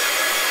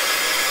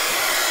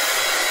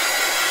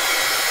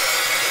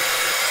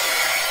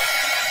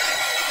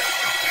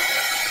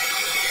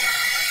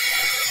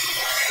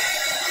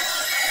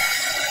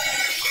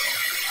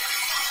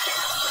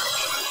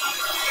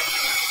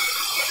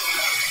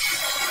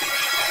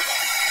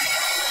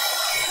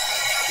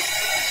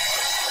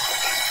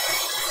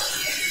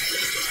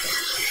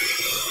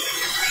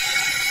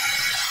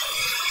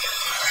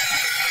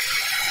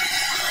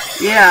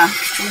 Yeah,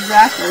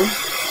 exactly.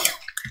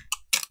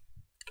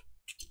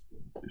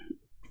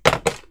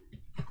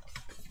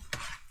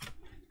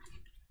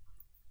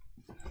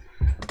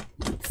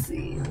 Let's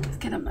see. Let's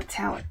get a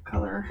metallic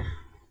color.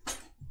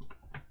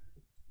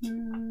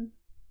 Lime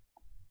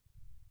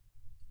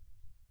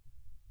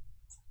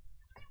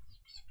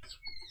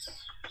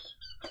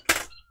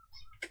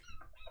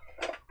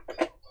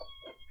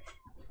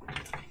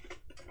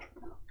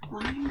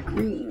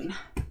green.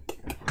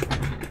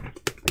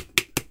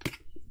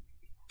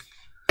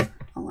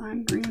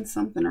 Lime green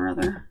something or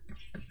other.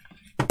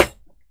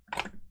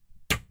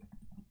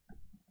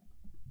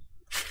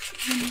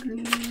 Lime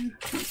green.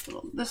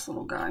 This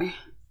little guy.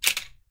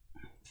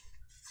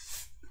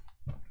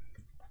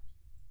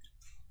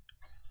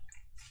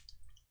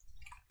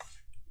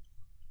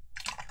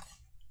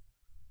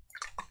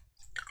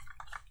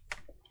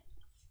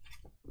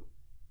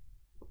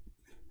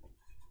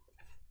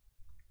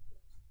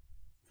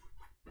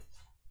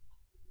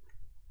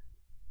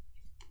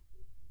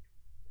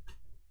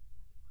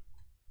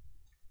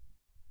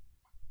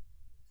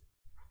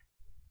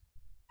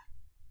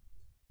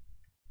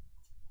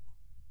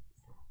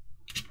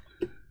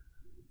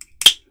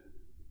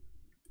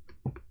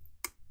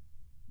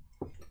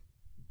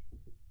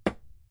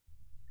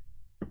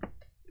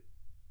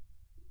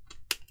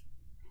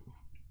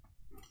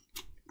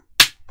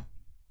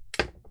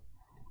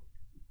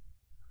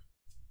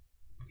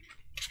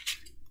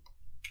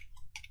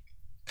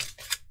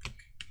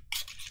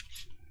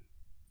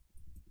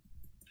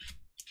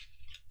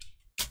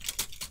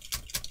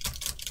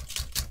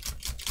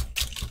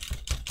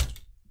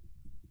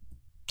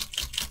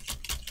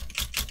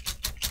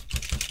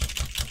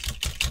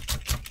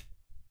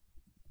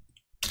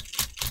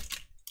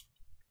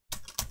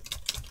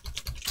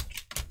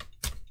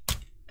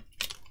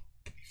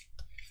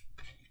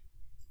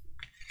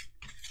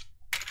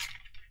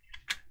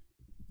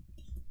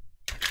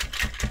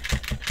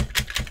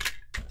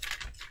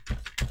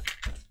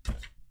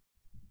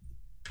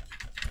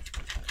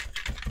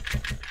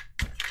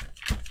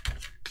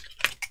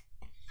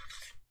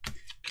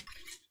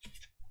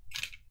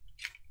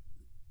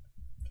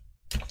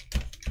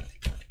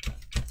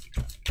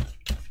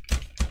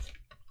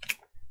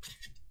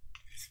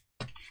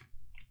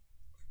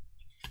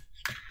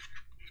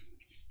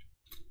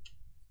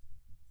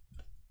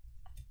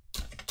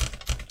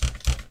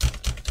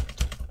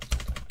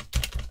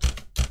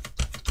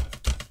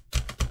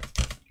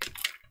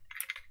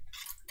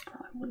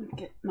 didn't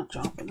get much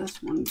off of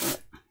this one,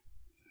 but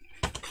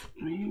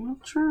we will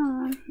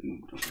try.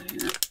 Move it over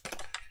here.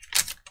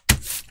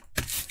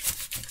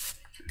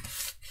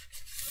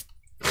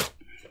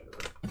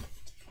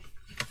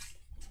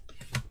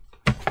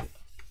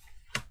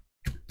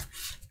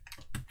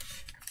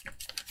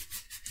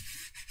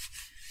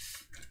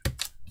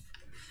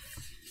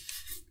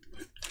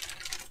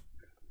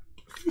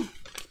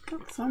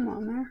 Got some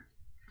on there.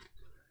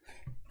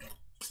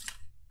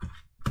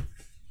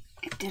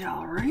 It did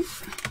all right.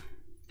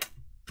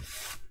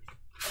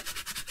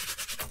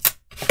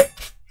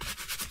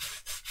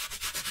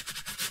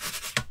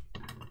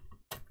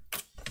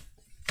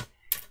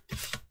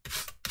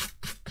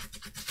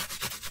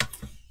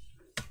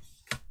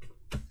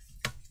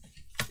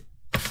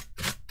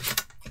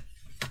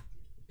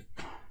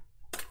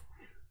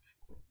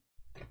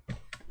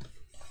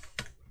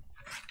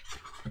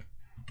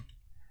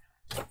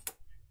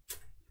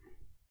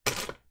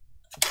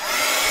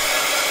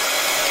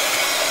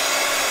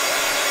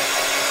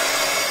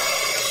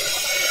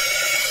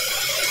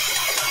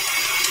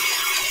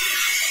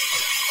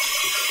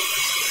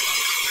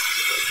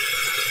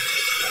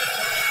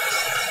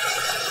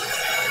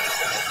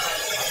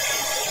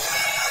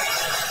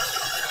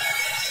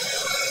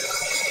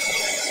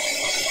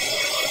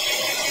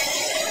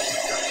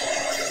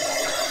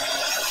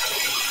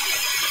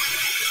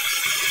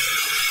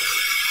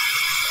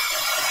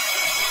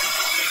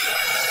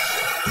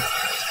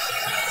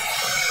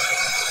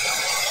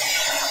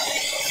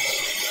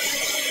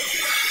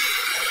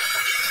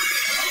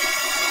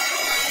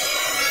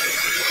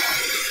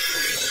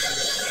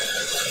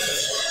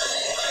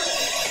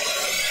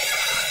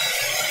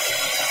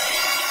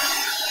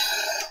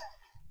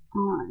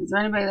 Is there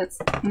anybody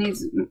that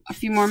needs a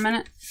few more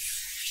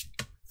minutes?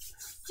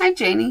 Hi,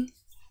 Janie.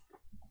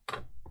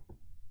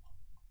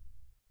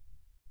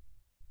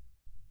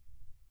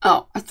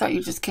 Oh, I thought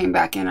you just came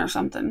back in or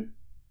something.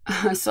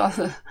 I saw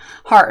the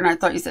heart and I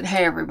thought you said,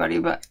 hey, everybody,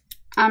 but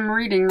I'm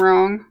reading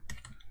wrong.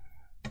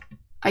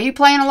 Are you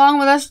playing along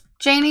with us,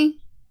 Janie?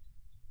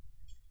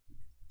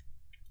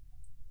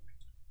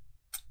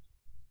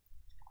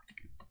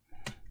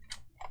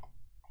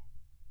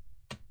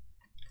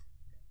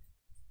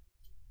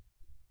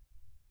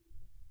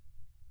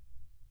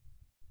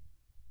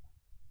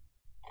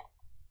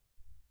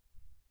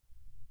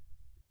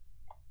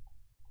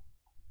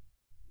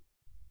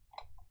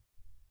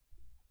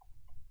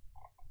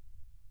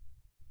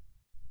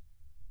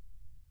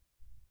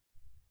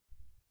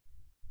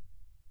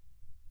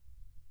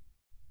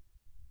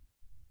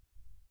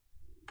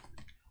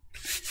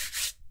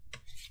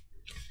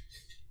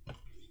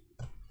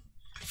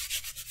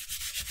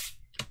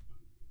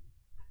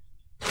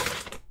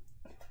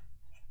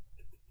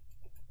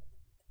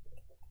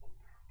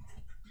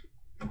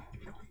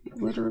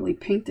 Literally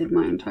painted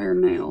my entire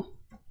nail.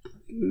 I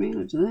can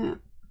manage that.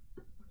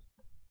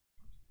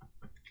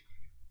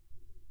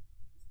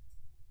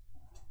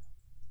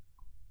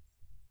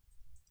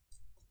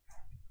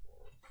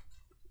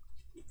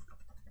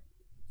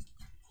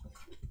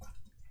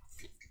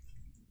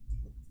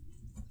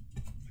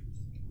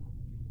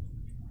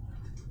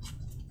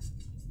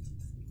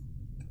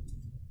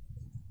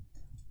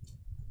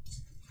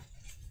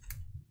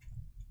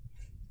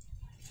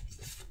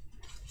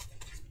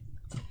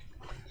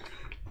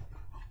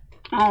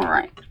 All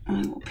right,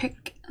 I will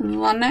pick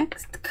the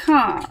next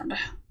card.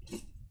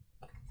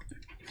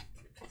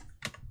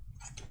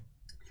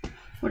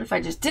 What if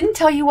I just didn't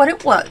tell you what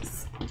it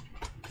was?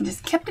 I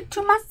just kept it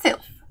to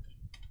myself.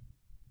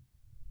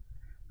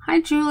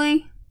 Hi,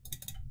 Julie.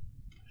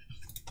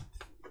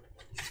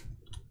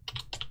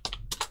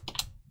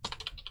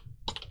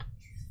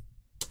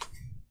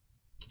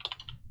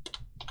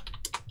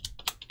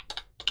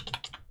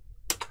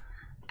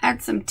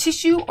 Add some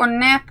tissue or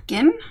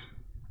napkin.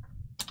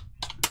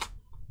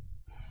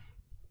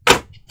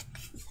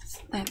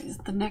 That is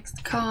the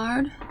next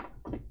card.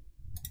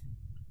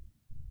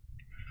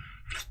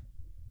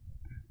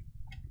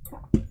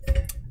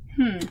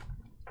 Let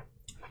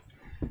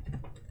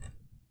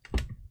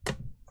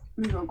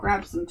me go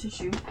grab some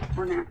tissue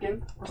or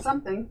napkin or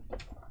something.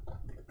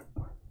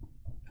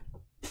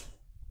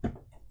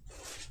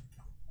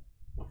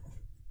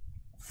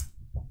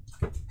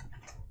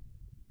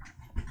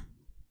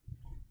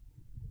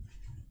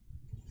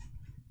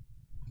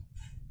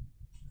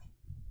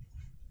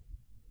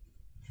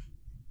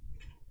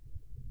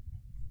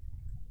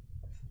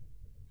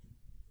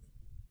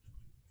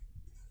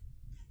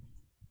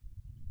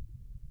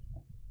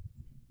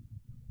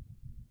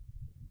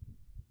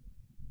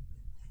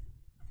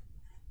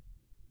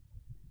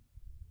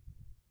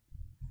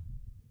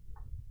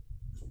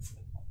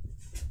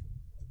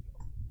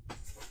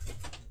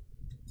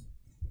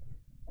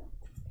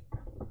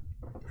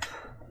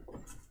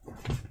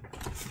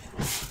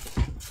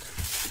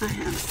 I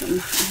have some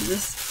of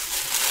this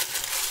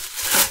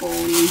purple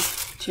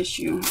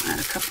tissue.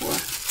 Add a couple of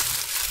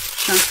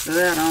chunks of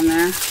that on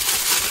there.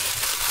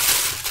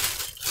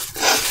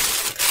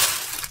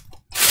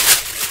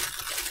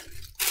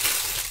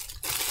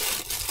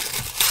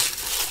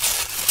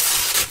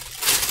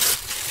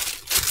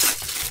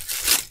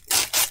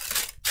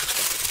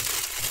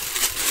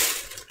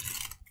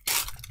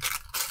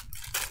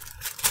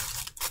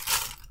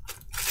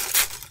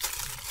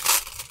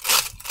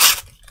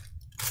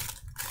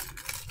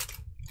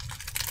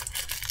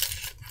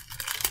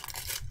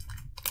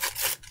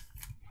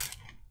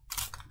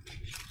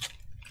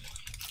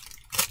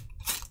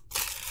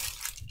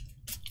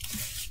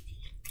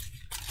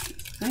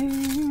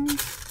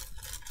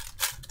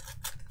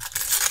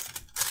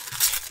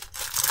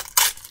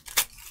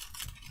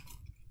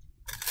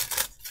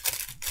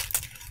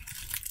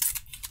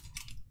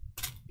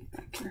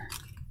 here.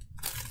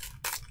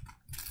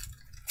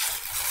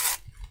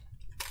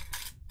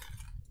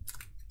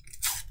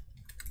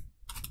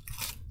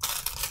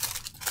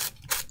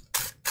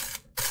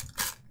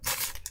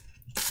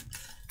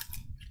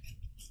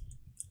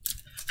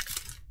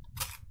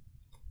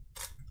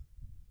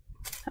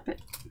 Stop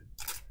it.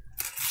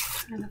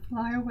 Trying to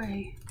fly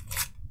away.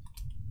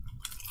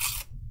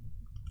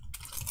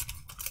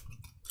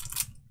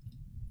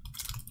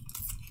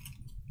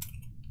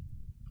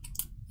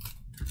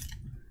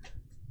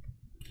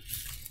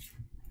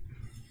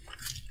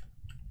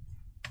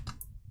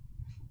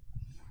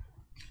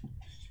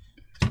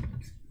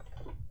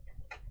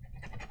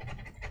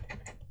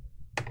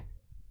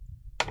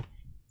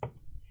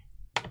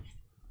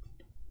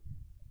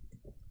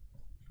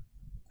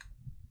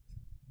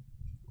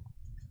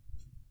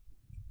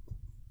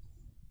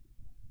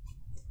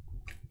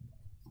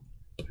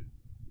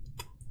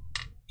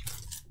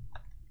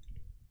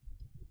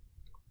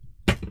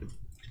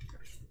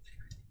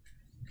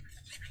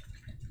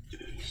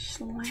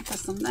 Slap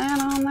some of that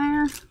on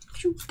there.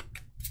 Shoop.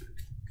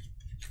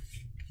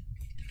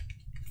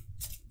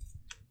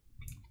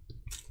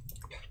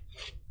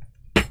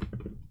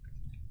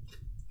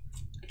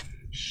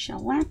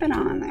 Slap it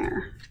on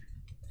there.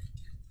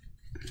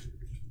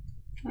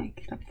 Hey,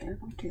 get up there,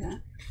 don't do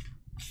that.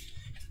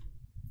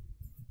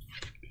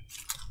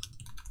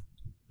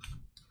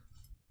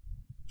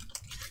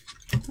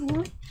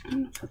 Oh, I'm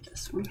gonna put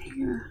this one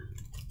here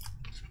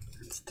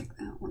and stick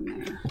that one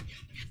there.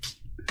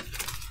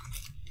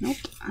 Nope,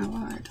 I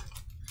lied.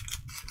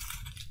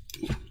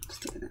 Yeah,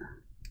 stick it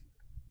there.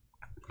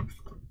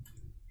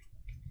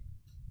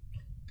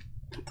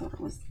 I thought it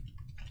was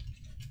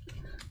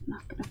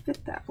not gonna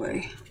fit that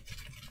way.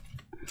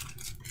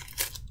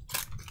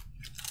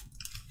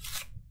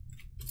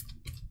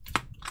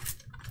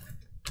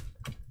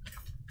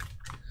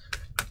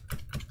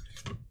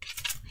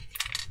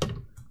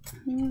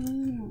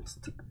 And we'll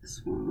stick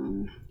this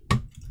one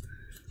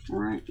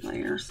right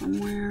there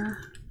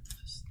somewhere.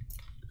 Just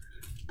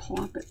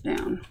plop it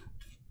down.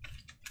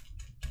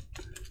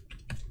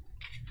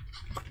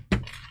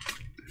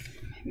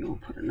 Maybe we'll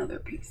put another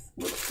piece,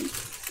 little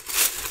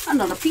piece,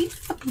 another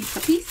piece, a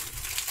piece.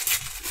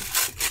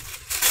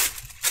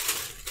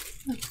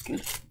 That's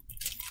good.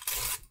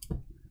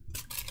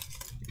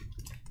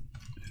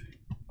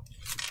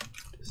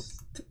 Just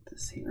stick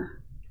this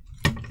here.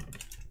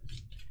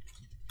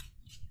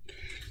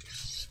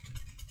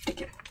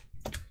 Stick it.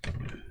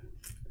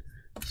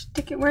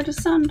 Stick it where the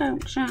sun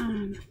don't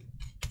shine.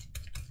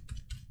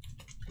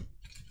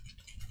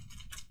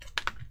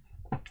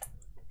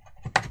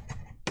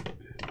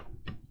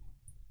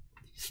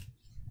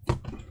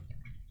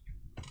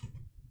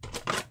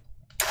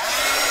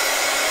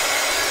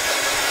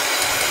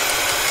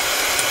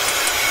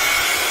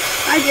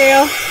 Hi,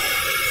 Gail.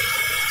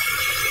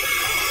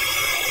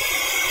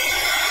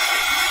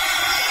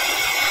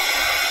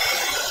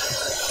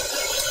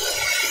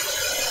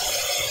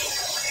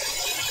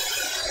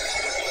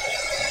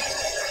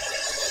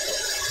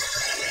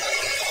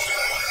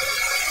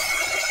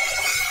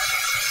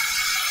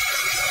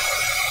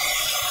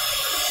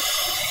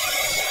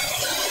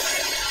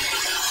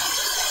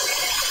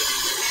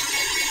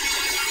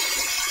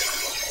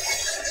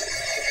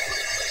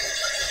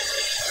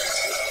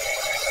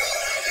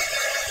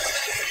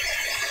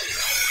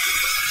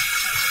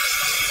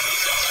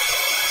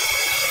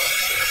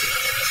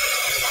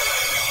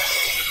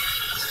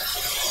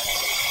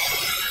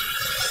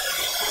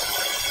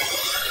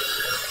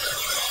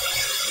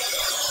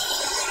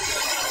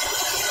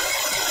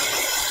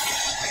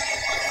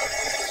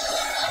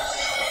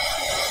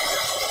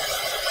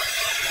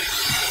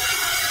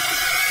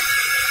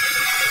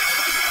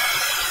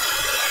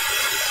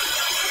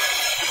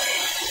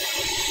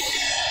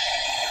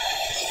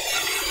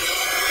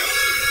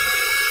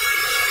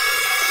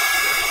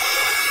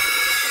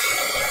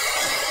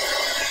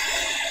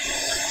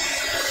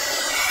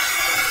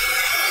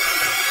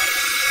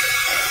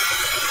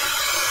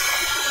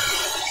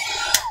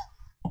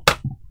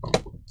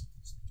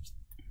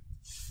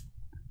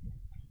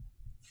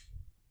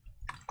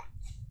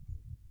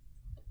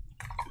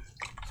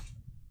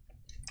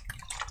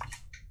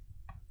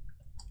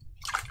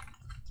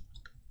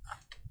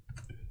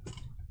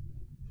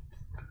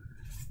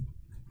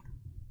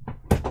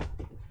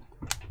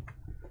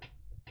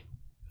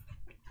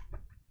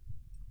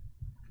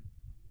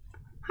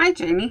 Hi,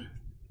 Jamie.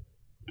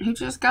 You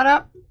just got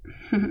up?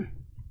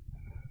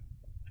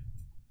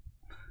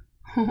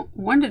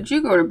 When did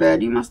you go to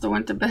bed? You must have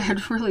went to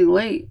bed really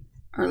late.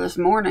 Or this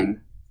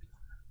morning.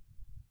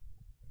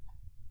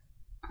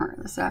 Or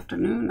this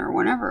afternoon, or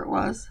whenever it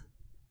was.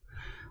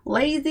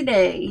 Lazy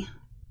day.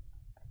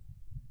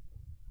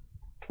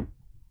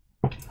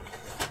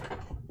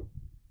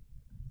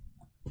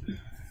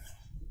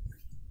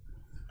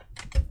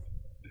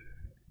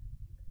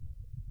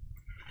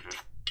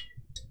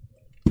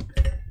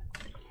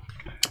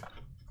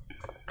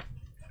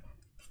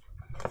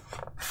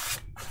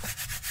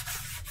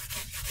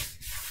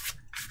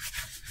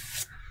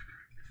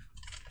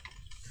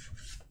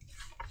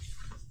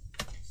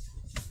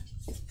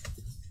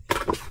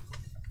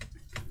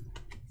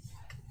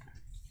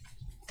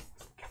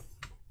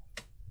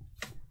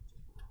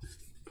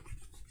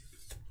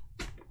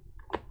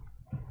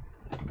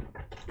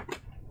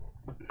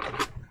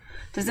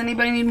 Does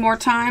anybody need more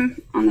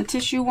time on the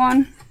tissue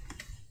one?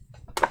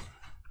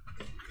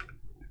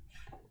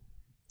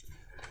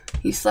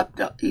 You slept.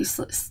 You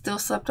still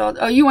slept all.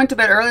 Oh, you went to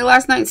bed early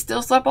last night and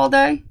still slept all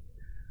day?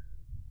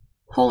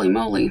 Holy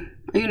moly!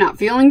 Are you not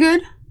feeling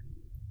good?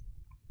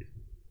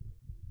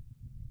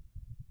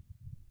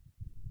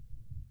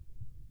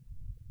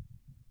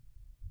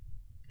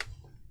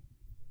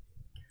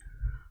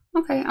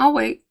 Okay, I'll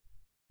wait.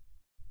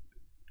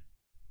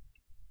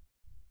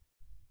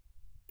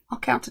 I'll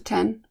count to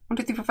 10. 1,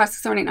 2, 3, 4, 5,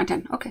 6, 7, 8, 9,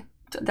 10. Okay,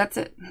 that's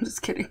it. I'm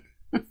just kidding.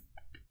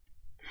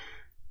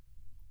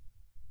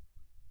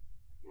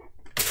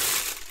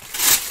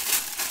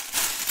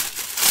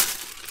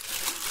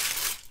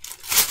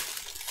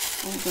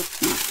 Oh,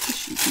 that's not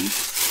tissue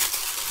piece.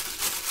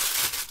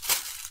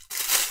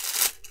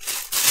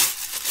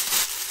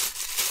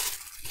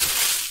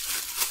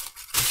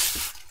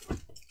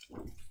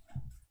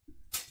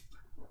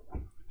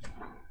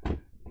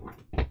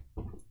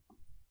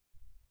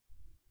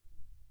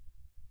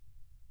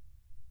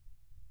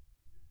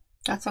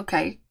 That's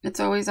okay. It's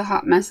always a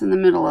hot mess in the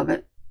middle of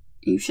it.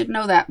 You should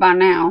know that by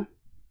now.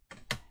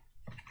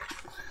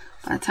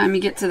 By the time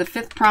you get to the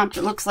 5th prompt,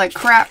 it looks like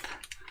crap.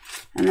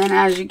 And then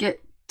as you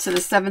get to the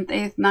 7th,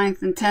 8th,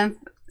 9th, and 10th,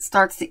 it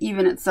starts to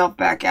even itself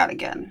back out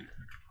again.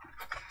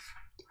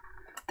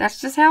 That's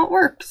just how it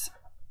works.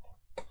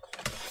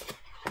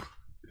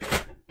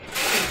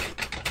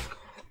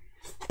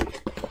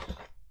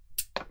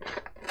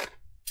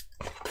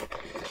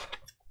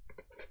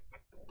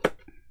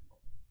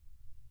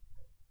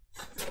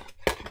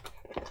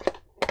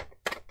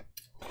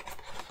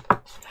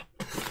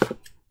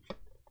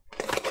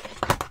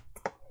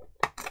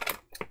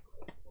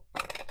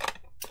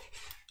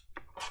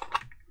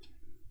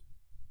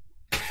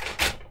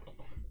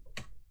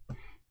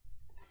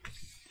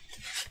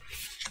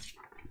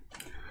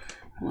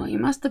 Well, you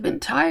must have been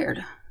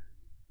tired.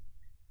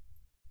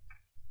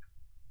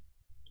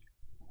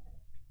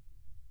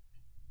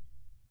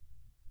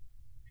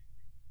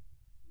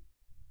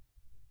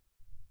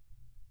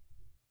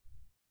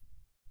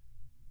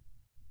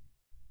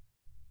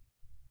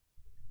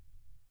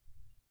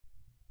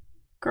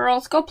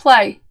 Girls, go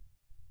play.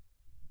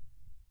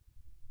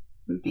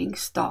 I'm being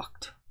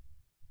stalked.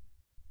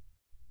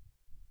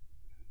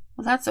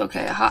 Well, that's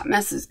okay. A hot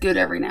mess is good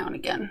every now and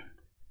again.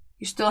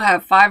 You still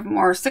have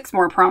 6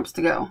 more prompts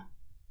to go.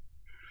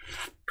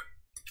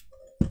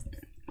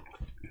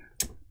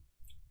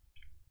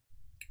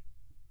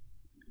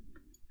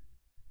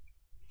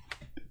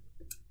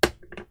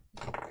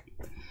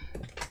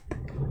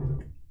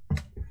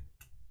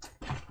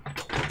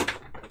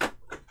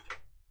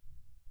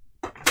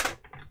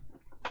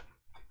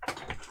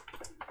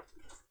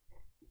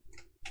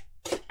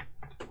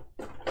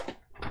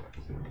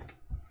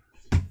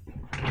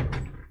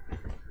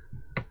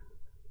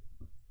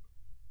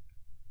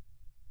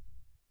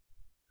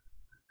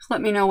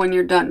 Let me know when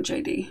you're done,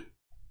 JD.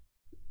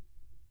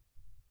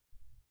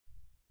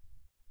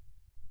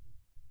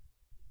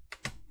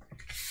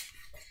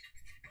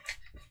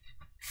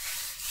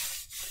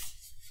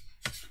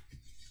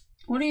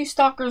 What are you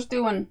stalkers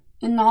doing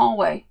in the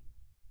hallway?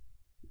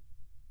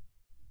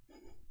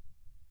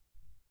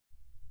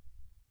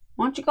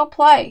 Why don't you go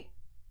play?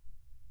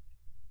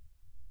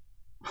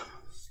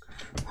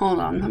 Hold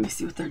on, let me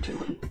see what they're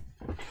doing.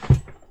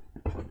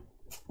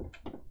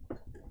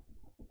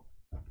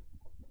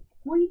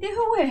 What are you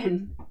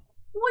doing?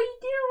 What are you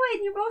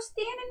doing? You're both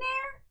standing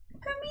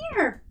there? Come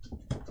here.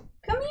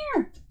 Come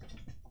here.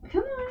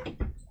 Come on.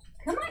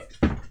 Come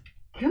on.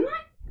 Come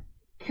on.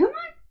 Come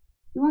on.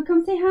 You want to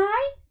come say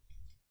hi?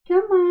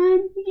 Come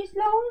on. You just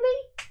lonely?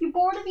 You're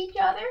bored of each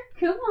other?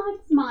 Come on,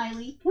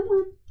 Smiley. Come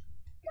on.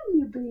 Come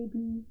here,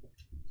 baby.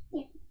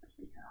 Yeah,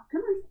 baby girl.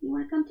 Come on. You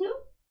want to come too?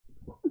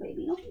 Come on,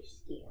 baby. Don't be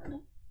scared.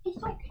 It's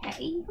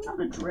okay. You know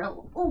the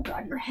drill. Oh,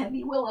 God, you're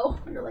heavy, Willow.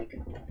 You're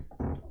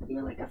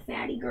like a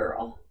fatty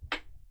girl.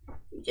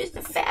 You're just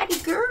a fatty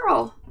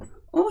girl.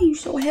 Oh, you're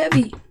so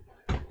heavy.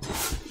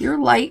 You're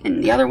light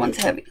and the other one's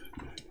heavy.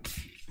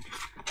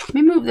 Let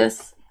me move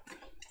this.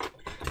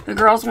 The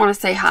girls want to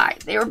say hi.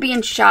 They were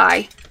being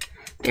shy.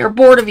 They were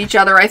bored of each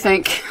other, I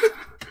think.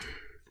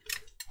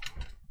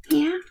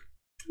 Yeah?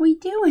 What are you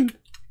doing?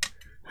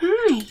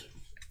 Hi.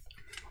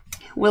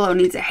 Willow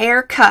needs a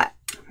haircut.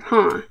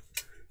 Huh?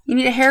 You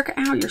need a haircut?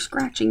 Ow, you're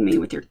scratching me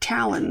with your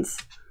talons.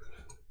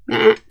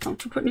 Nah,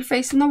 don't you put your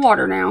face in the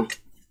water now.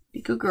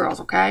 Be good girls,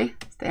 okay?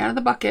 Stay out of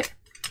the bucket.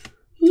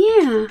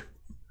 Yeah.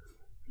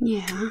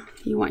 Yeah.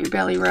 You want your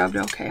belly rubbed?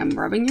 Okay, I'm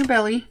rubbing your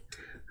belly.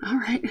 All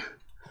right.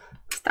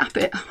 Stop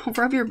it. I'll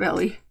rub your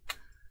belly.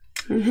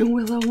 And then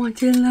Willow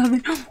wants to love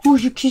it.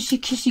 Who's your kissy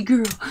kissy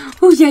girl?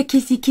 Who's that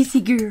kissy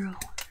kissy girl?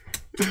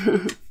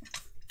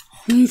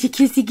 Is it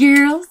kissy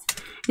girls?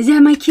 Is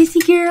that my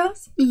kissy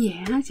girls?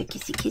 Yeah, it's a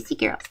kissy kissy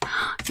girl.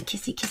 It's a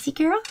kissy kissy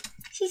girl.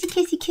 She's a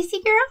kissy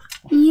kissy girl.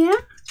 Yeah.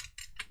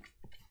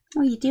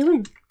 What are you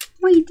doing?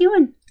 What are you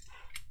doing?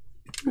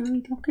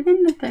 Don't get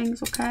into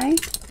things, okay?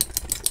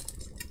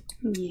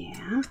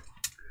 Yeah.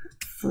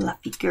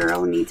 Fluffy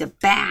girl needs a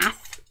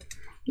bath.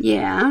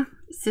 Yeah.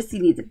 Sissy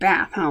needs a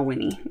bath, huh,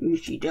 Winnie?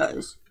 She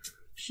does.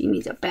 She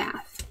needs a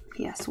bath.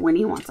 Yes,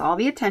 Winnie wants all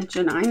the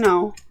attention. I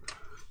know.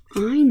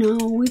 I know.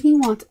 Winnie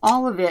wants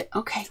all of it.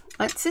 Okay,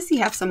 let Sissy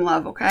have some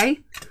love, okay?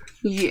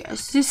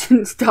 Yes,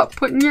 Sissy, stop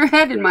putting your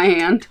head in my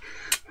hand.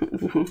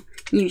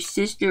 Your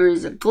sister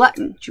is a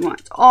glutton. She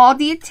wants all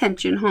the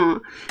attention, huh?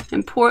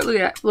 And poor look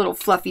at that little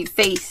fluffy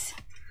face.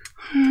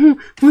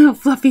 Little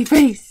fluffy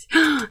face.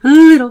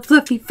 Little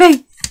fluffy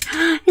face.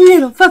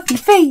 Little fluffy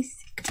face.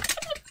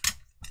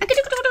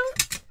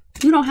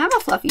 You don't have a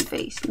fluffy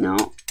face. No.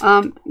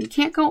 You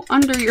can't go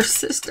under your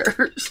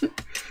sisters.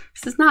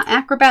 This is not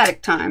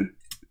acrobatic time.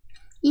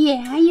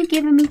 Yeah, you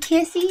giving me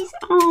kissies?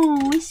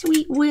 Oh,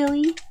 sweet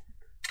Willie.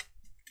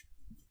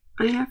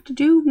 I have to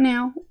do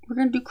now. We're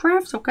going to do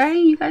crafts, okay?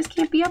 You guys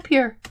can't be up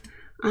here.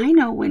 I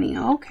know, Winnie.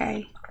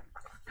 Okay.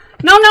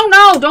 No, no,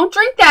 no. Don't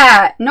drink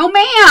that. No,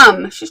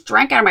 ma'am. She just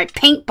drank out of my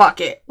paint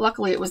bucket.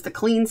 Luckily, it was the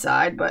clean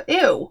side, but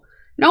ew.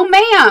 No,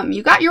 ma'am.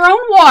 You got your own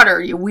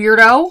water, you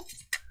weirdo.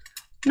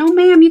 No,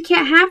 ma'am. You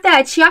can't have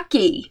that. It's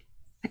yucky.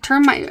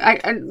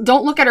 I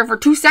don't look at her for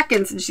 2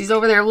 seconds, and she's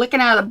over there licking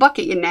out of the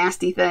bucket, you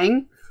nasty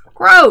thing.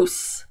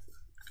 Gross.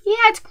 Yeah,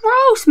 it's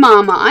gross,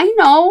 Mama. I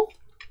know.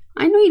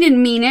 I know you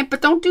didn't mean it,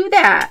 but don't do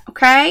that,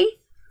 okay?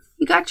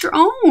 You got your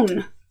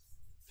own.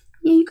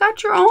 Yeah, you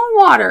got your own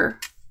water.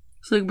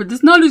 She's like, but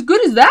it's not as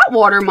good as that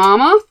water,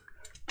 Mama.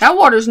 That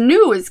water's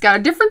new. It's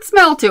got a different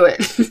smell to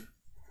it.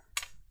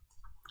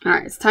 All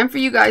right, it's time for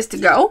you guys to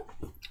go.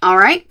 All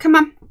right, come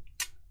on.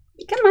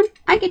 Come on,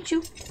 I get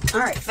you.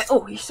 All right.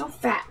 Oh, you're so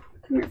fat.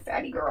 Come here,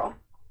 fatty girl.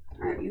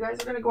 All right, you guys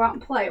are going to go out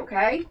and play,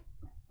 okay?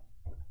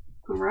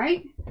 All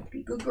right?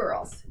 Be good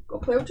girls. Go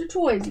play with your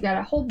toys. You got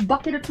a whole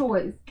bucket of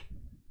toys.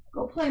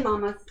 Go play,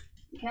 mamas.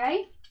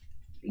 Okay?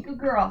 Be good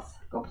girls.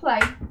 Go play.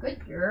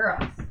 Good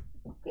girls.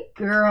 Good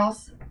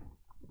girls.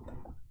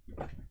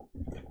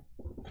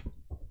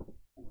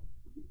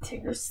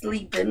 Tigger's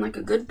sleeping like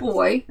a good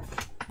boy.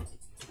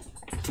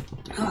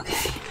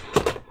 Okay.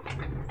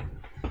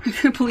 I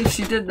can't believe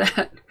she did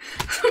that.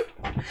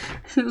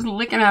 She was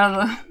licking out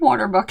of the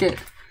water bucket.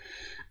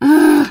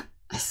 I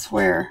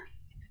swear.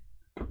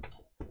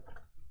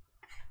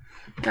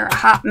 They're a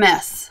hot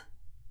mess.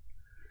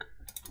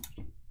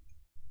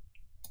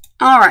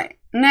 All right,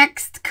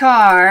 next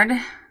card.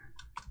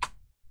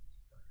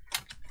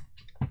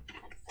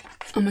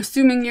 I'm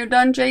assuming you're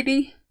done,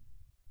 JD?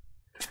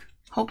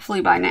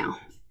 Hopefully by now.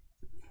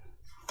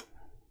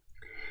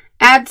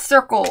 Add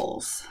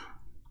circles.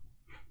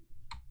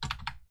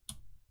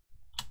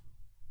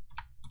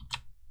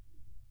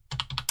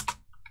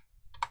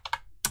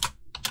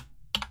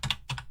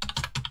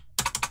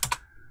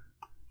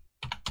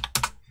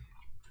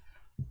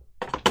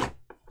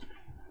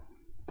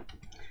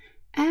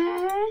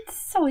 Add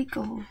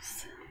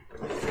circles.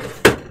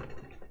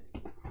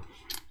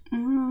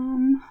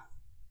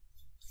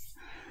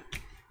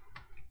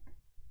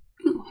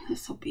 Ooh,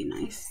 this will be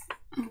nice.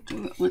 I'll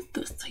do it with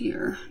this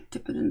here.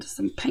 Dip it into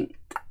some paint.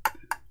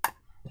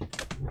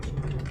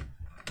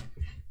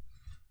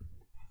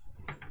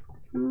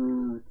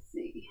 Let's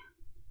see.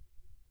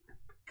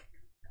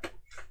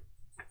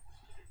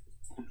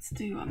 Let's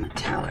do a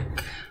metallic.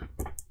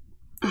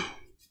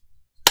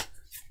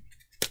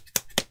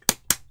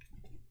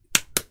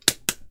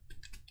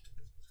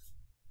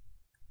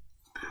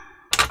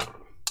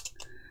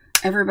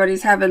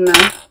 Everybody's having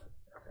the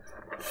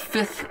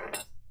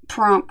 5th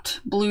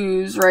prompt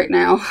blues right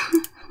now.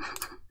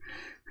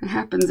 It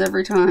happens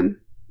every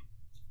time.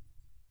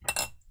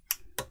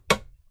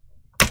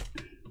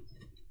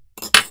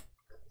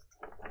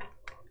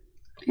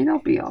 It'll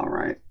be all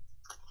right.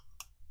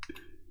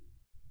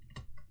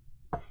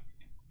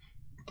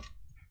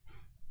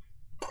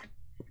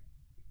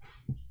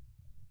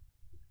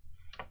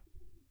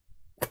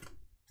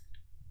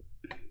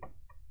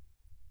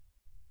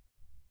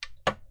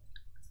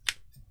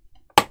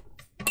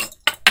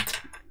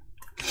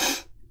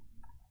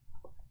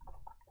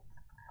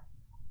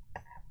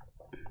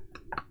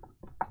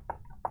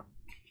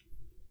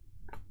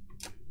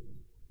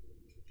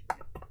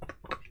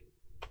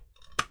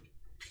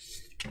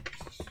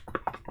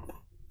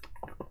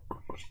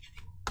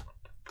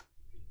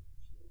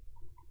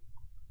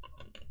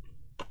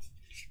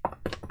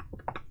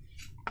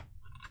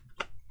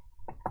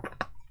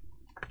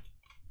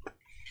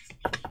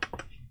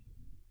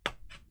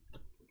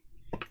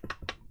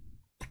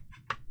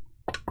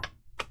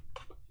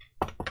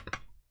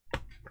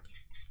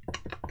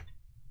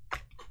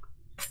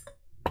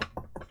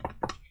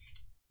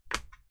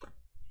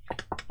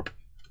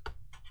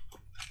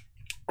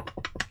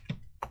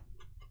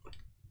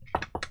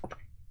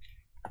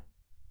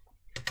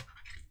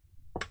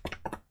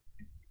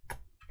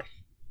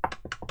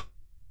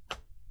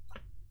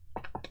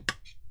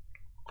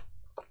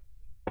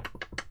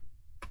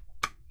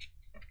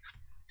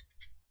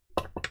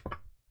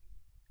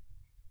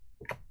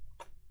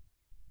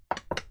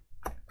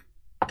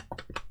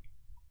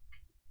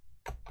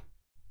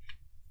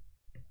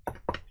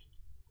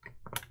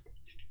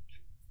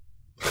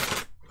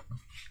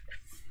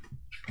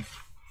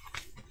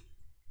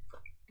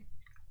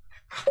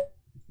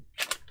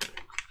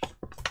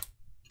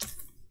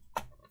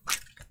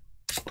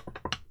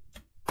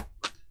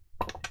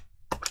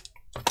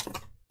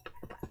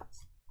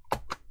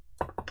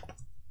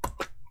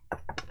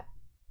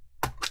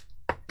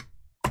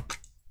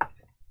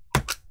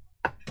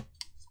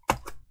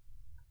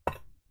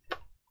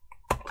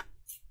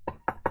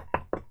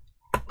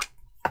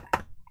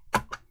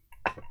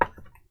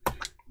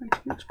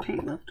 much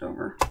paint left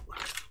over.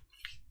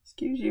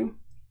 Excuse you.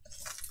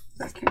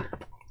 Back here.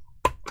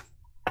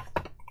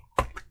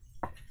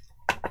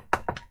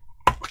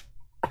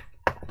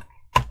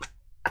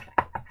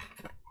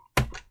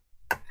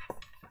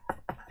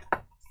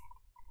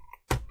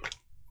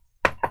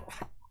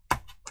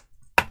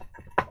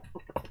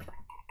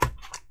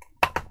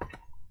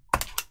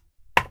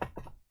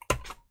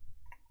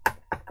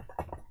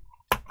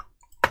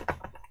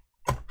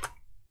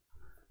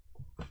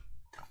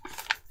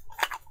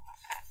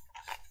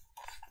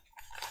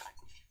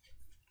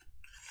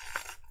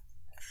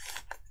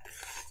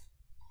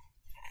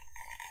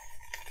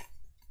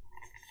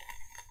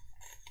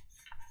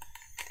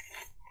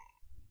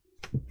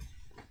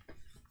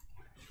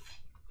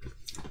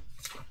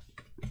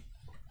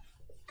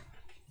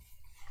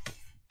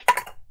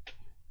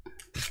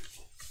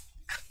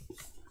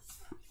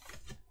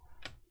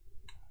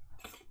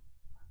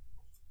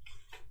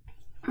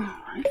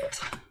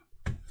 Alright,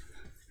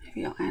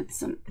 maybe I'll add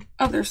some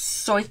other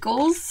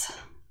circles.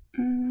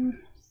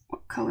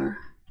 What color?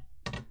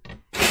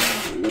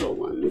 Little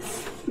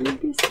ones.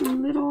 Maybe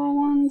some little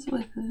ones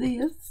with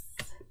this.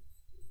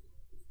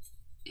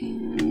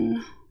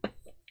 And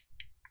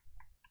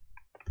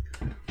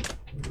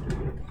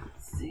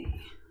let's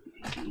see,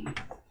 maybe.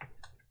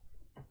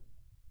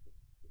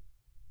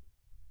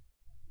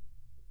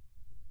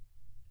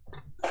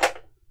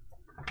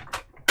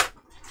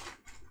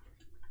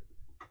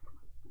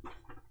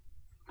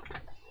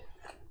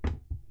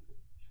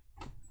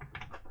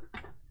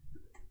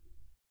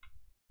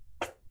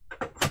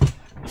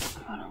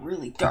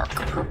 Really dark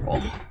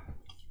purple.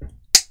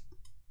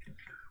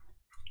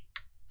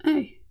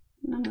 Hey,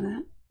 none of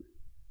that.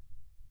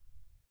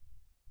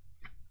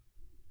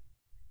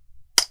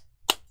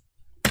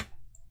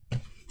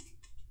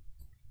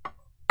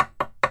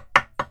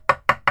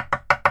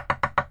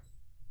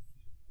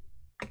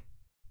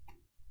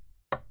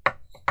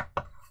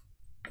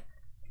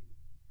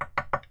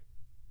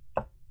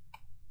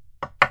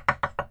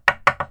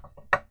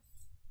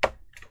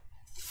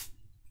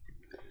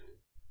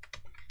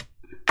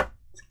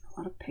 A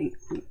lot of paint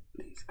on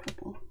these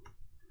couple.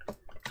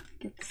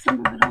 Get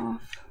some of it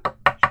off.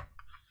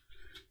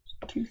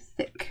 It's too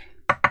thick.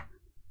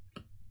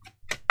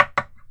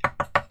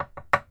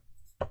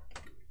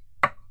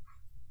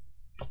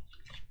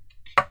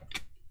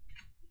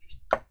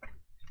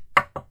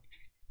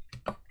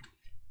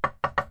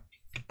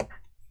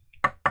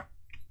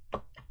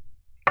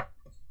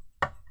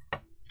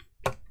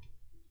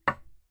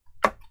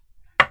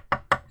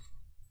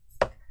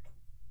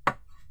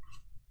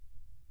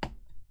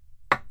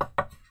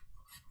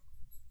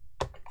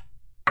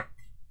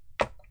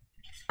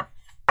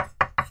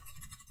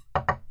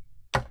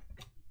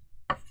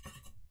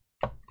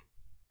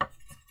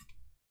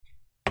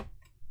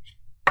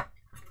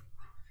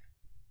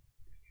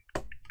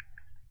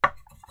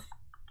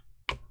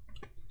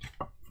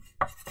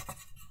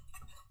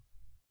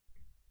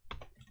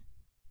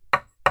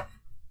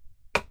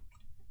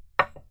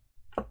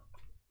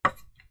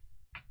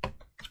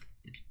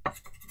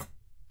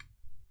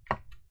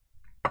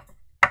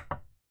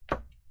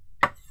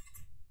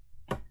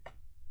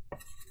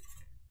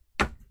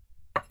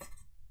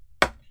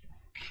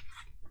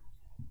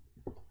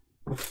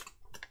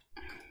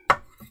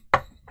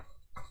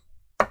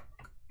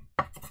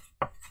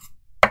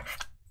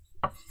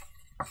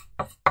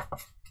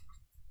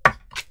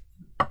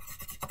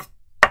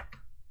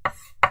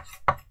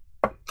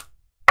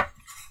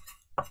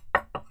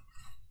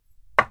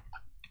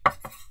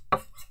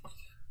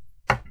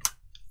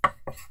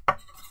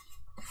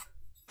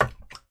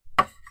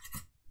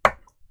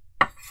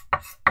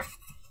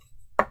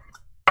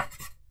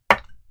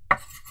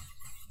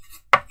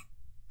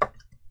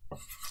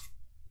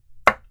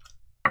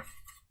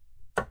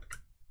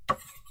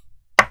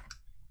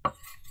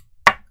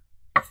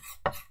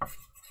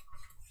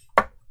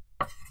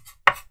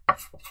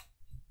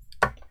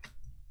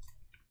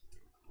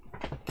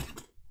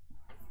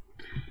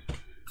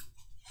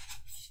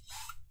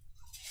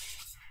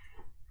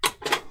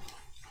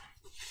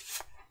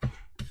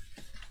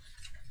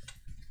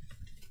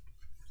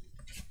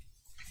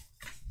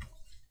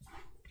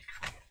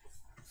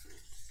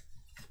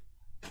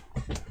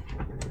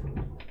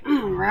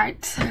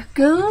 Alright,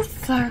 circles,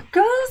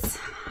 circles.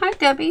 Hi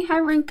Debbie, hi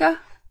Rinka.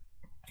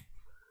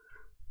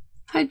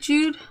 Hi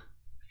Jude.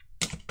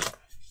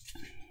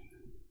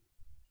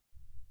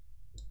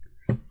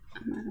 I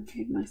might have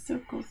made my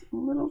circles a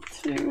little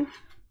too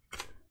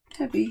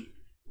heavy.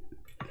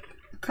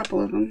 A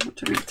couple of them,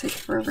 which are going to take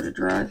forever to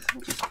dry, so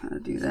I'll just kind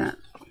of do that.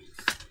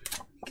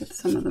 Get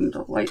some of them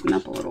to lighten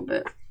up a little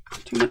bit.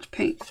 Too much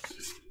paint.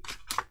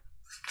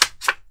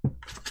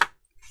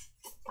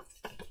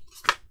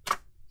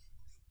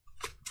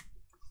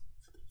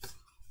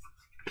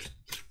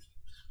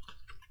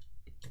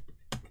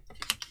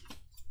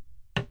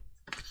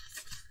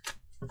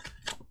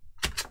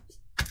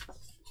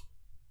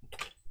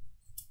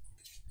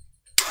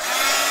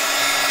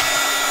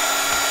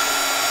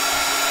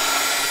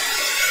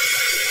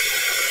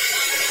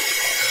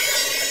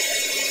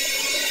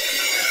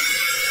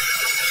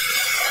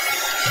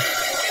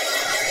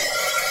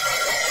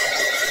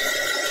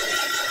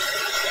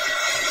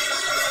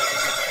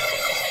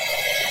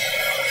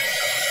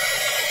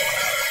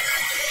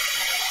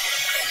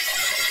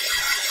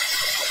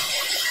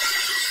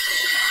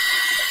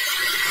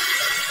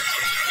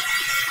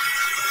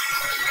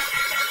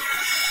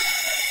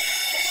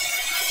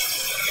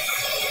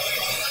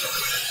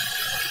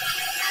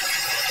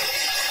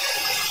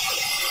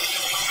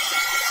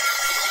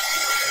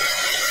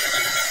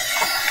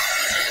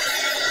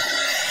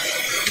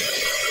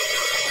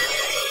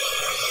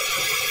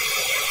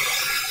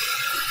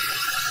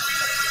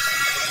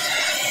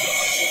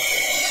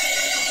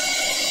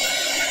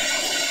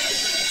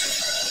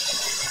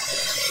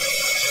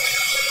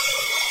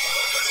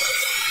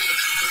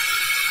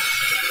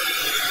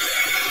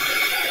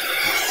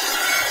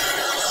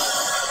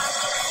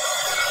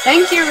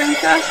 Thank you,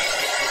 Rinka.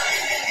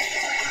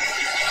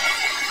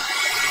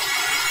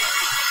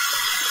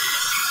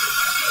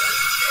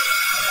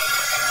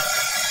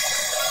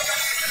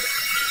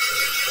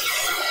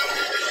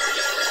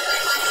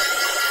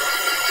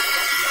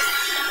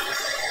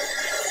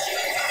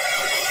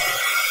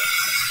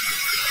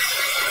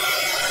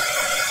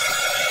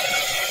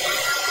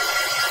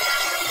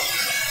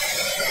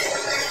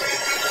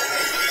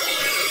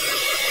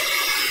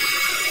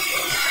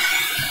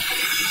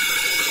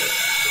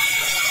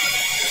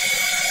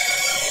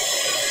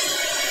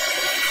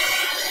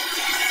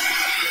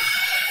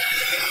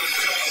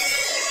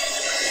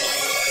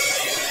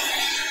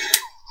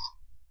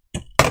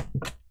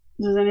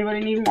 Does anybody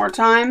need more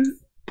time?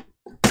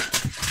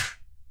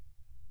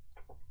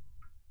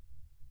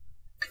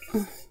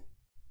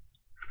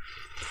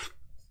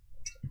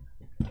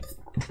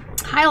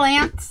 Hi,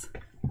 Lance.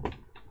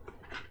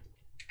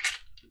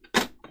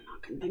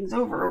 Knocking things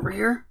over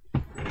here.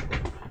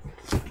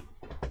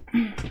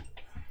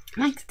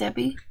 Thanks,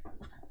 Debbie.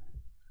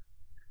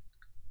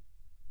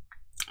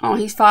 Oh,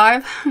 he's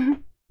 5.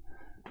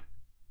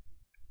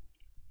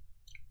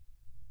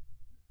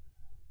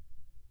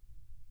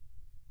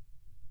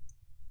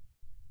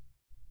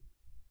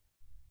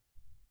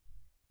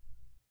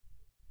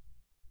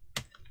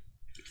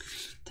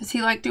 Does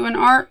he like doing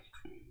art?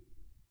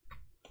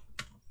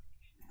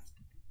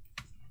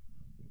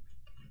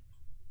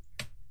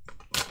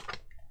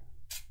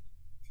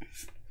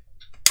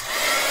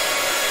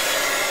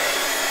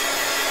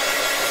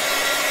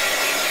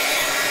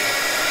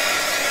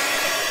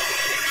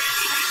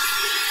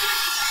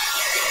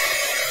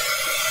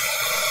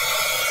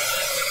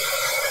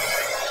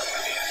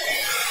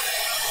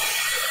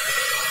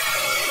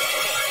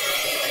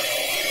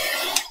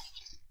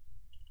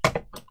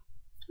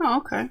 Oh,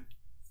 okay.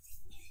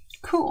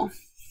 Cool.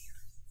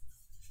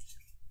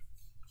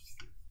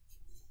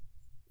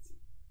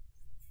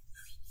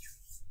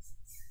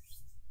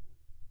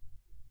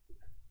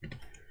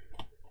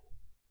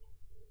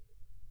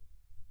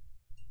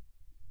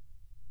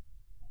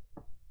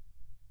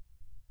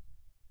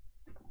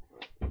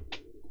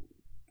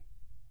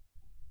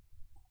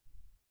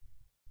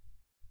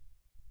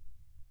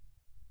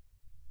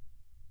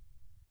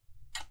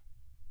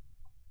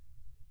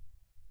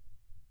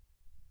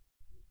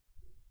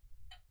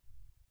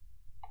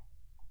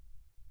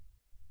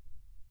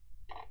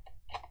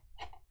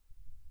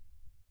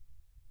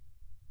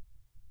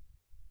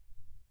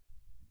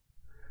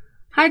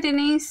 Hi,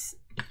 Denise.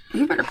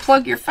 You better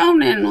plug your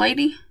phone in,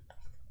 lady.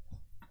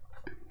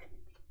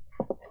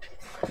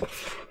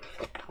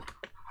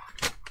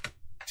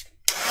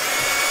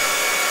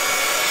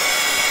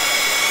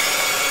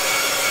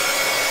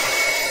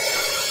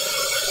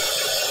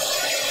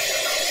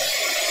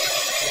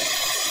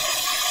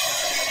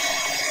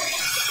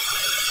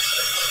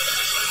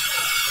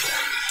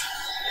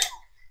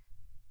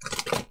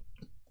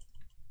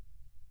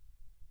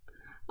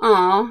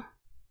 Aw.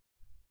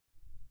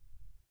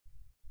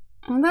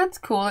 Well, that's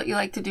cool that you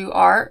like to do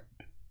art.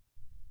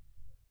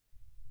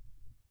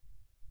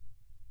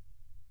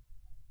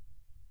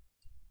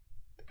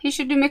 He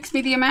should do Mixed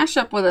Media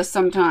Mashup with us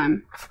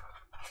sometime.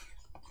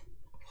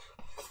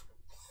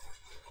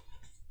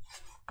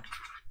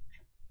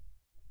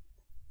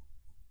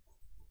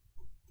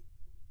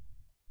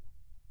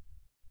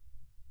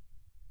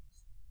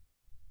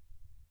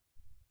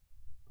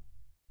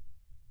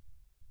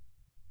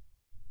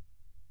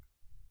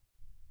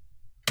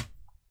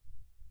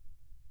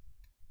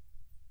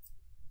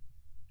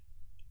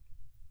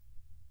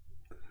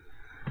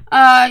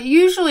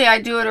 Usually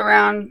I do it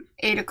around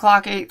 8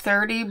 o'clock,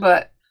 8:30,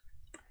 but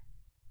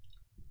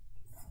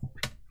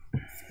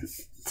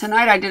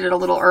tonight I did it a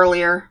little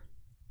earlier.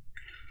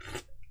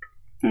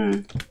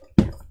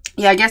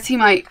 Yeah, I guess it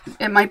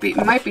might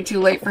be too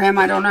late for him.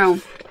 I don't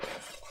know.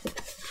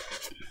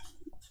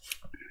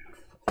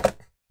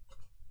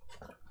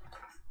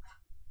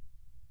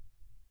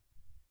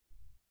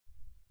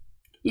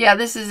 Yeah,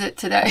 this is it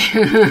today.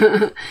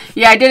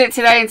 Yeah, I did it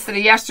today instead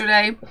of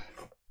yesterday.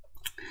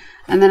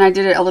 And then I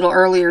did it a little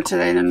earlier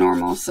today than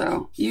normal.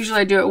 So usually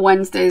I do it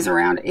Wednesdays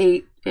around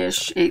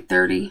 8-ish,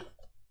 8:30.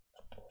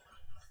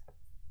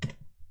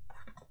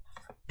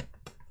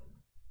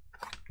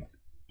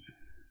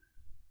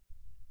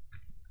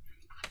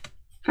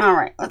 All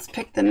right, let's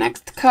pick the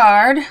next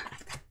card.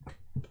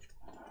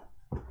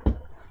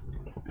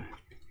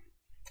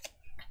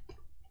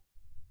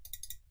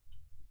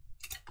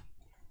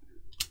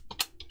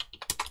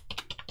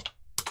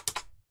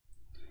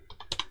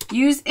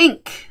 Use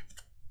ink.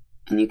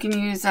 And you can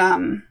use,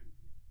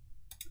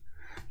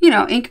 you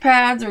know, ink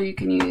pads, or you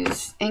can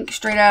use ink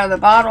straight out of the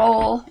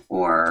bottle,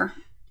 or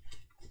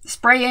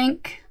spray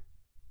ink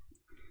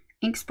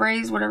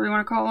sprays, whatever you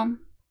want to call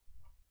them.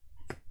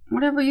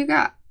 Whatever you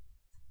got.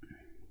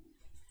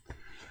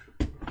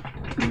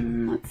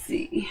 Let's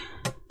see.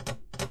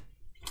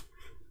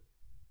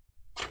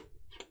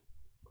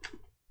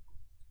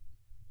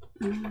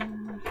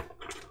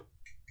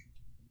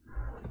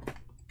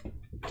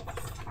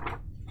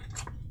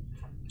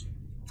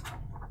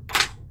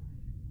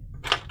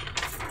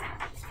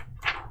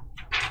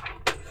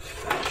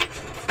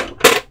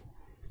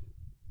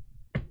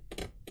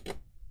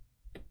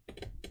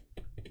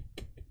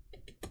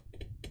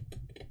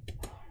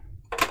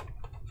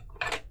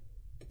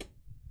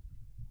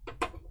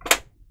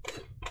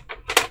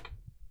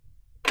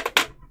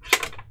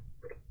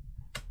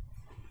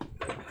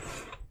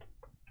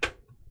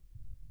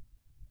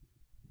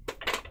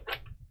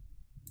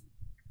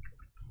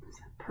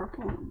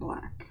 purple or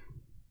black?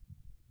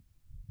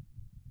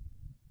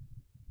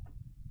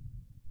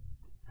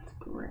 That's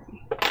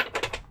gray.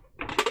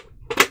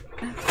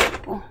 That's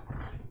purple.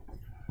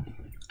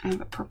 I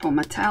have a purple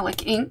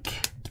metallic ink.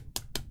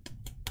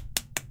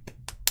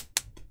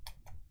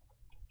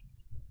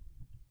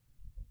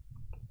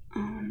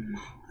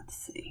 Let's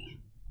see.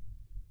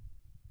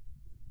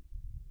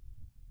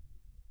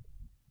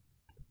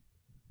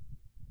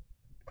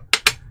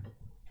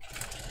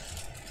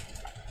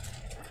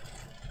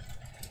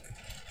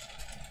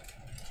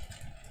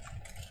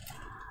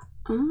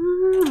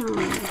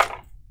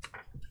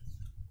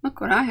 Look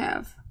what I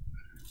have.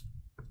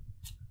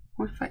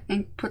 What if I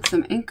put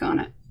some ink on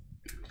it?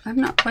 I've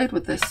not played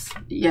with this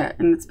yet,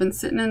 and it's been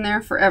sitting in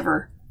there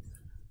forever.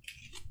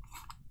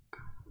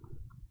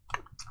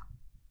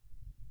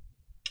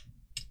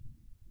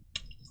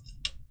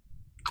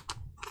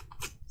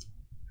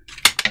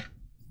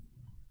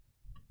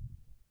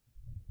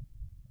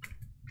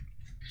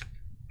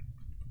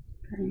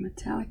 Very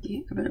metallic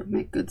ink, but it would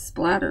make good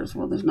splatters.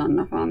 Well, there's not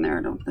enough on there,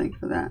 I don't think,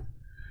 for that.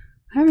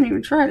 I haven't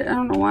even tried it. I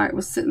don't know why it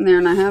was sitting there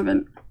and I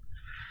haven't.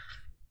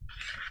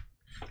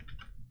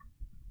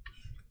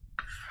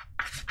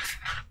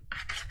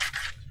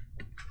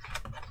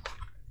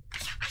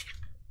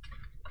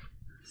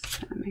 Just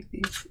try to make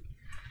these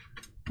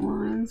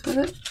lines with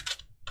it.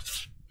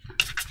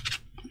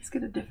 Let's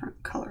get a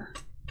different color.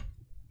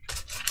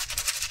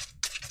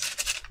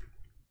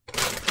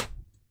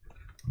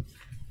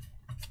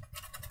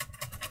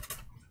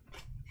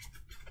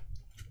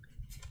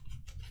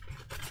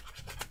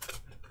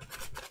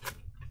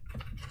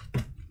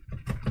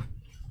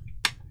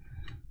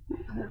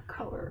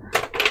 Color.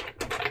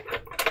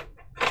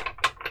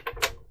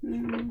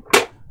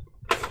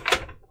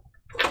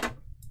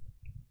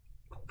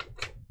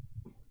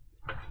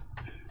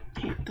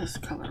 Here, this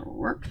color will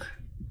work.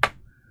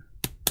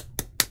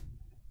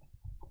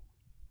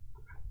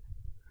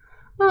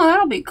 Oh,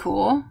 that'll be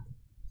cool.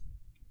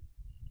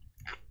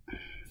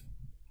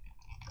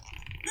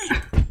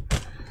 I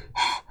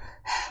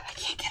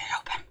can't get it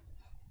open.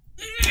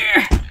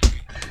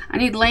 I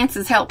need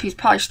Lance's help. He's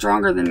probably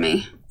stronger than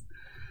me.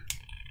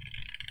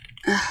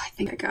 I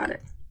think I got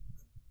it.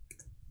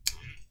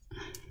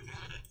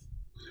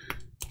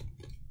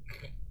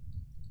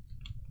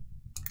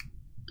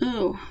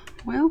 Oh,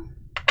 well,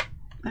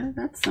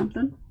 that's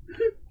something.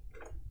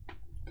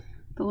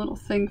 The little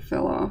thing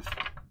fell off.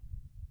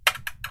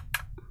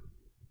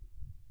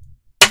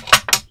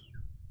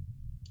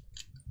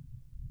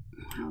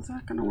 How's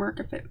that going to work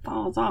if it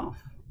falls off?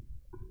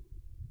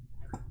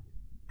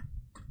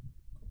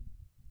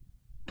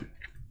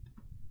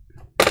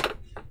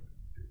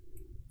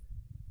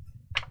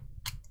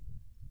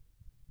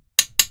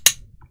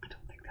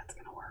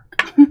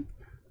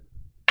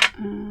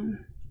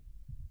 I'm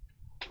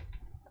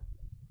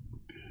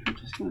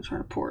just going to try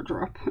to pour a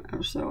drop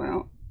or so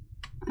out.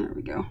 There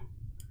we go.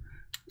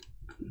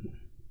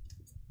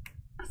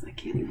 I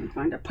can't even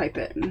find a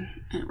pipette in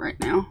it right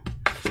now.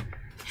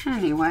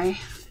 Anyway.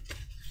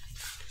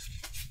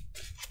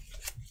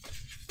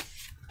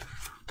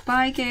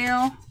 Bye,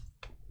 Gail.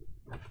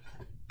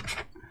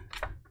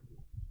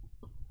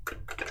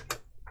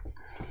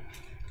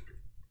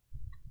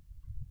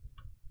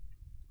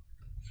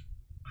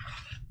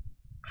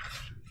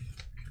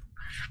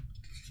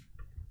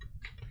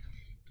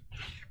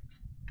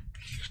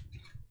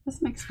 This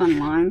makes fun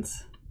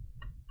lines.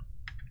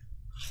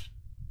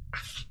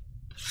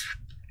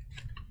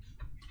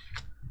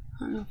 I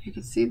don't know if you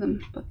can see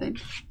them, but it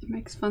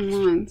makes fun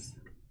lines.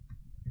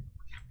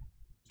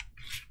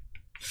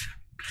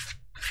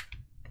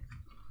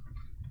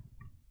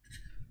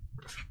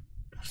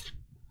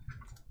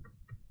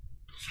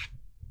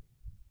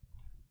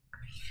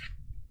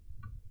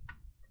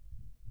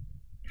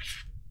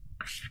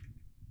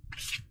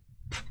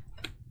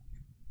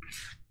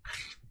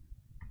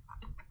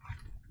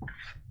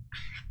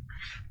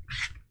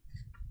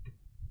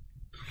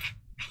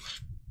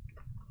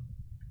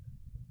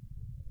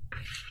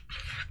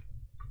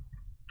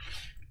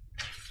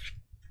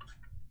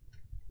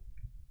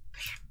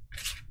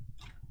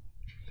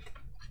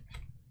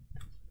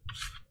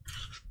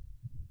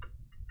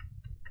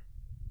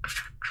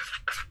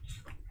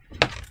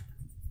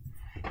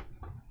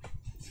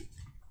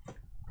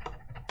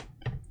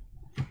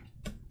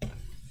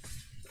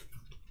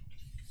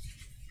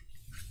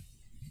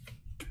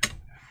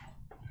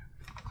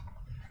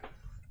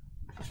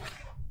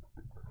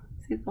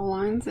 See the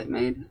lines it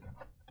made?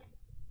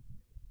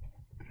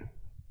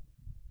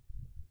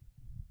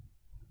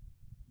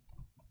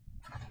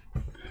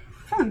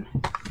 Fun.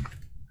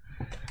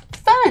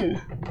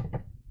 Fun!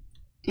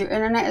 Your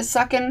internet is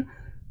sucking.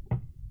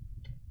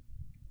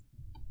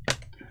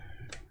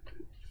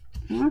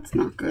 Well, that's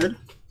not good.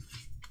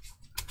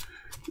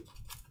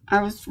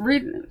 I was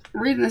reading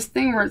this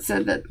thing where it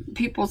said that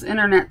people's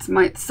internets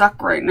might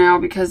suck right now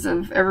because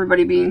of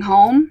everybody being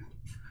home.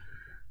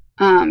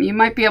 You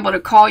might be able to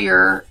call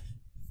your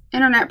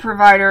internet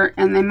provider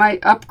and they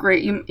might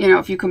upgrade you. You know,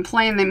 if you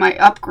complain, they might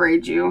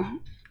upgrade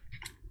you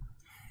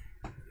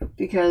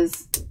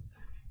because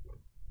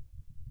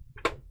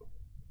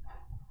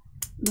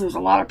there's a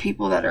lot of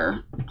people that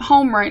are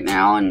home right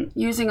now and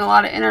using a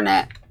lot of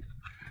internet.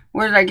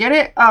 Where did I get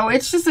it? Oh,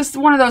 it's just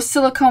one of those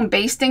silicone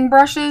basting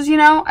brushes, you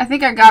know? I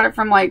think I got it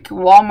from like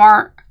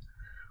Walmart.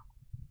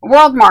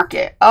 World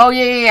Market. Oh,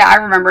 yeah, I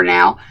remember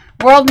now.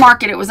 World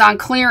Market, it was on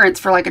clearance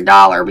for like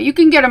 $1. But you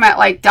can get them at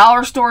like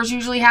dollar stores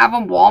usually have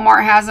them.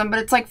 Walmart has them, but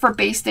it's like for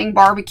basting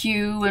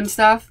barbecue and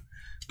stuff.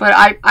 But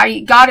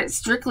I got it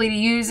strictly to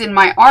use in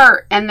my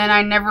art, and then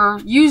I never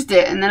used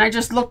it. And then I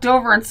just looked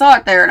over and saw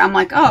it there, and I'm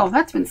like, oh,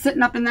 that's been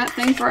sitting up in that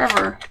thing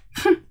forever.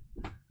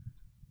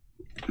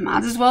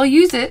 Might as well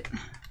use it.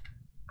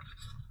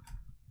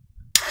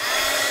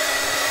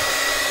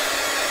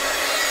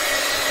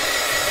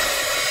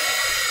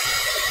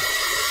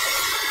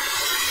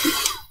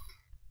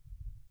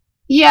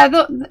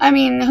 Yeah, I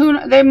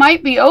mean, they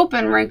might be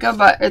open, Rinka,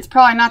 but it's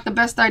probably not the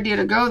best idea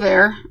to go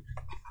there.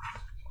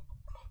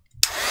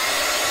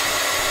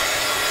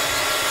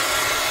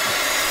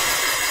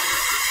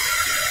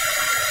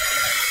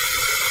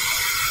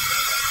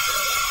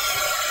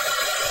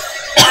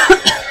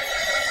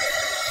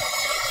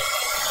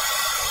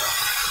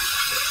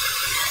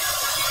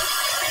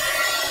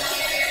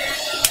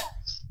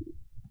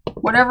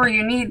 Whatever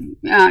you need,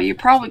 you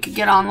probably could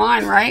get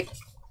online, right?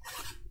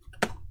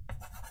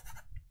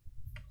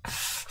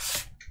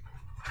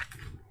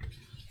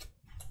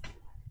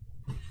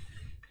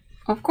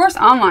 Of course,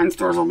 online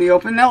stores will be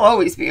open. They'll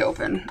always be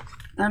open.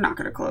 They're not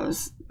going to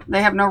close.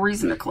 They have no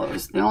reason to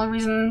close. The only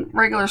reason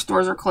regular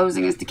stores are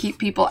closing is to keep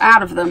people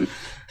out of them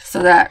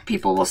so that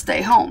people will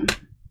stay home.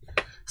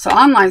 So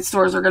online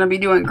stores are going to be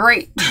doing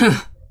great.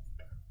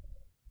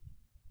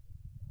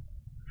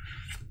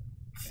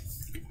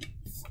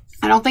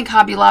 I don't think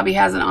Hobby Lobby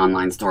has an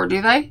online store,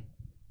 do they?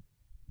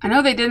 I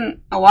know they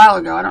didn't a while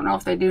ago. I don't know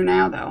if they do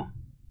now, though.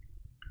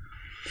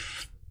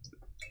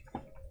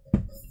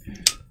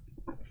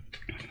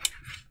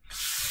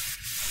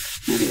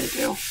 Maybe they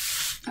do.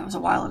 That was a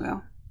while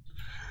ago.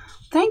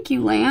 Thank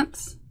you,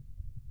 Lance.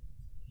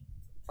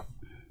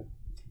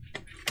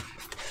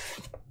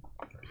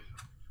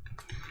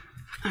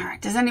 All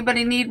right. Does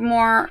anybody need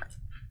more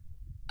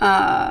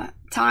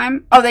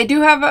time? Oh, they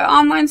do have an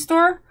online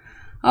store?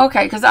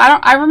 Okay, because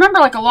I remember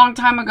like a long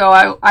time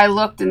ago I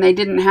looked and they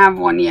didn't have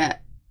one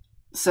yet.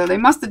 So they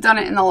must have done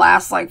it in the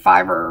last like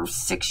 5 or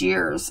 6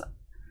 years.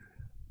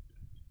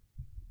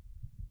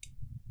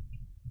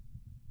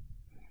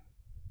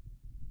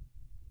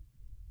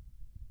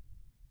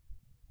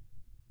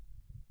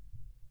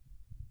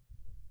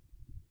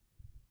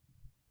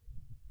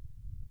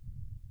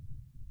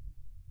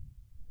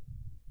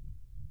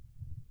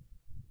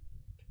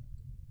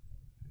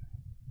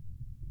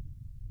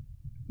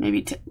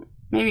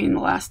 Maybe in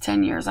the last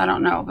 10 years, I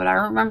don't know. But I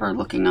remember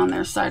looking on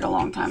their site a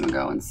long time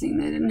ago and seeing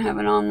they didn't have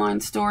an online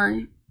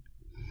store.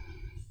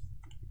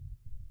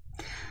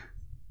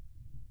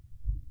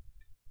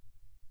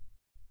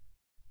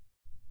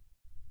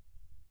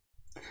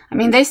 I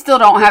mean, they still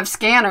don't have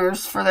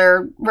scanners for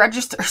their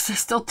registers. They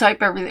still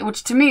type everything,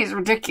 which to me is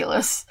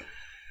ridiculous.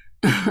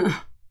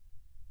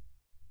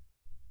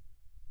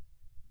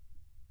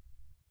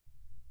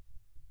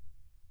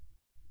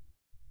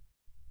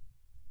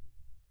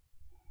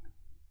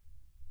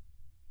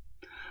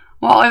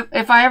 Well,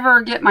 if I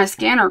ever get my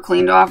scanner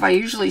cleaned off, I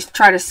usually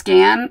try to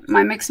scan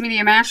my mixed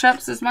media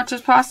mashups as much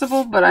as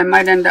possible, but I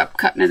might end up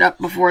cutting it up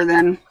before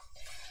then.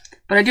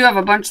 But I do have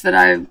a bunch that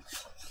I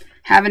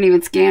haven't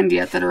even scanned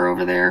yet that are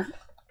over there.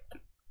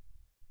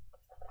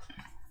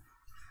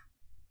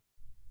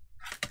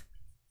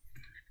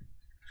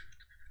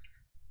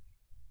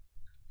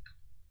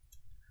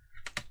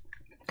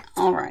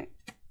 All right.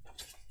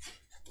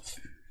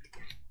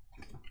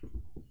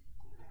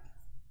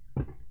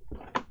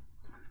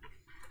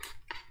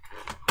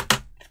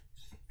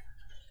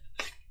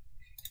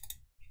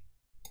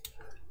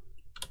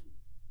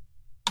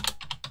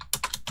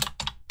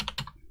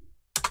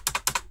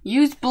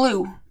 Use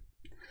blue.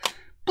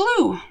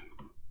 Blue.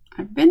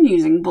 I've been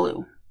using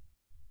blue.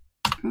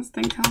 This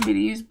thing telling me to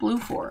use blue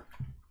for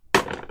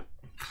it.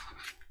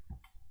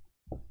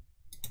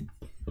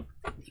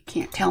 You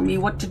can't tell me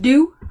what to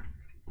do.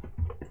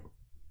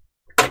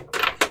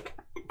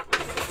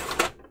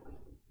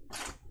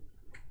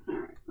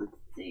 Alright, let's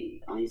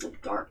see. I'll use a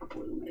dark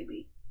blue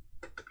maybe.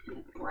 And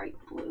a bright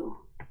blue.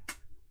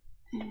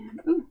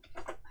 And, ooh,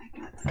 I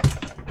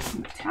got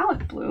some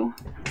metallic blue.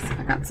 So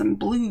I got some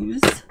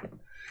blues.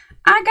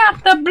 I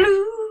got the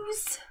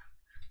blues.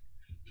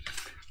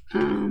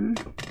 I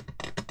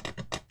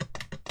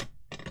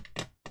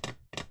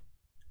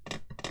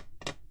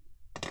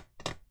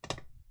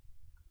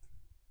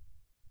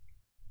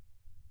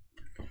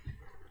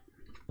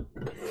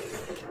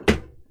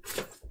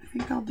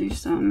think I'll do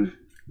some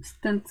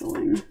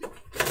stenciling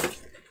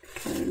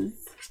because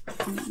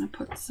I'm gonna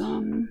put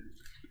some.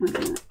 Wait a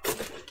minute.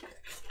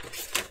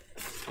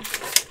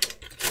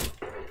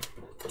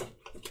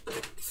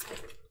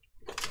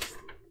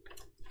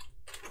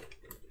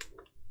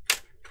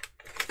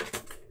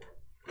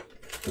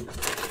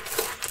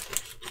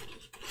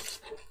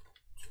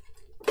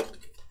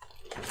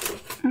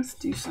 Let's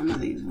do some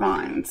of these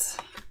vines.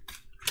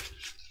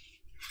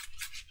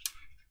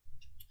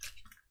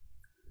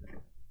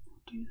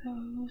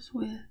 goes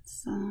with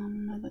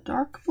some of the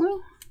dark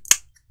blue.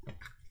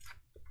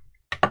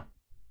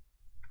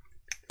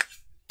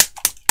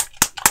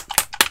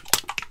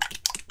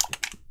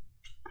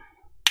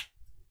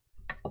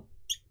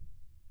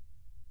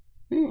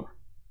 Ooh,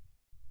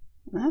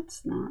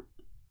 that's not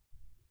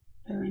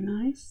very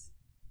nice.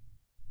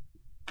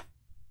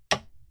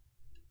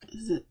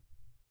 Is it?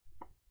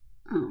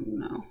 Oh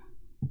no.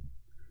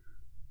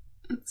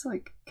 It's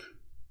like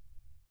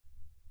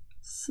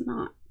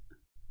snot.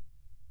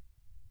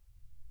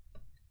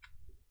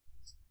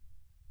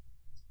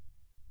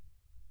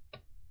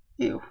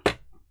 Ew.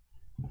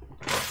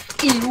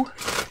 Ew.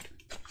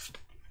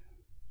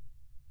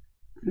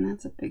 And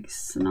that's a big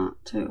snot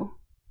too.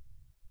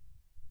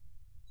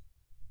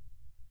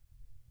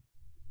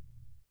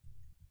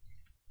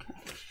 Okay,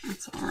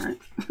 that's alright.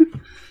 I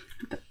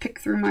have to pick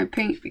through my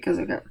paint because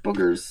I got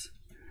boogers.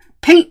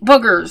 Paint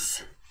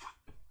boogers!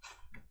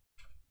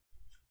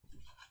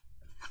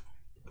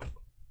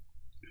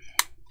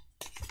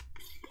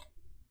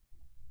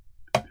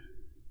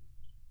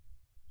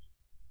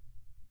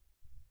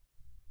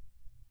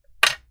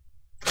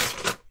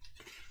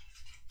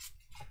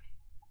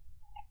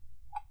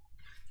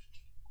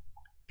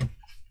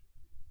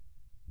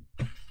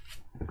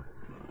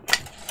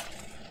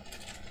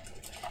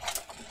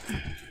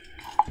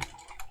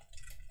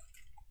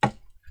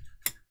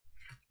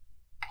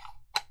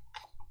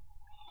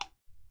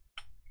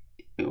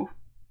 Ew.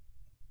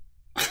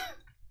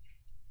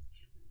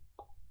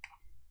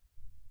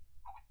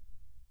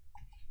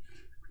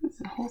 Is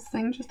the whole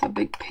thing just a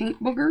big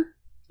paint booger?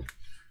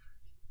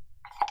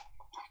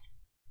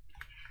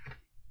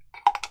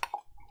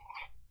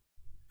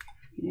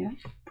 Yeah,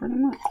 pretty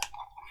much.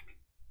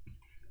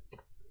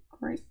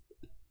 Great.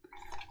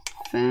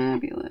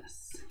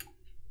 Fabulous.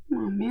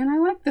 Oh man, I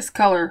like this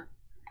color.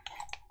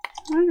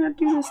 Why did I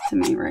do this to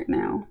me right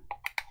now?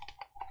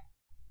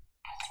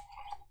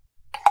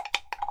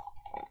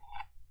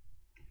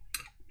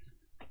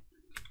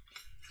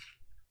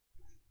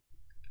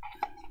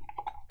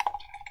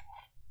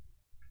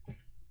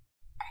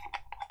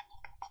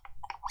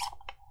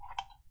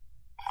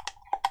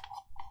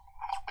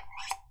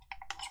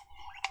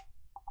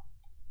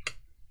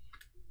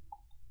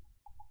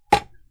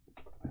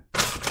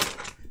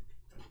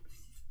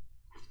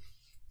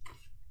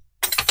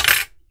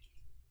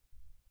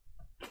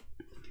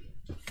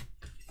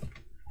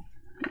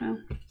 Well,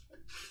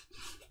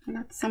 I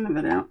got some of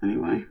it out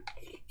anyway.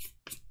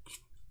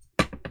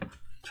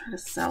 Try to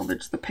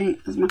salvage the paint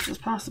as much as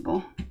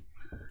possible.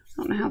 I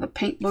don't know how the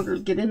paint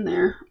boogers get in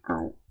there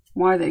or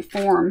why they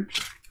form.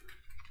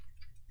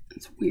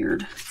 It's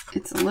weird.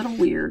 It's a little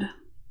weird.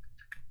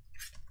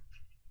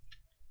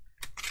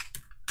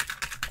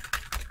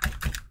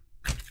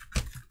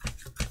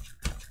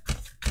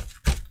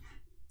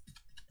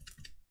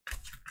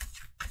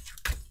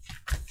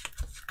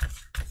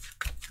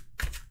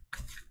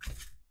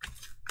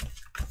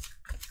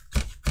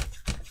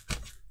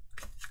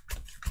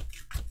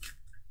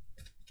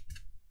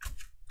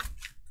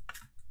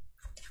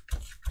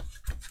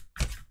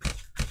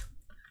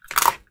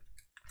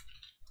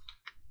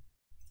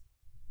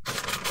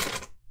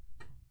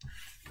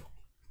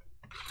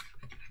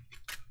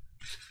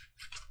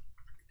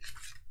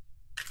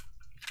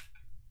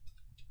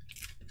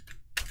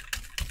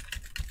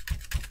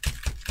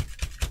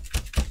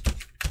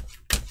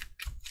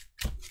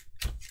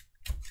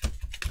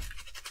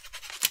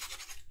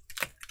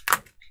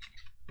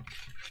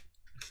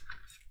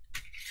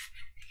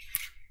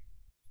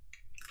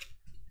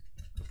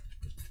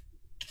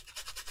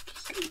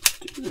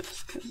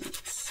 This because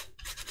it's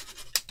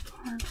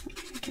hard for me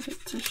to get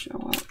it to show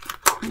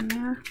up in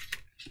there.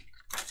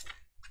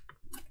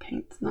 My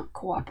paint's not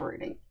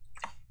cooperating.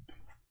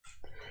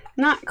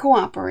 Not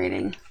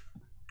cooperating.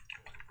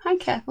 Hi,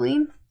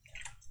 Kathleen.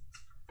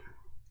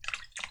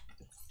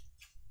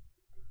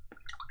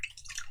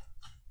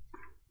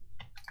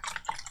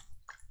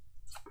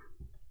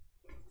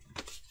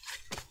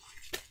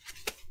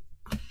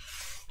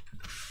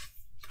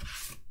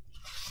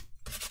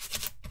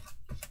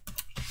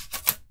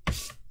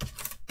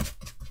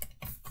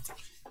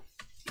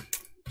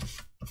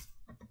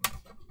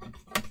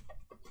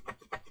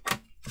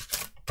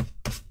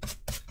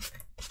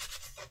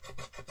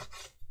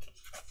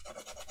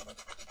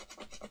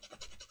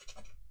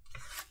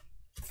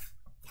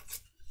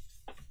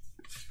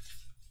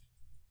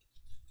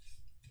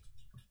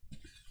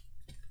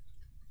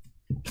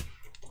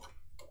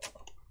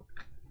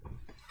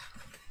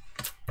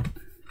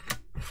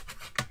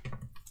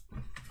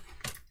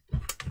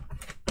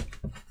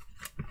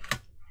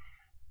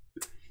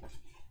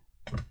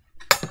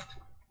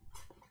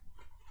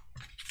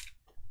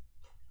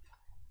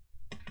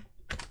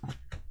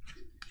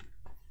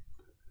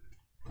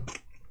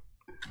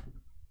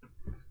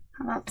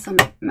 How about some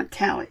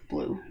metallic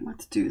blue?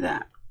 Let's do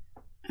that.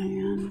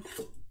 And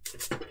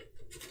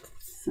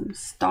some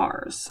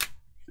stars.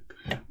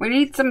 We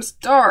need some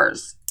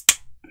stars.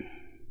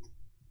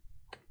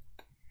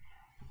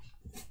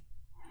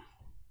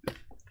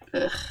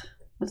 Ugh,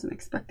 wasn't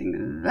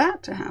expecting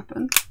that to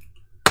happen.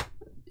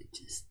 It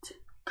just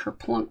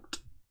kerplunked.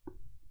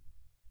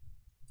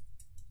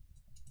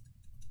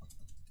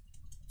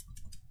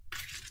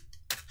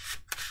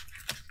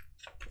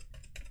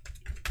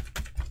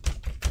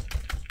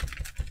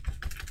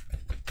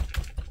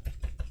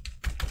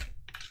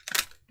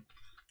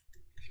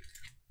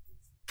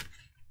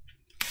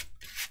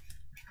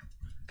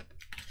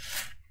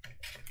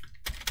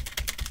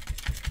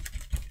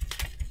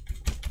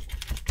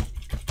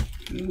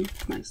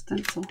 My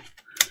stencil.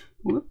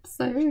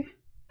 Whoopsie.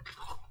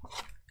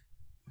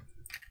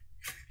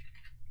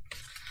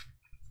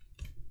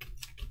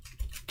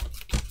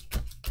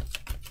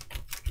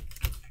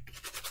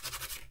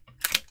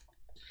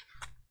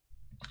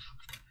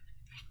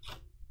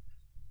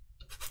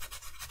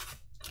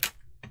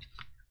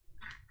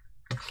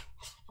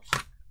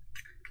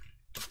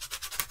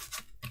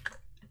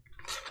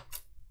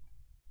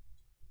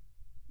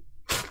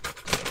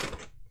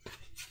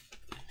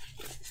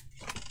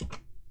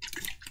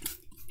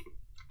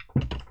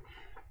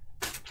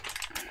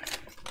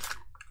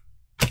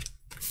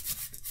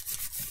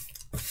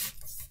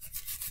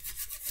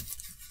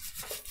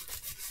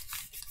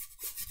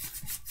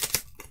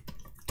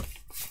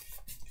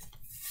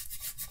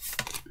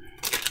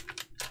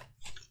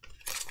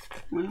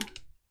 Well,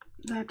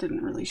 that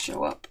didn't really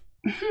show up.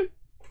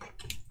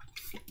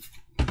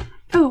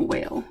 Oh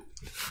well.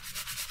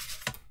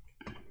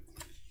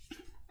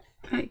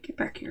 Hey, get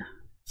back here.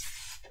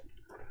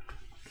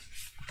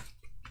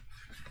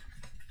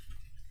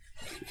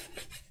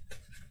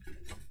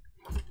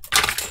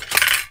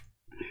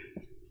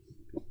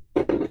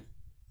 I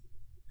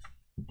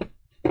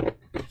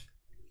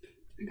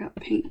got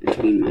paint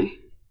between my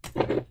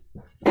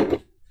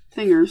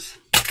fingers.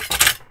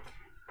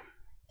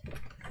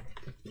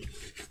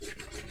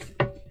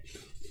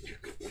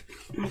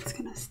 It's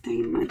gonna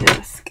stain my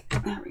desk.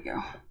 There we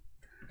go.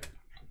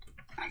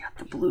 I got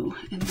the blue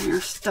in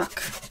there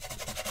stuck.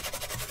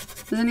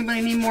 Does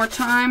anybody need more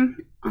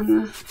time on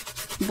the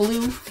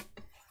blue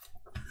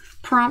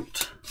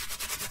prompt?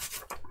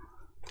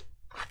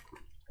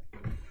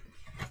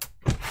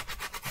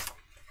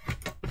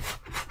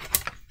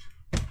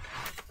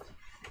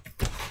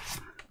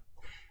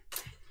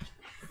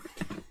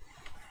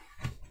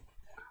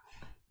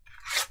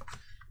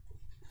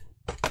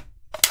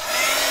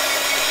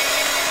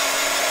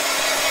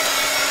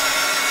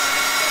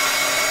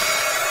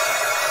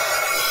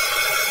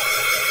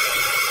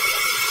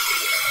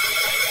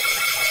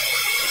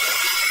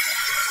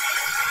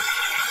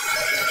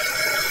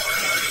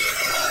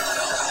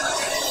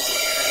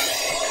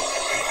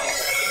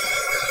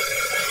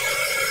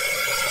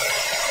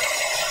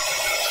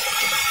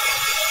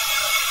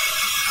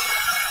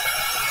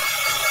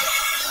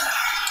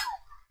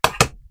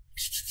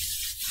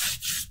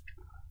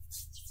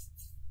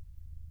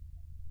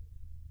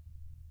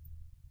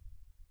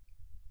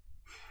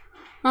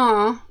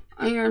 Aw,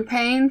 are you in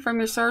pain from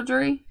your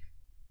surgery?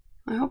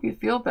 I hope you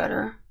feel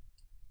better.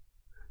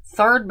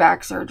 3rd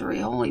back surgery,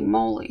 holy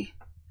moly.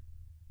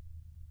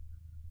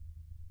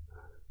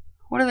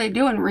 What are they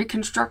doing,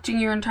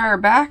 reconstructing your entire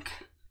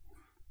back?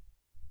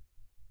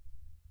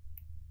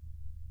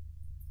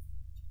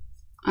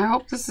 I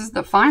hope this is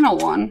the final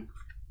one.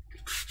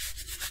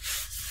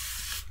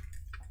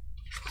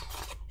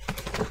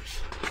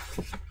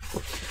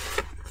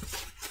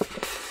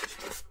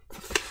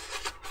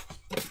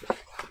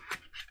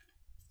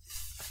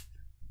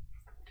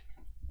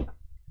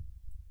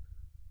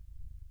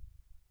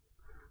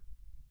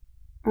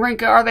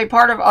 Rinka, are they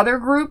part of other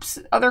groups,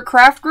 other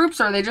craft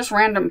groups, or are they just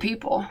random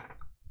people?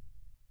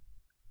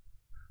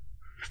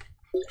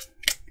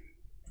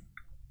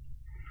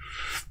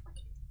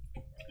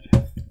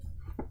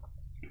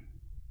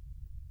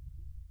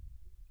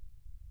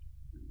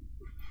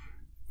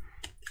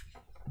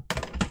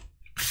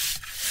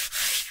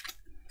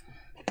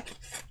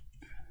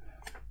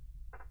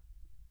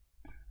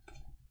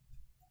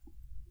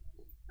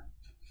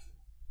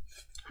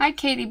 Hi,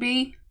 Katie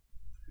B.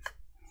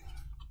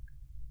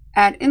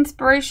 Add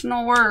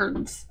inspirational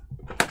words.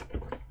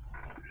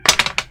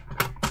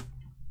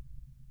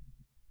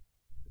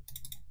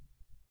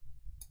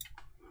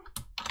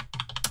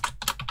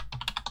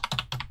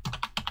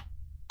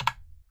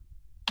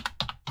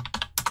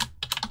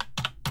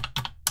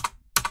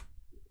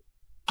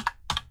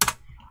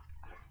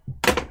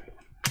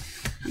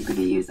 I'm going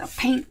to use a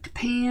paint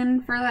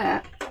pan for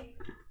that.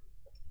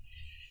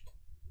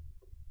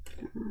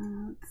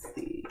 Let's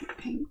see,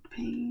 paint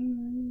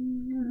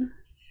pan.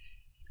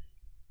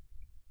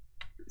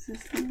 Is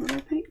this the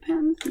little paint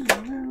pens? No,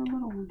 where are the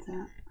little ones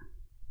at?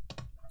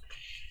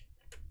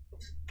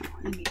 Oh,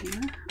 in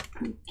here.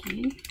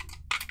 Okay.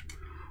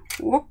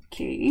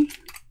 Okay.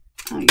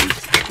 I'll use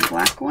the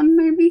black one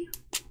maybe.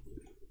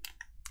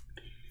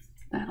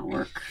 That'll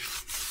work.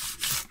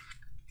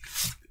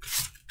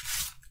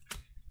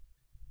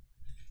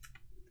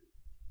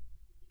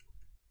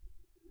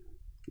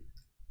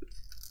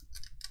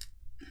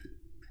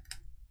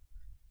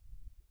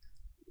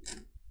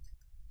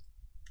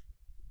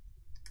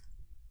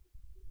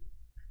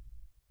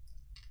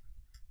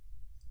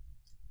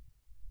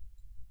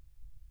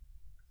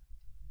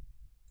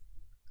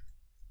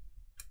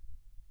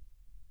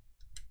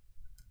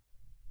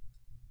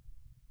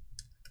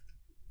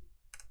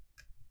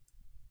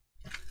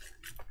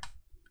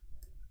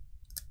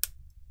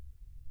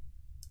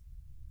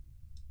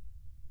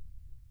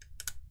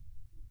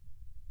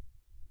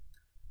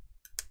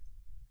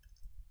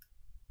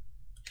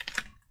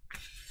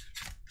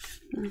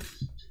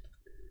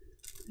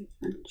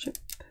 Friendship.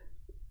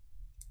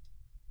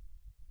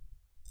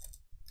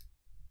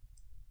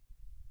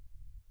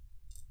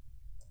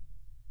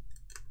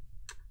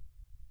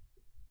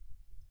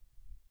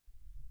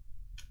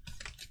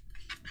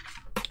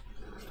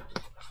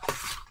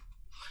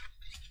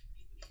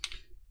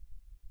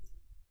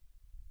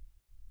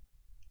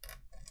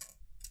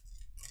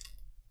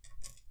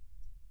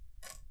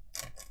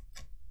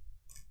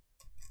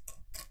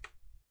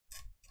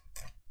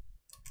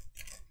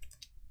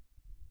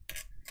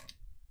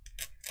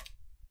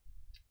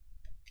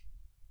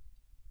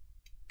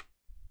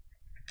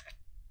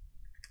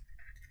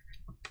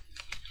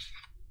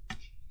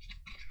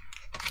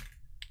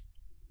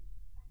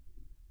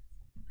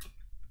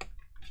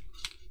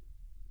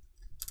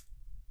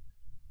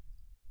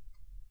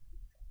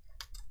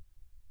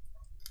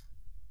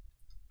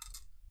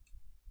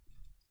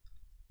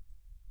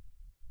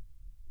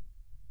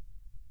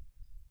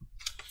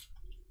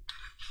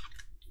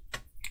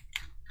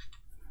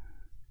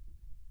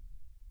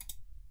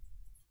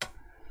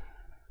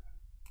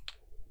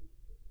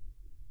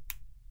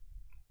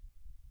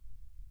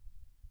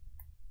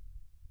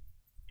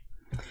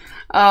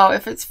 Oh,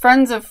 if it's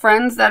friends of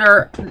friends that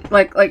are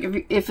like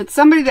if it's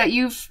somebody that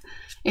you've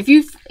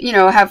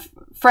have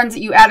friends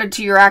that you added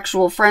to your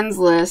actual friends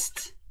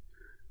list,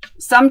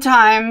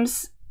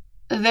 sometimes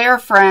their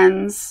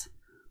friends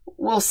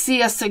will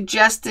see a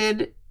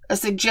suggestion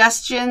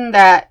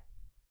that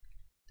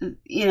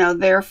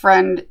their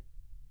friend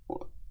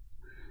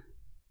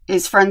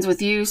is friends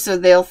with you, so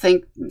they'll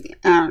think,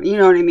 you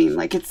know what I mean?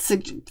 Like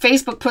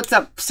Facebook puts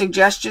up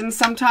suggestions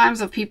sometimes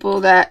of people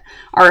that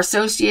are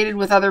associated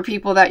with other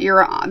people that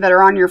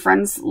are on your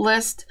friends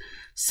list.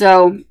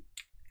 So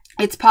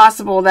it's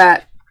possible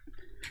that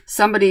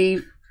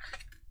somebody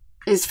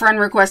is friend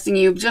requesting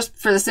you just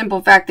for the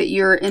simple fact that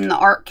you're in the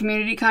art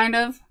community, kind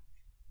of.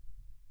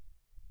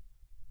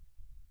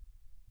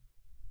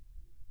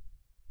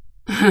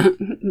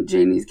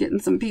 Janie's getting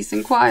some peace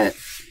and quiet.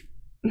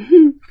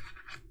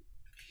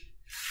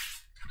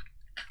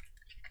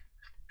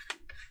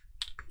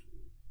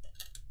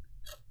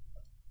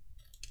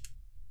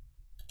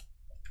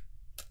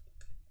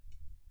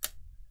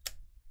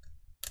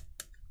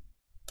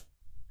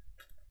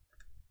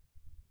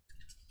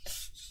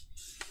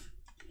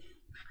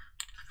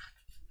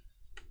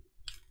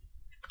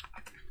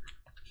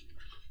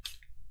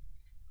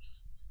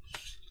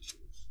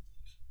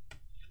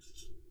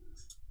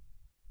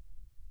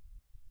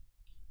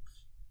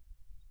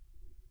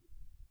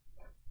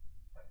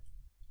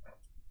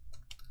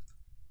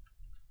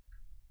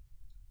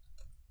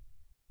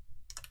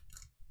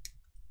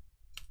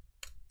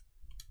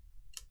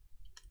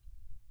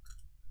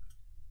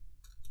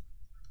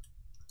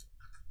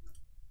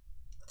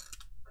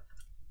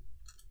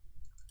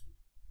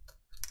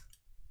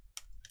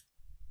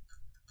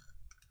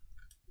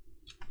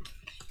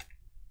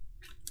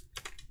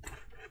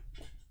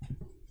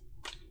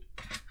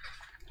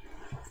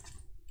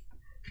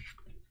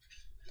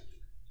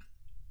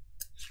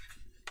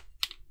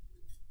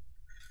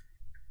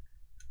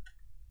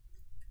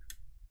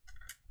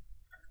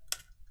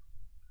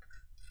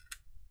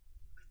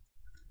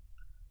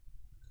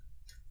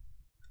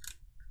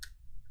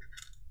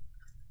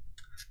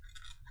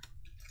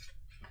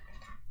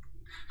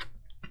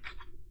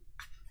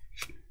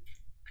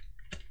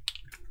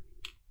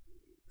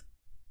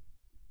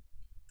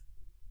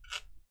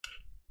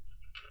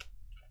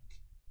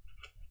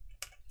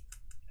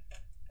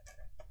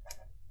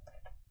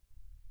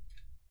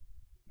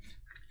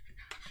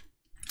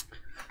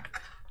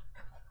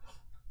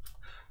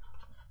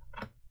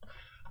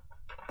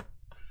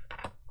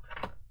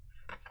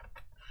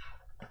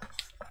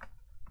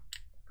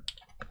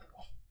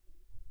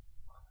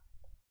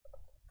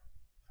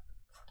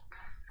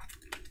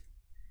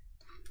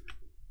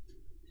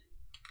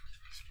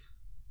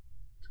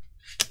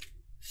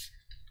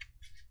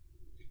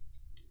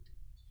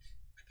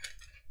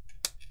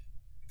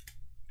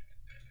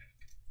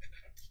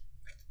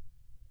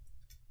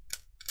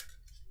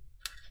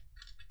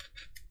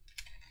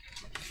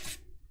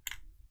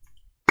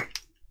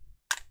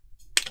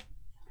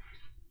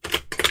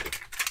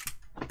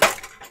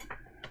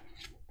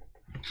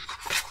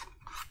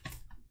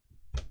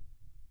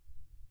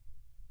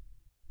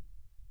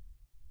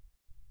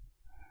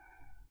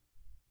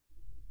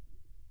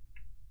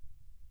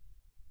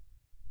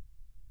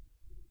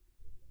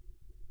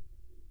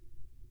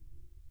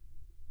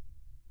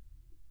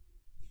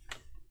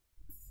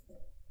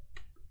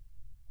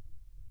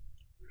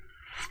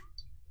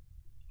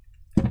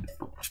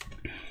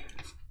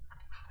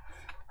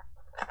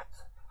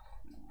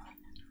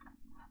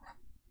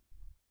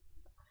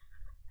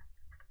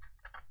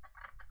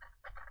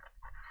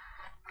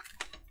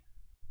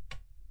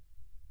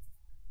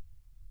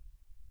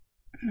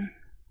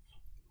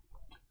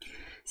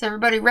 Is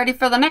everybody ready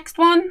for the next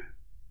one?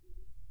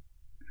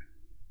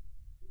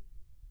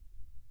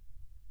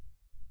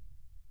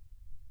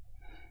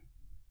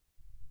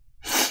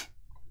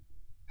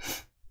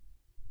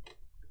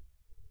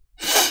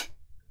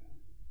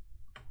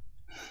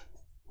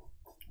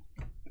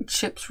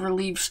 Chips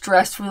relieve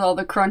stress with all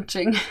the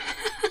crunching.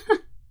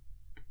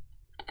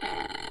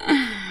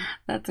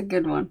 That's a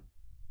good one.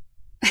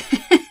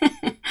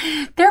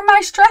 They're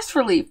my stress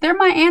relief. They're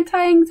my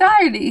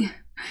anti-anxiety.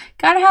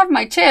 Gotta have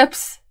my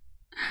chips.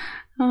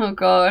 Oh,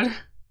 God.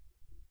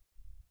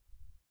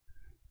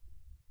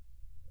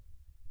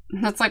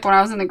 That's like when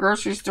I was in the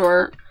grocery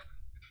store.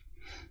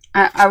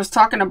 I was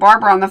talking to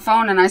Barbara on the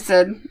phone and I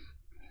said,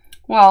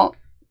 well,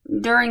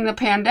 during the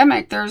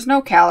pandemic, there's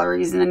no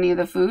calories in any of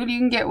the food. You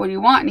can get what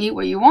you want and eat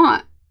what you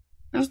want.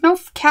 There's no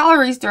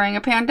calories during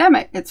a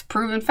pandemic. It's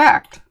proven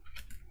fact.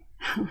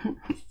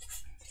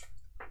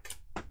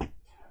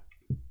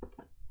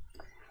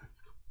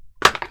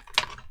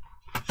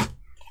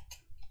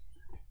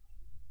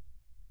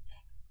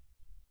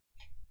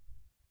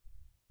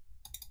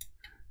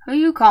 Who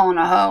you calling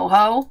a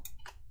ho-ho?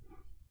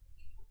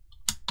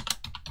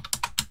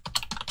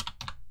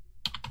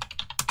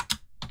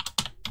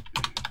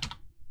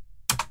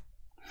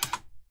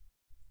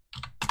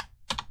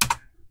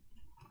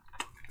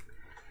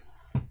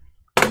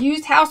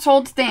 Used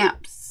household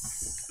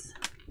stamps.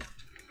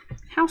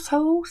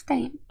 Household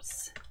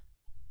stamps.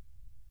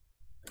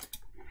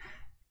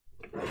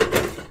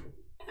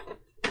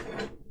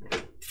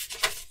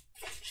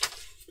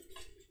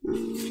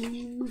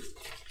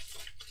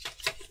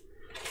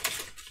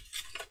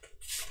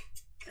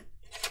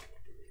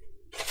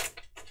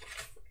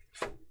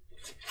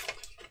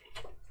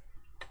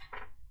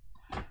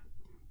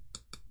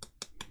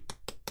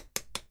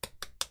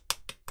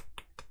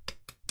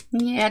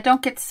 Yeah,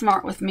 don't get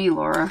smart with me,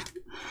 Laura.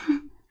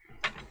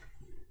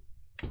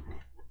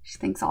 She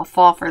thinks I'll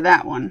fall for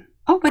that one.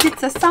 Oh, but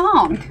it's a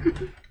song.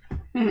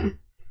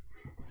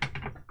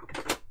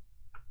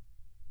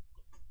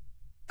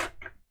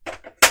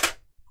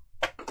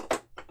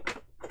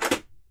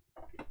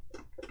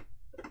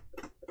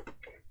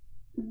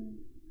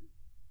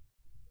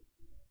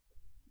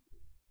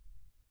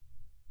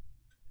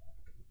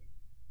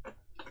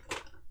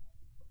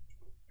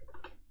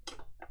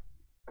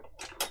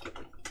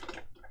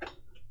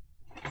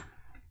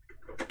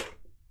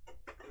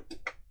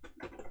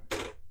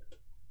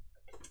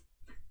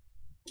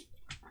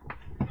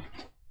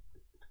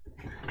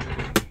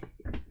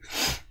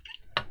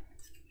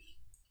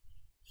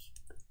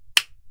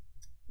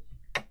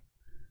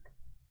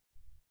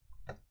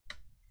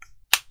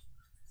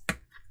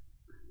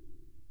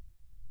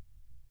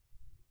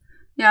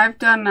 Yeah, I've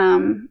done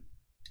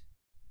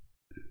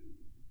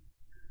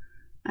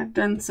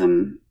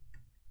some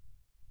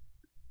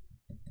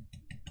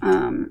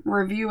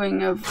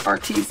reviewing of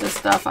Arteza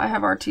stuff. I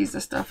have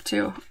Arteza stuff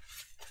too.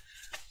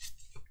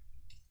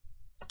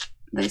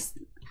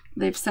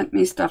 They've sent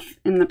me stuff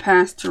in the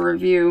past to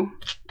review.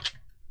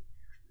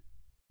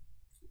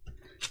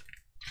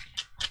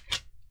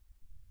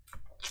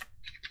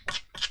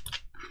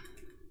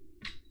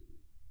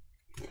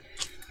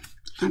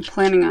 I'm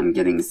planning on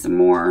getting some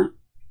more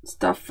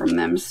stuff from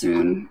them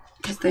soon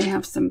because they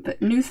have some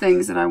new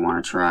things that I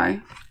want to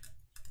try.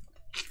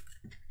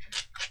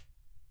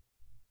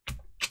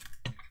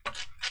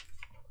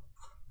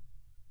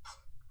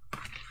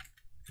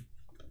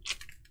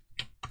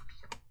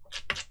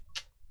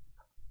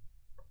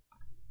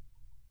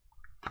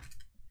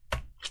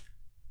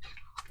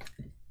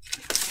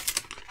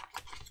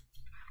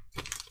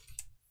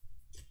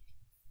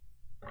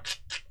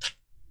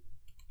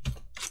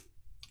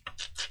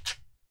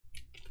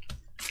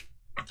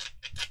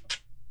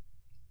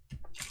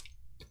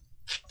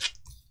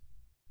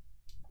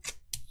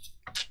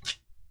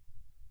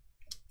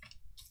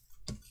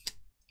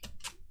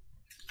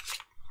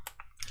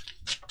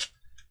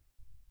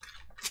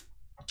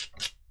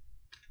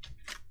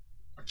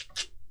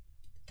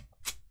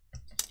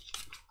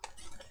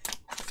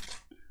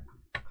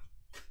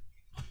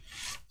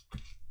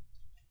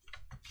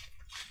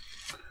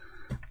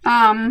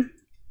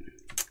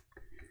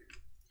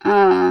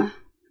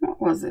 What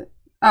was it?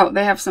 Oh,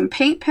 they have some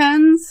paint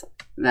pens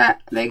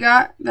that they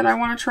got that I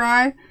want to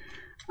try.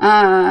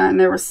 And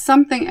there was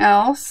something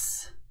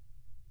else.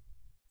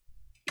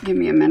 Give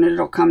me a minute,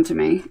 it'll come to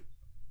me.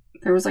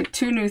 There was like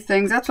 2 new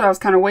things. That's what I was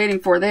kind of waiting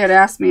for. They had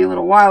asked me a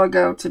little while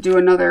ago to do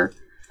another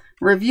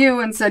review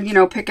and said, you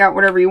know, pick out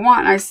whatever you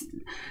want.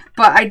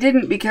 But I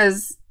didn't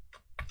because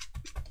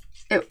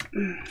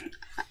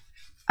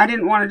I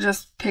didn't want to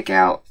just pick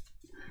out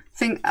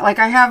like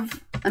I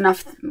have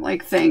enough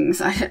like things.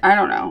 I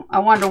don't know. I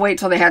wanted to wait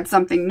till they had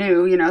something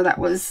new, you know, that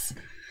was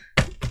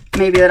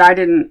maybe that I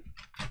didn't,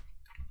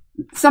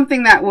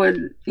 something that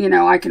would, you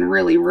know, I can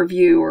really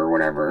review or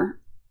whatever.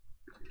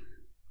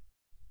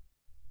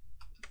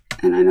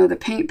 And I know the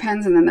paint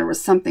pens, and then there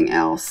was something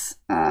else.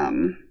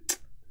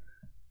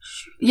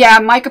 Yeah,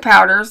 mica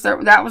powders.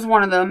 That was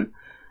one of them.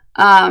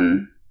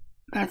 But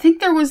I think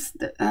there was,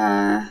 did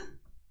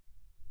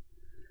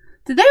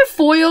they have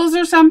foils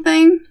or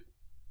something?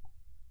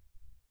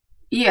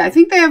 Yeah, I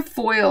think they have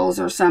foils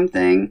or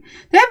something.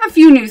 They have a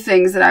few new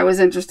things that I was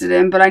interested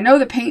in, but I know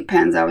the paint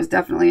pens I was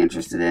definitely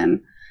interested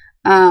in.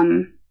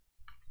 I'd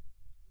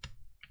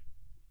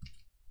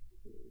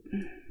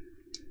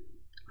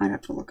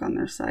have to look on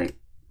their site.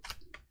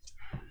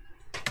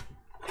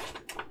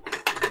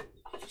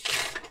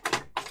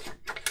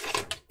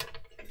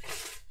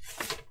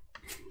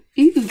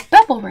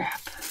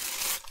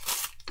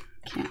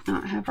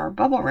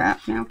 bubble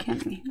wrap now,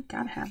 can't we?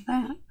 Gotta have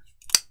that.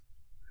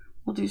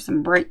 We'll do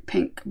some bright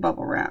pink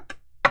bubble wrap.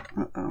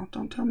 Uh-oh,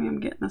 don't tell me I'm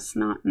getting a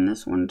snot in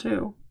this one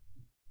too.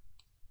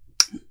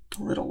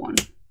 A little one.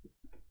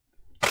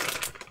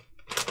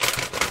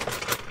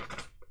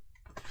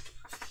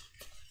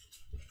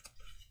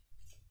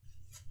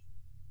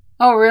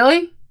 Oh,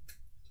 really?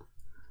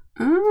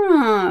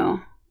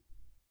 Oh.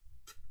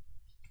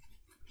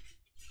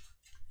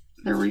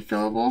 They're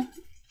refillable.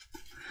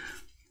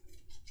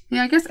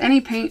 Yeah, I guess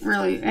any paint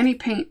really, any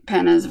paint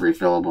pen is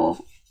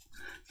refillable.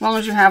 As long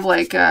as you have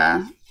like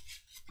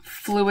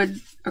fluid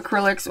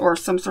acrylics or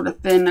some sort of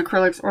thin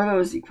acrylics, or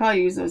those, you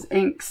probably use those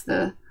inks,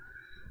 oh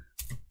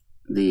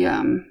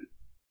yeah,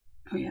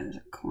 there's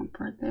a clump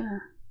right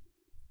there.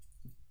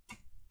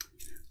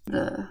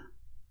 The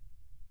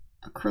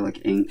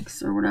acrylic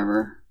inks or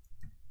whatever.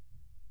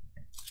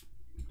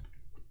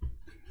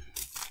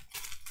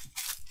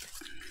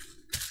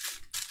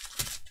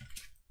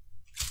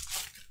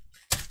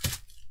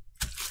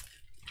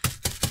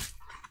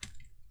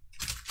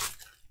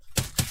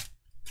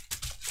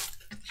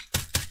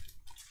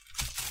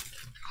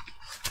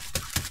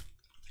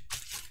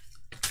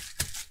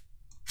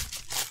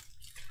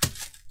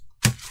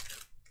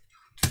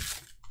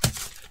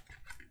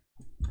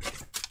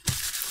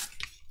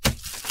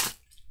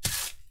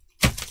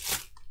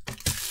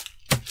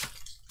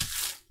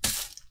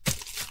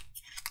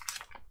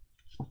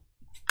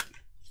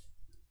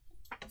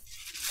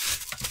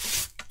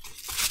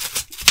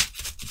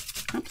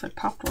 Oops, I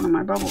popped one of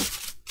my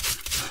bubbles.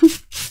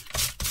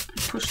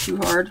 I pushed too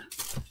hard.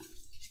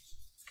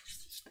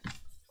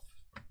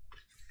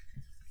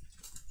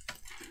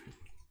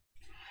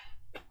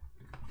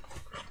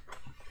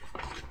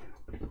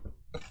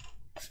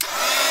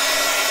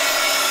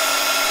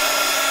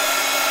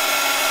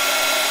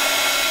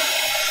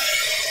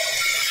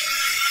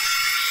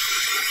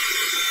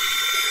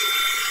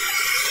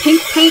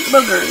 Pink paint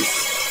boogers.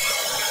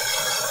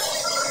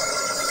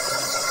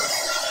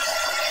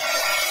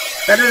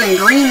 Better than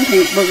green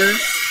paint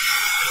boogers.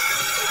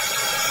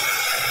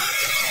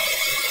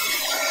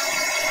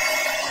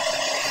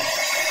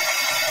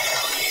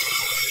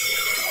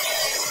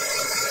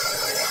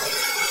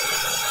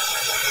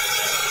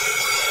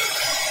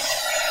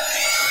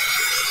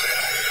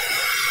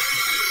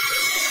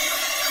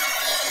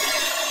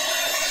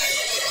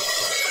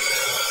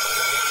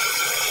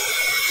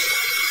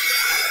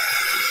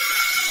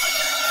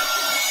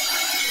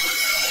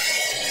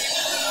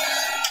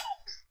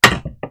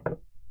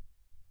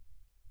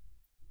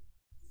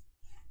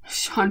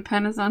 Sean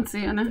Penn is on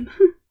CNN.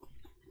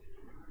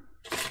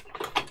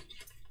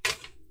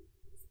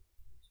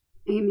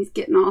 Amy's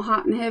getting all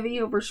hot and heavy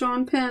over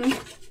Sean Penn.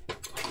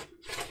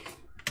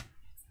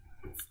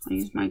 I'll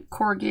use my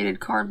corrugated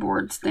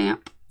cardboard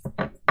stamp.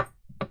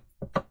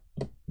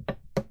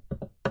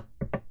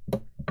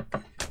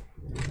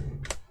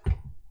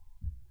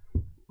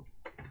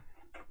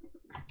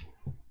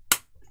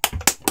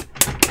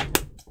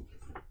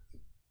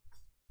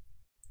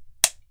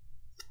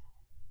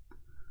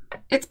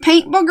 It's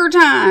paint booger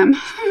time.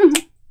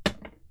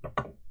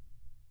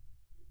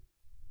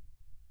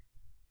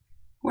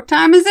 What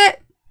time is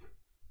it?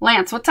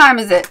 Lance, what time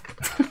is it?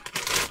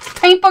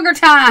 Paint booger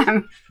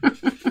time.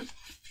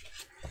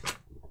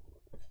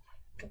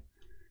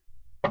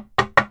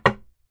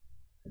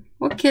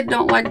 What kid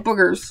don't like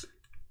boogers?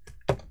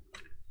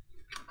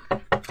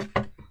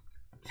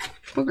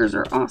 Boogers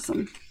are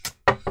awesome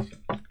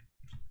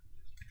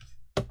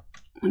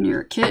when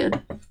you're a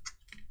kid.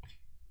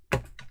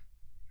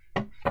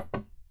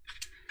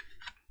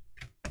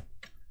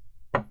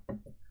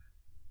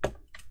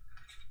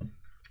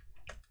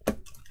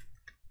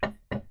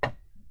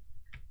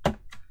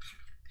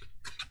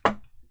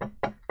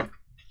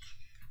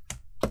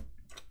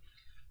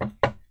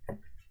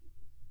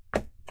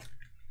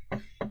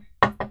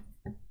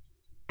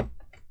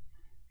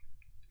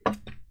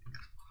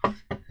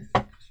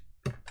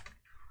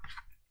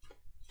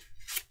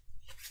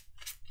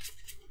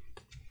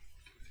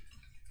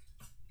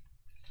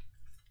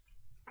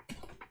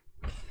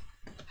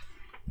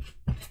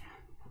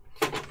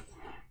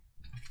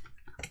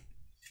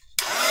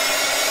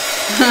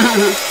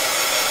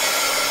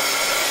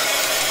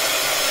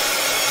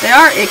 They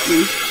are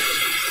icky.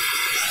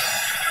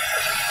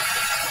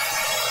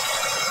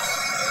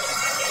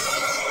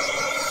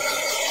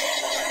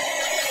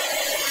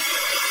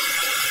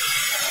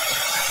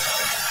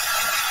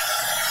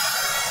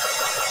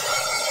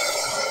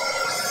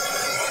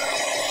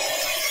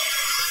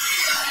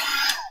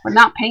 But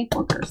not paint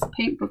bookers.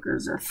 Paint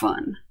bookers are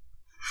fun.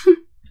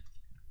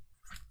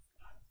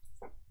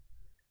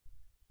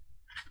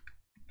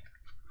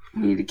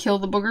 We need to kill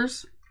the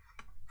boogers.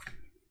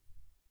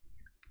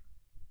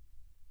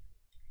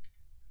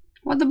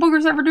 What'd the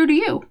boogers ever do to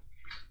you?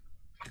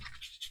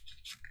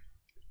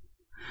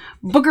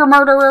 Booger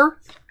murderer.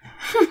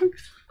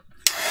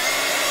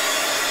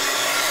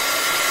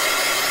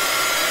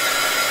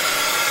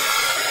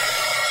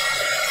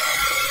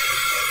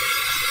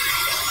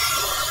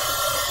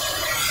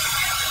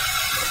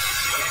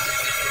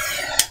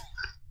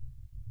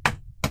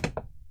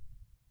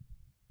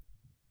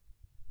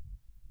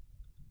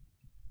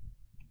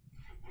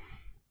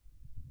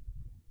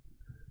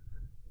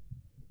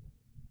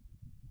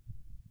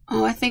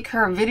 think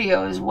her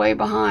video is way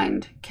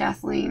behind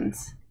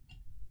Kathleen's.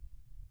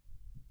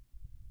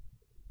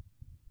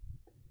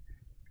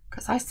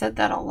 Because I said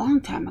that a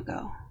long time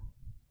ago.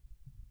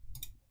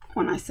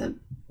 When I said,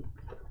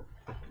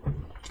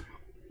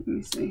 let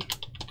me see.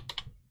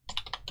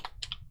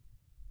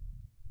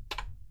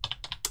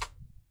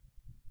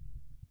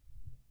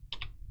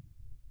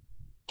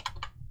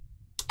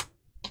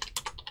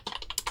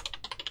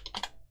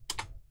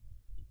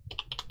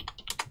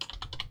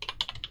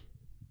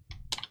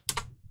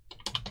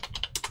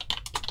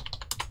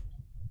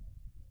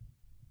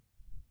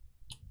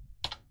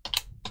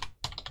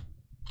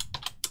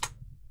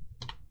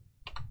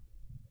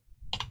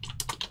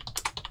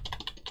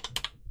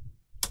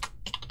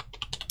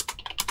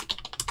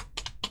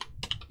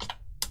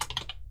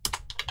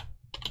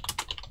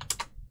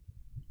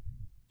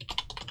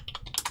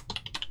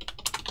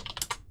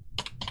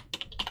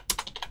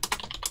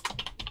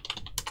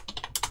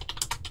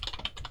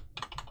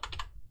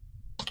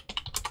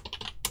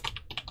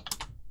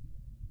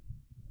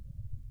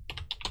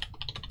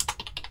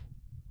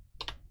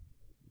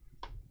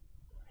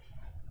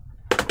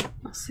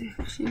 Let's see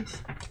if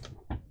she's...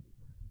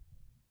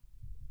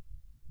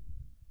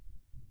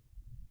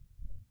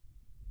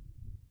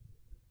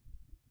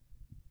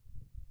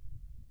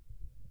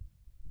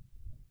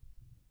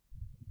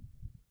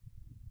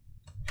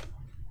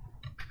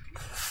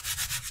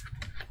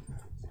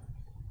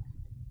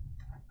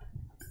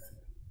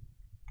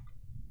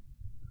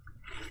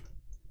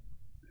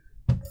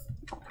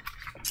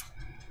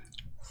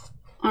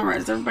 All right,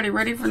 is everybody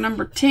ready for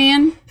number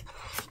 10?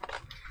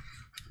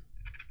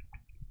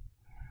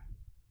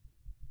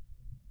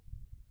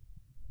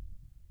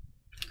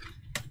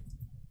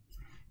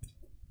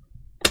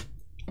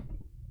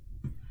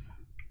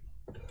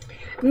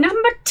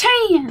 Number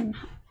 10.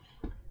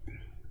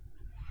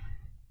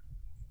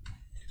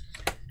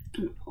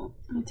 Oh,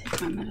 let me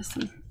take my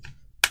medicine.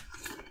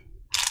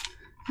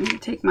 I need to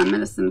take my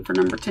medicine for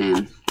number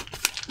 10.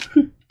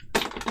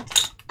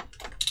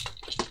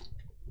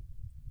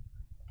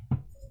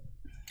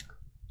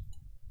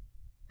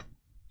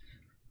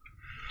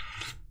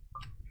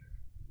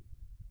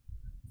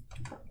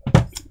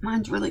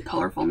 Mine's really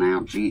colorful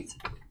now, geez.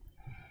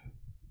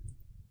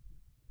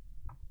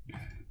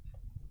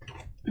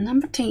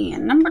 Number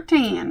 10, number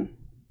 10.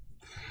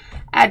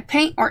 Add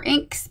paint or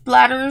ink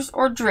splatters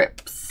or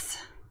drips.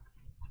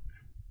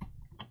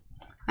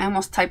 I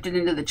almost typed it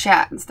into the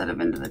chat instead of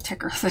into the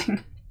ticker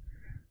thing.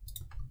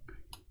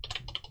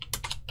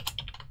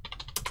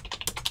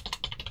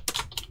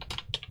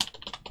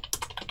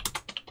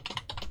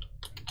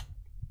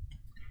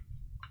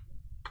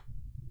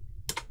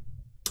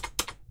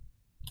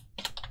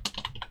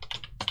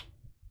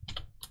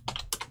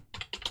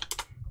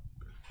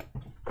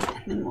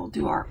 And then we'll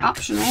do our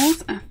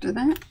optionals after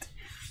that.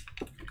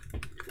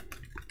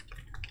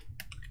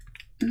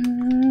 I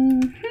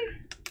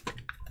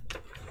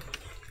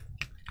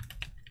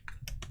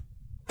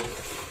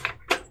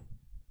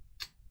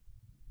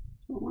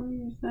want to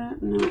use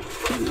that. No,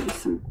 give me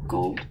some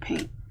gold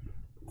paint.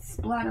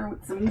 Splatter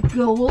with some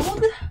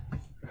gold.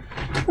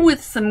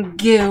 With some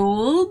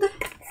gold.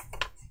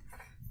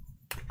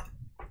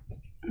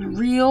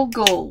 Real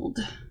gold.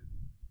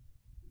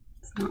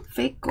 It's not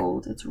fake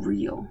gold, it's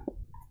real.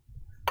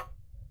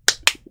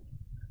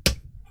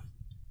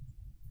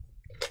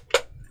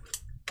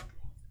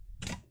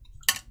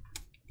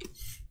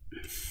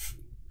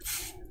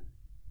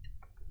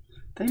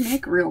 They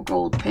make real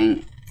gold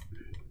paint.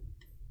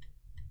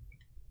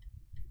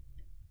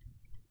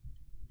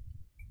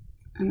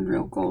 And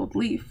real gold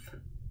leaf.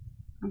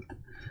 I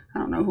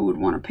don't know who would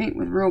want to paint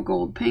with real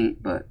gold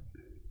paint, but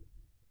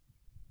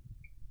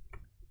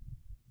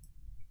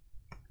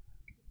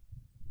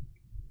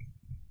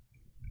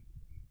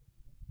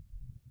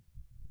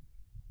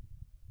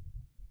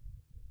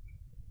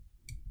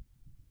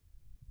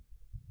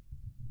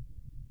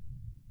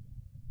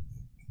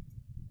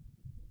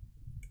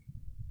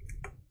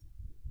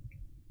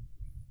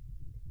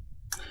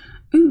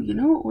ooh, you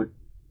know what would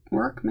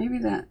work? Maybe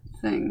that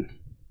thing.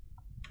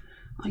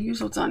 I'll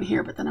use what's on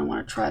here, but then I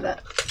want to try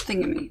that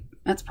thingamy.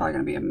 That's probably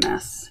going to be a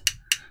mess.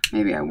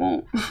 Maybe I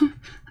won't. I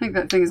think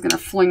that thing is going to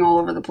fling all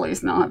over the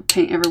place and I'll have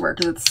paint everywhere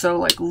because it's so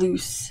like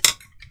loose.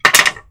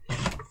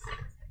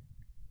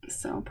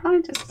 So I'm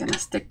probably just going to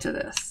stick to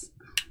this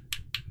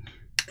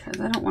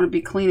because I don't want to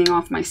be cleaning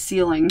off my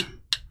ceiling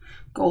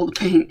gold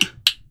paint.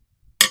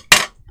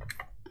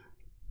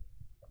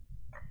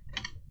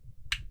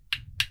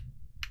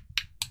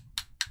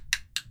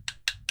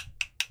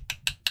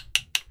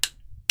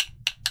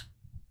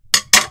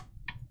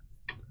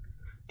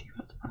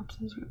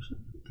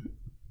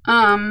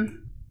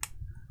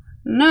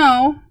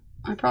 No,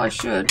 I probably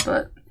should,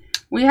 but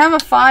we have a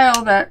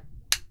file that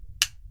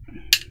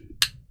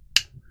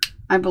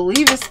I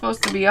believe is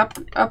supposed to be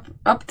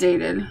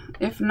updated.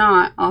 If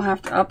not, I'll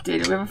have to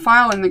update it. We have a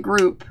file in the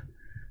group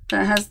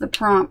that has the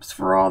prompts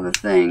for all the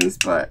things,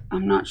 but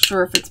I'm not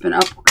sure if it's been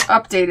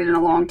updated in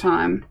a long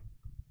time.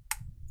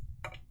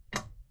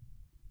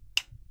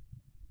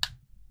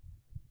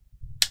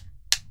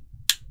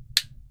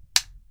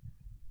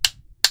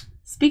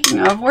 Speaking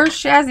of, where's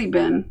Shazzy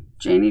been?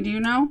 Janie, do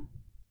you know?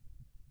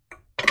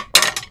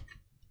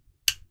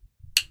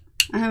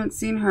 I haven't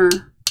seen her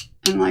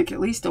in like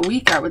at least a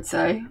week, I would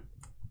say.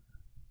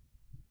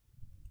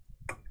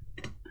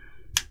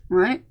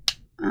 Right?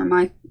 Or am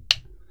I...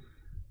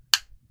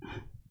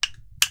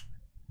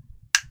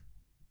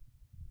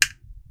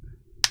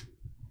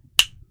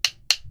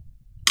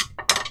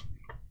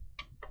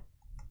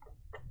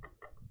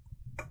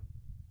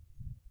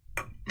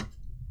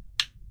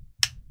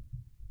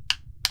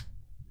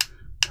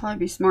 Probably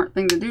be a smart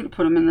thing to do to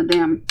put them in the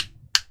damn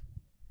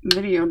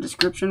video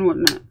description,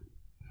 wouldn't it?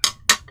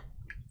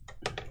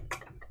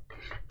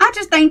 I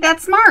just think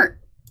that's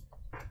smart.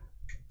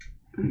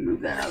 Let me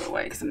move that out of the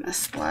way because I'm going to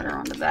splatter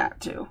onto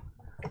that too.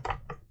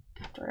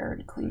 After I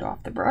already cleaned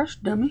off the brush,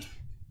 dummy.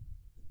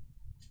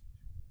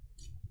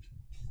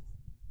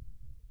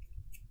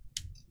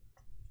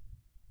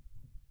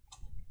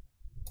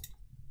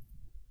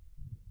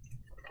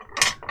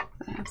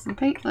 If I have some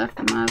paint left,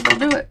 I might as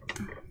well do it.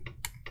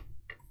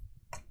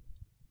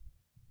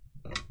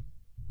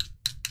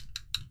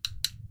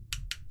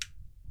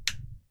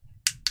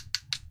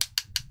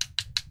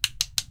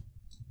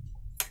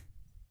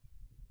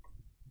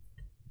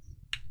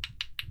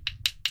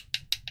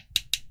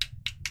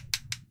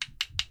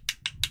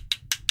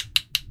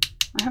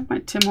 I have my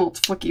Tim Holtz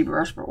flicky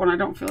brush, but when I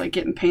don't feel like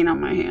getting paint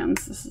on my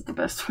hands, this is the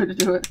best way to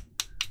do it.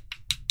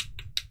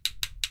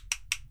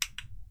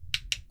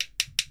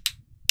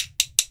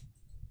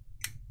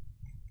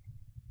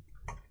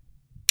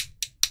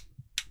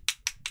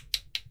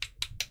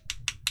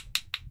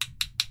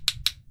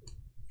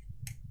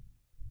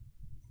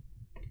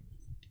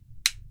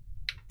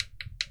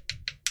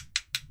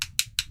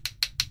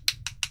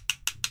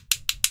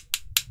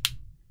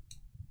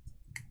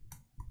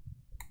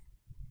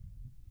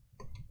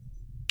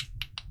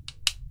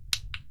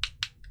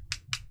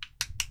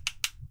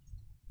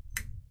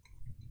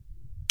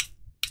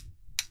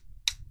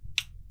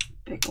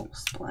 Big old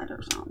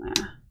splatters on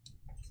there.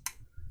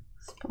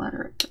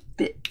 Splatter it to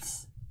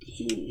bits.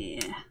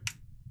 Yeah.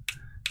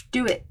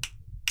 Do it.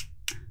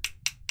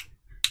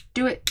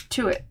 Do it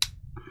to it.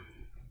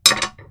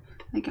 I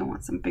think I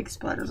want some big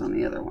splatters on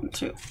the other one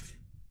too.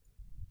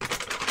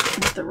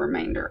 With the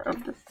remainder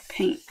of the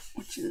paint,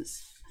 which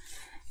is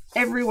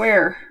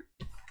everywhere.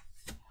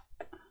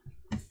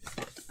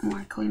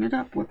 Why clean it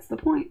up? What's the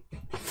point?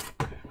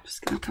 I'm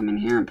just gonna come in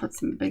here and put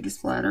some big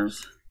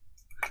splatters.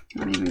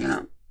 Not even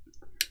gonna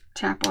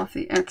tap off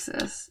the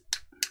excess.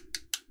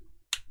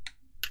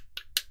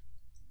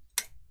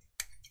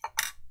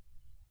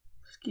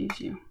 Excuse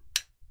you.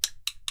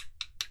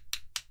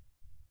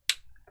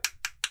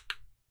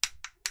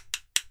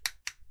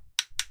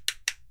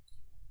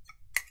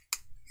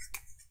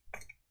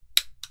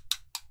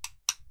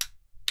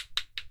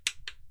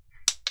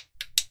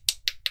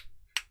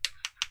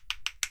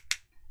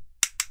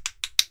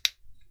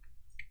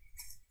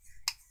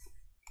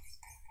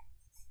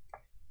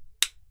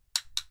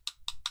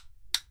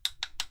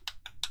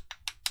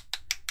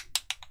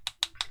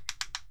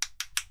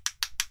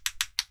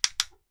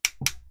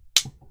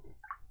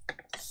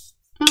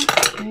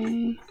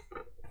 Okay.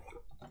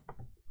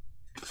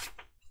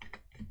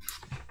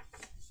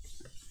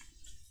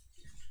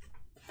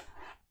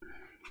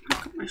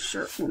 My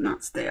shirt will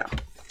not stay up.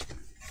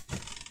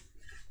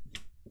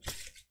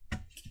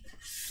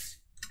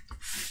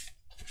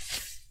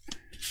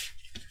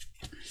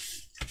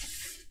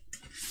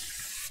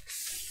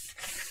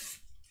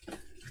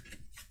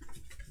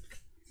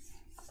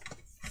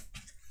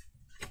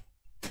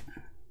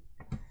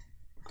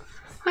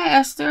 Hi,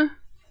 Esther.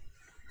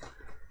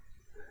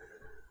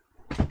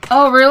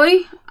 Oh,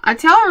 really? I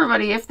tell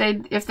everybody if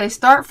they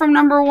start from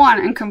number 1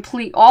 and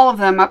complete all of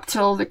them up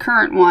till the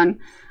current one,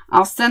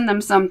 I'll send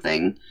them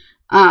something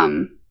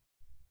in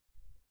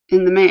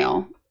the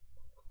mail.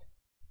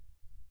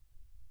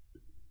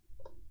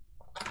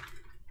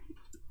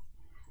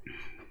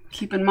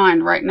 Keep in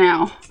mind, right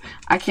now,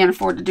 I can't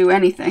afford to do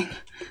anything.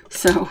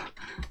 So,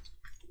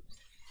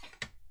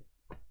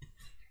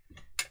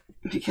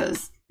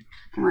 because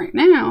right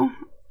now,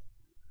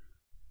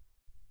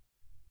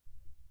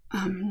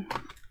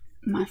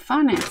 my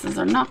finances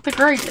are not the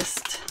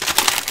greatest.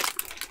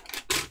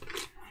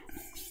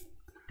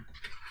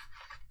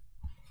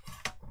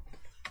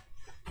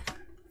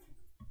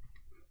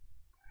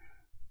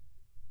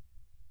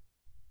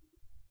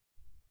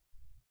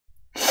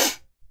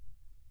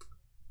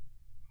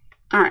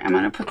 All right, I'm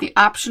going to put the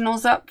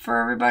optionals up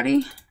for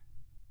everybody.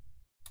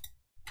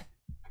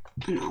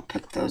 And I'll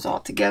put those all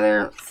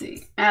together. Let's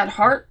see. Add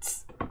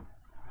hearts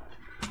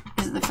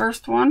is the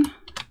first one.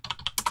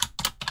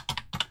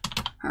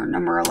 Or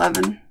number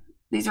 11.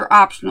 These are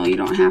optional. You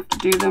don't have to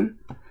do them.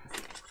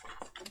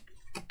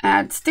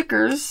 Add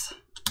stickers.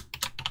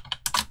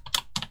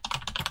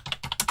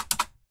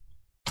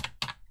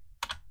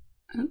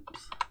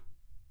 Oops.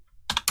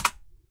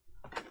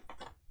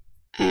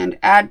 And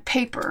add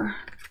paper.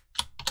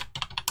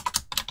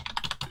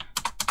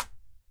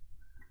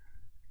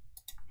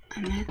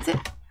 And that's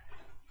it.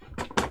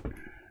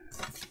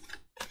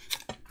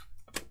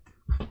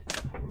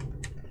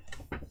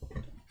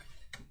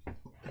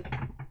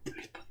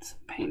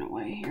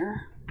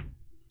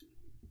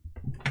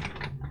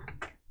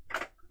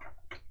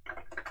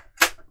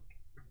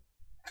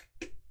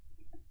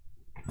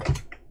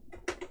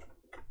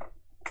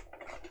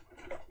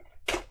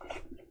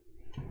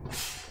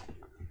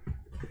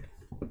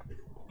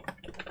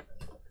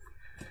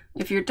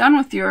 if you're done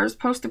with yours,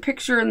 post a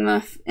picture in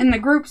the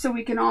group so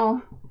we can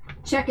all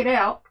check it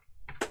out.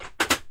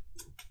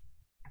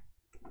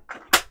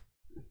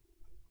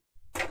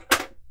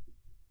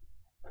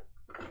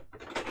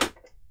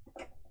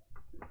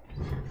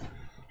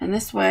 And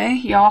this way,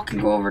 y'all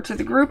can go over to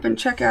the group and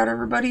check out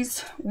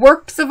everybody's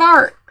works of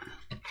art.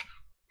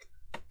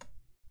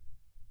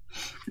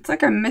 It's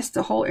like I missed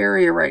a whole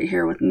area right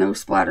here with no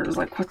splatters,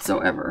 like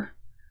whatsoever.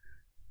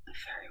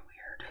 Very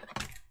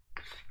weird.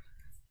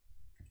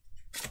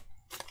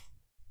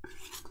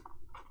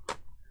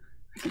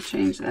 I can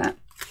change that.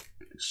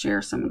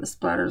 Share some of the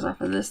splatters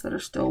off of this that are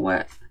still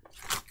wet.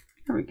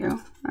 There we go.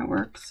 That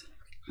works.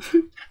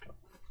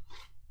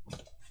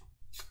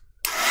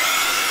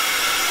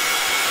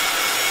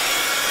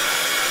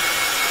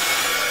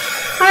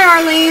 Hi,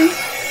 Arlene.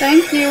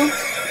 Thank you.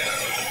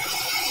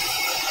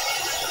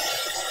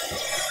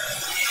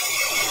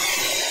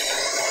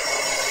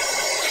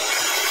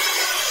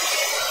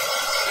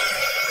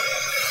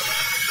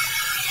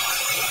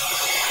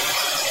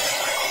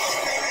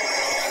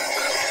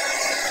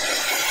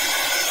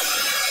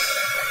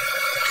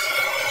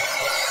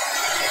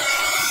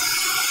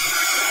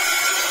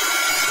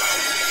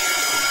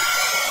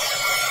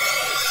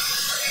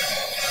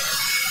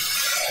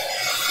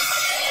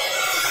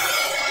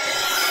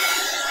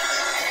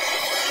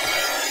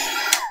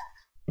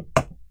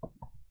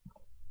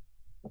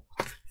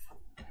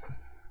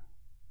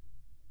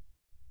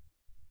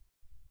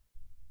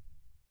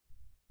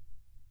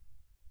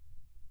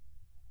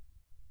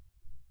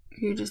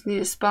 You just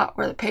need a spot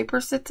where the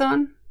paper sits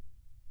on.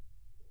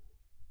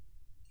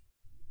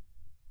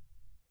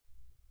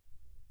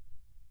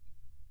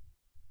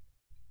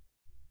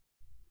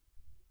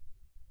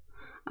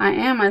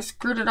 I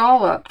screwed it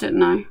all up,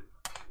 didn't I?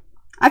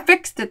 I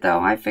fixed it though.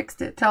 I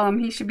fixed it. Tell him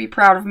he should be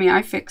proud of me.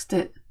 I fixed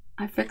it.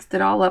 I fixed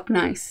it all up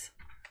nice.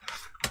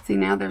 See,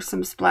 now there's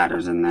some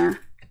splatters in there.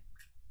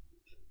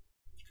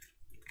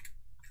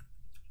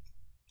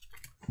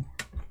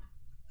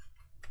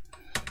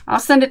 I'll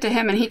send it to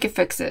him and he can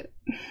fix it.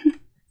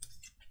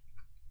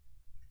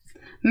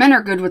 Men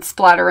are good with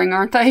splattering,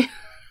 aren't they?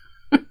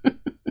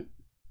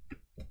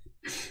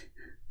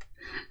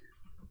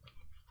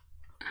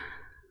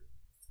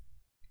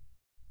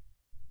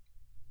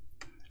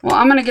 Well,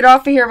 I'm going to get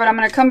off of here, but I'm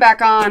going to come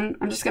back on.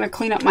 I'm just going to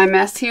clean up my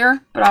mess here,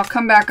 but I'll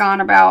come back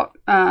on about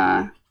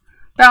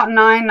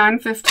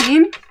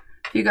 9:15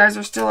 if you guys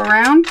are still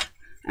around,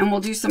 and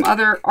we'll do some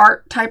other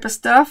art type of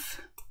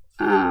stuff.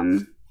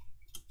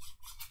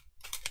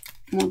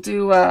 We'll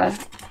do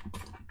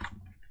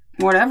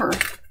whatever.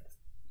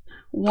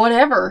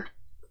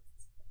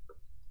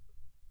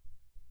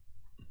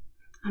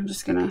 I'm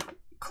just going to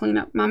clean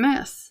up my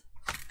mess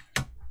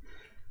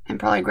and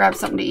probably grab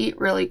something to eat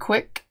really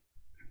quick.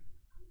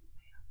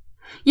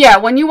 Yeah,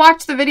 when you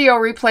watch the video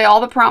replay, all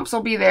the prompts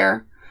will be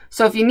there.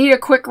 So if you need a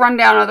quick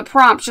rundown of the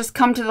prompts, just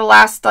come to the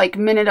last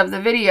minute of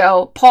the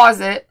video, pause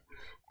it,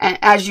 and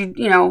as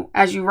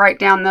you write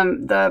down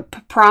the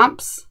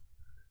prompts.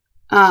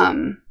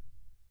 And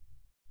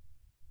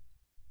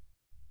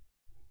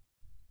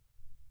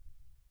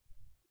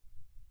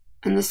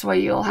this way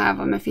you'll have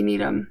them if you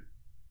need them.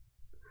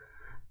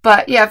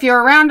 But yeah, if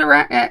you're around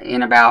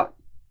in about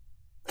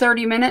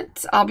 30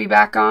 minutes, I'll be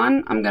back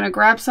on. I'm going to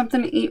grab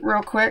something to eat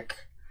real quick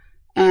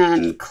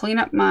and clean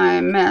up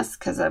my mess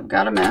because I've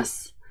got a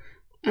mess.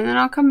 And then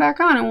I'll come back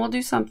on and we'll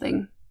do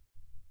something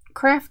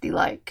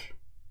crafty-like.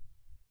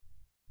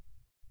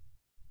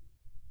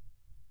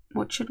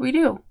 What should we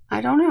do?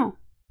 I don't know.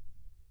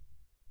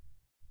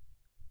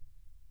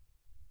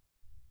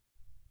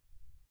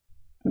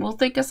 We'll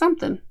think of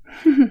something.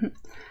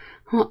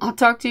 Well, I'll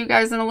talk to you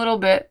guys in a little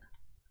bit.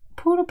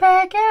 Poodle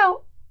Pack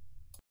out.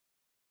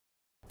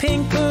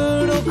 Pink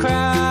Poodle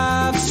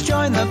Crafts,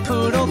 join the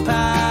Poodle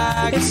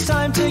Pack. It's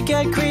time to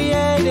get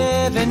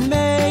creative and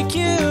make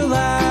you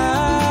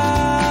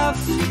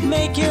laugh.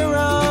 Make your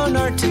own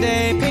art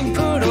today. Pink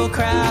Poodle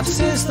Crafts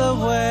is the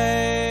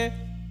way.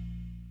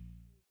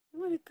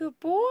 What a good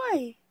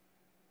boy.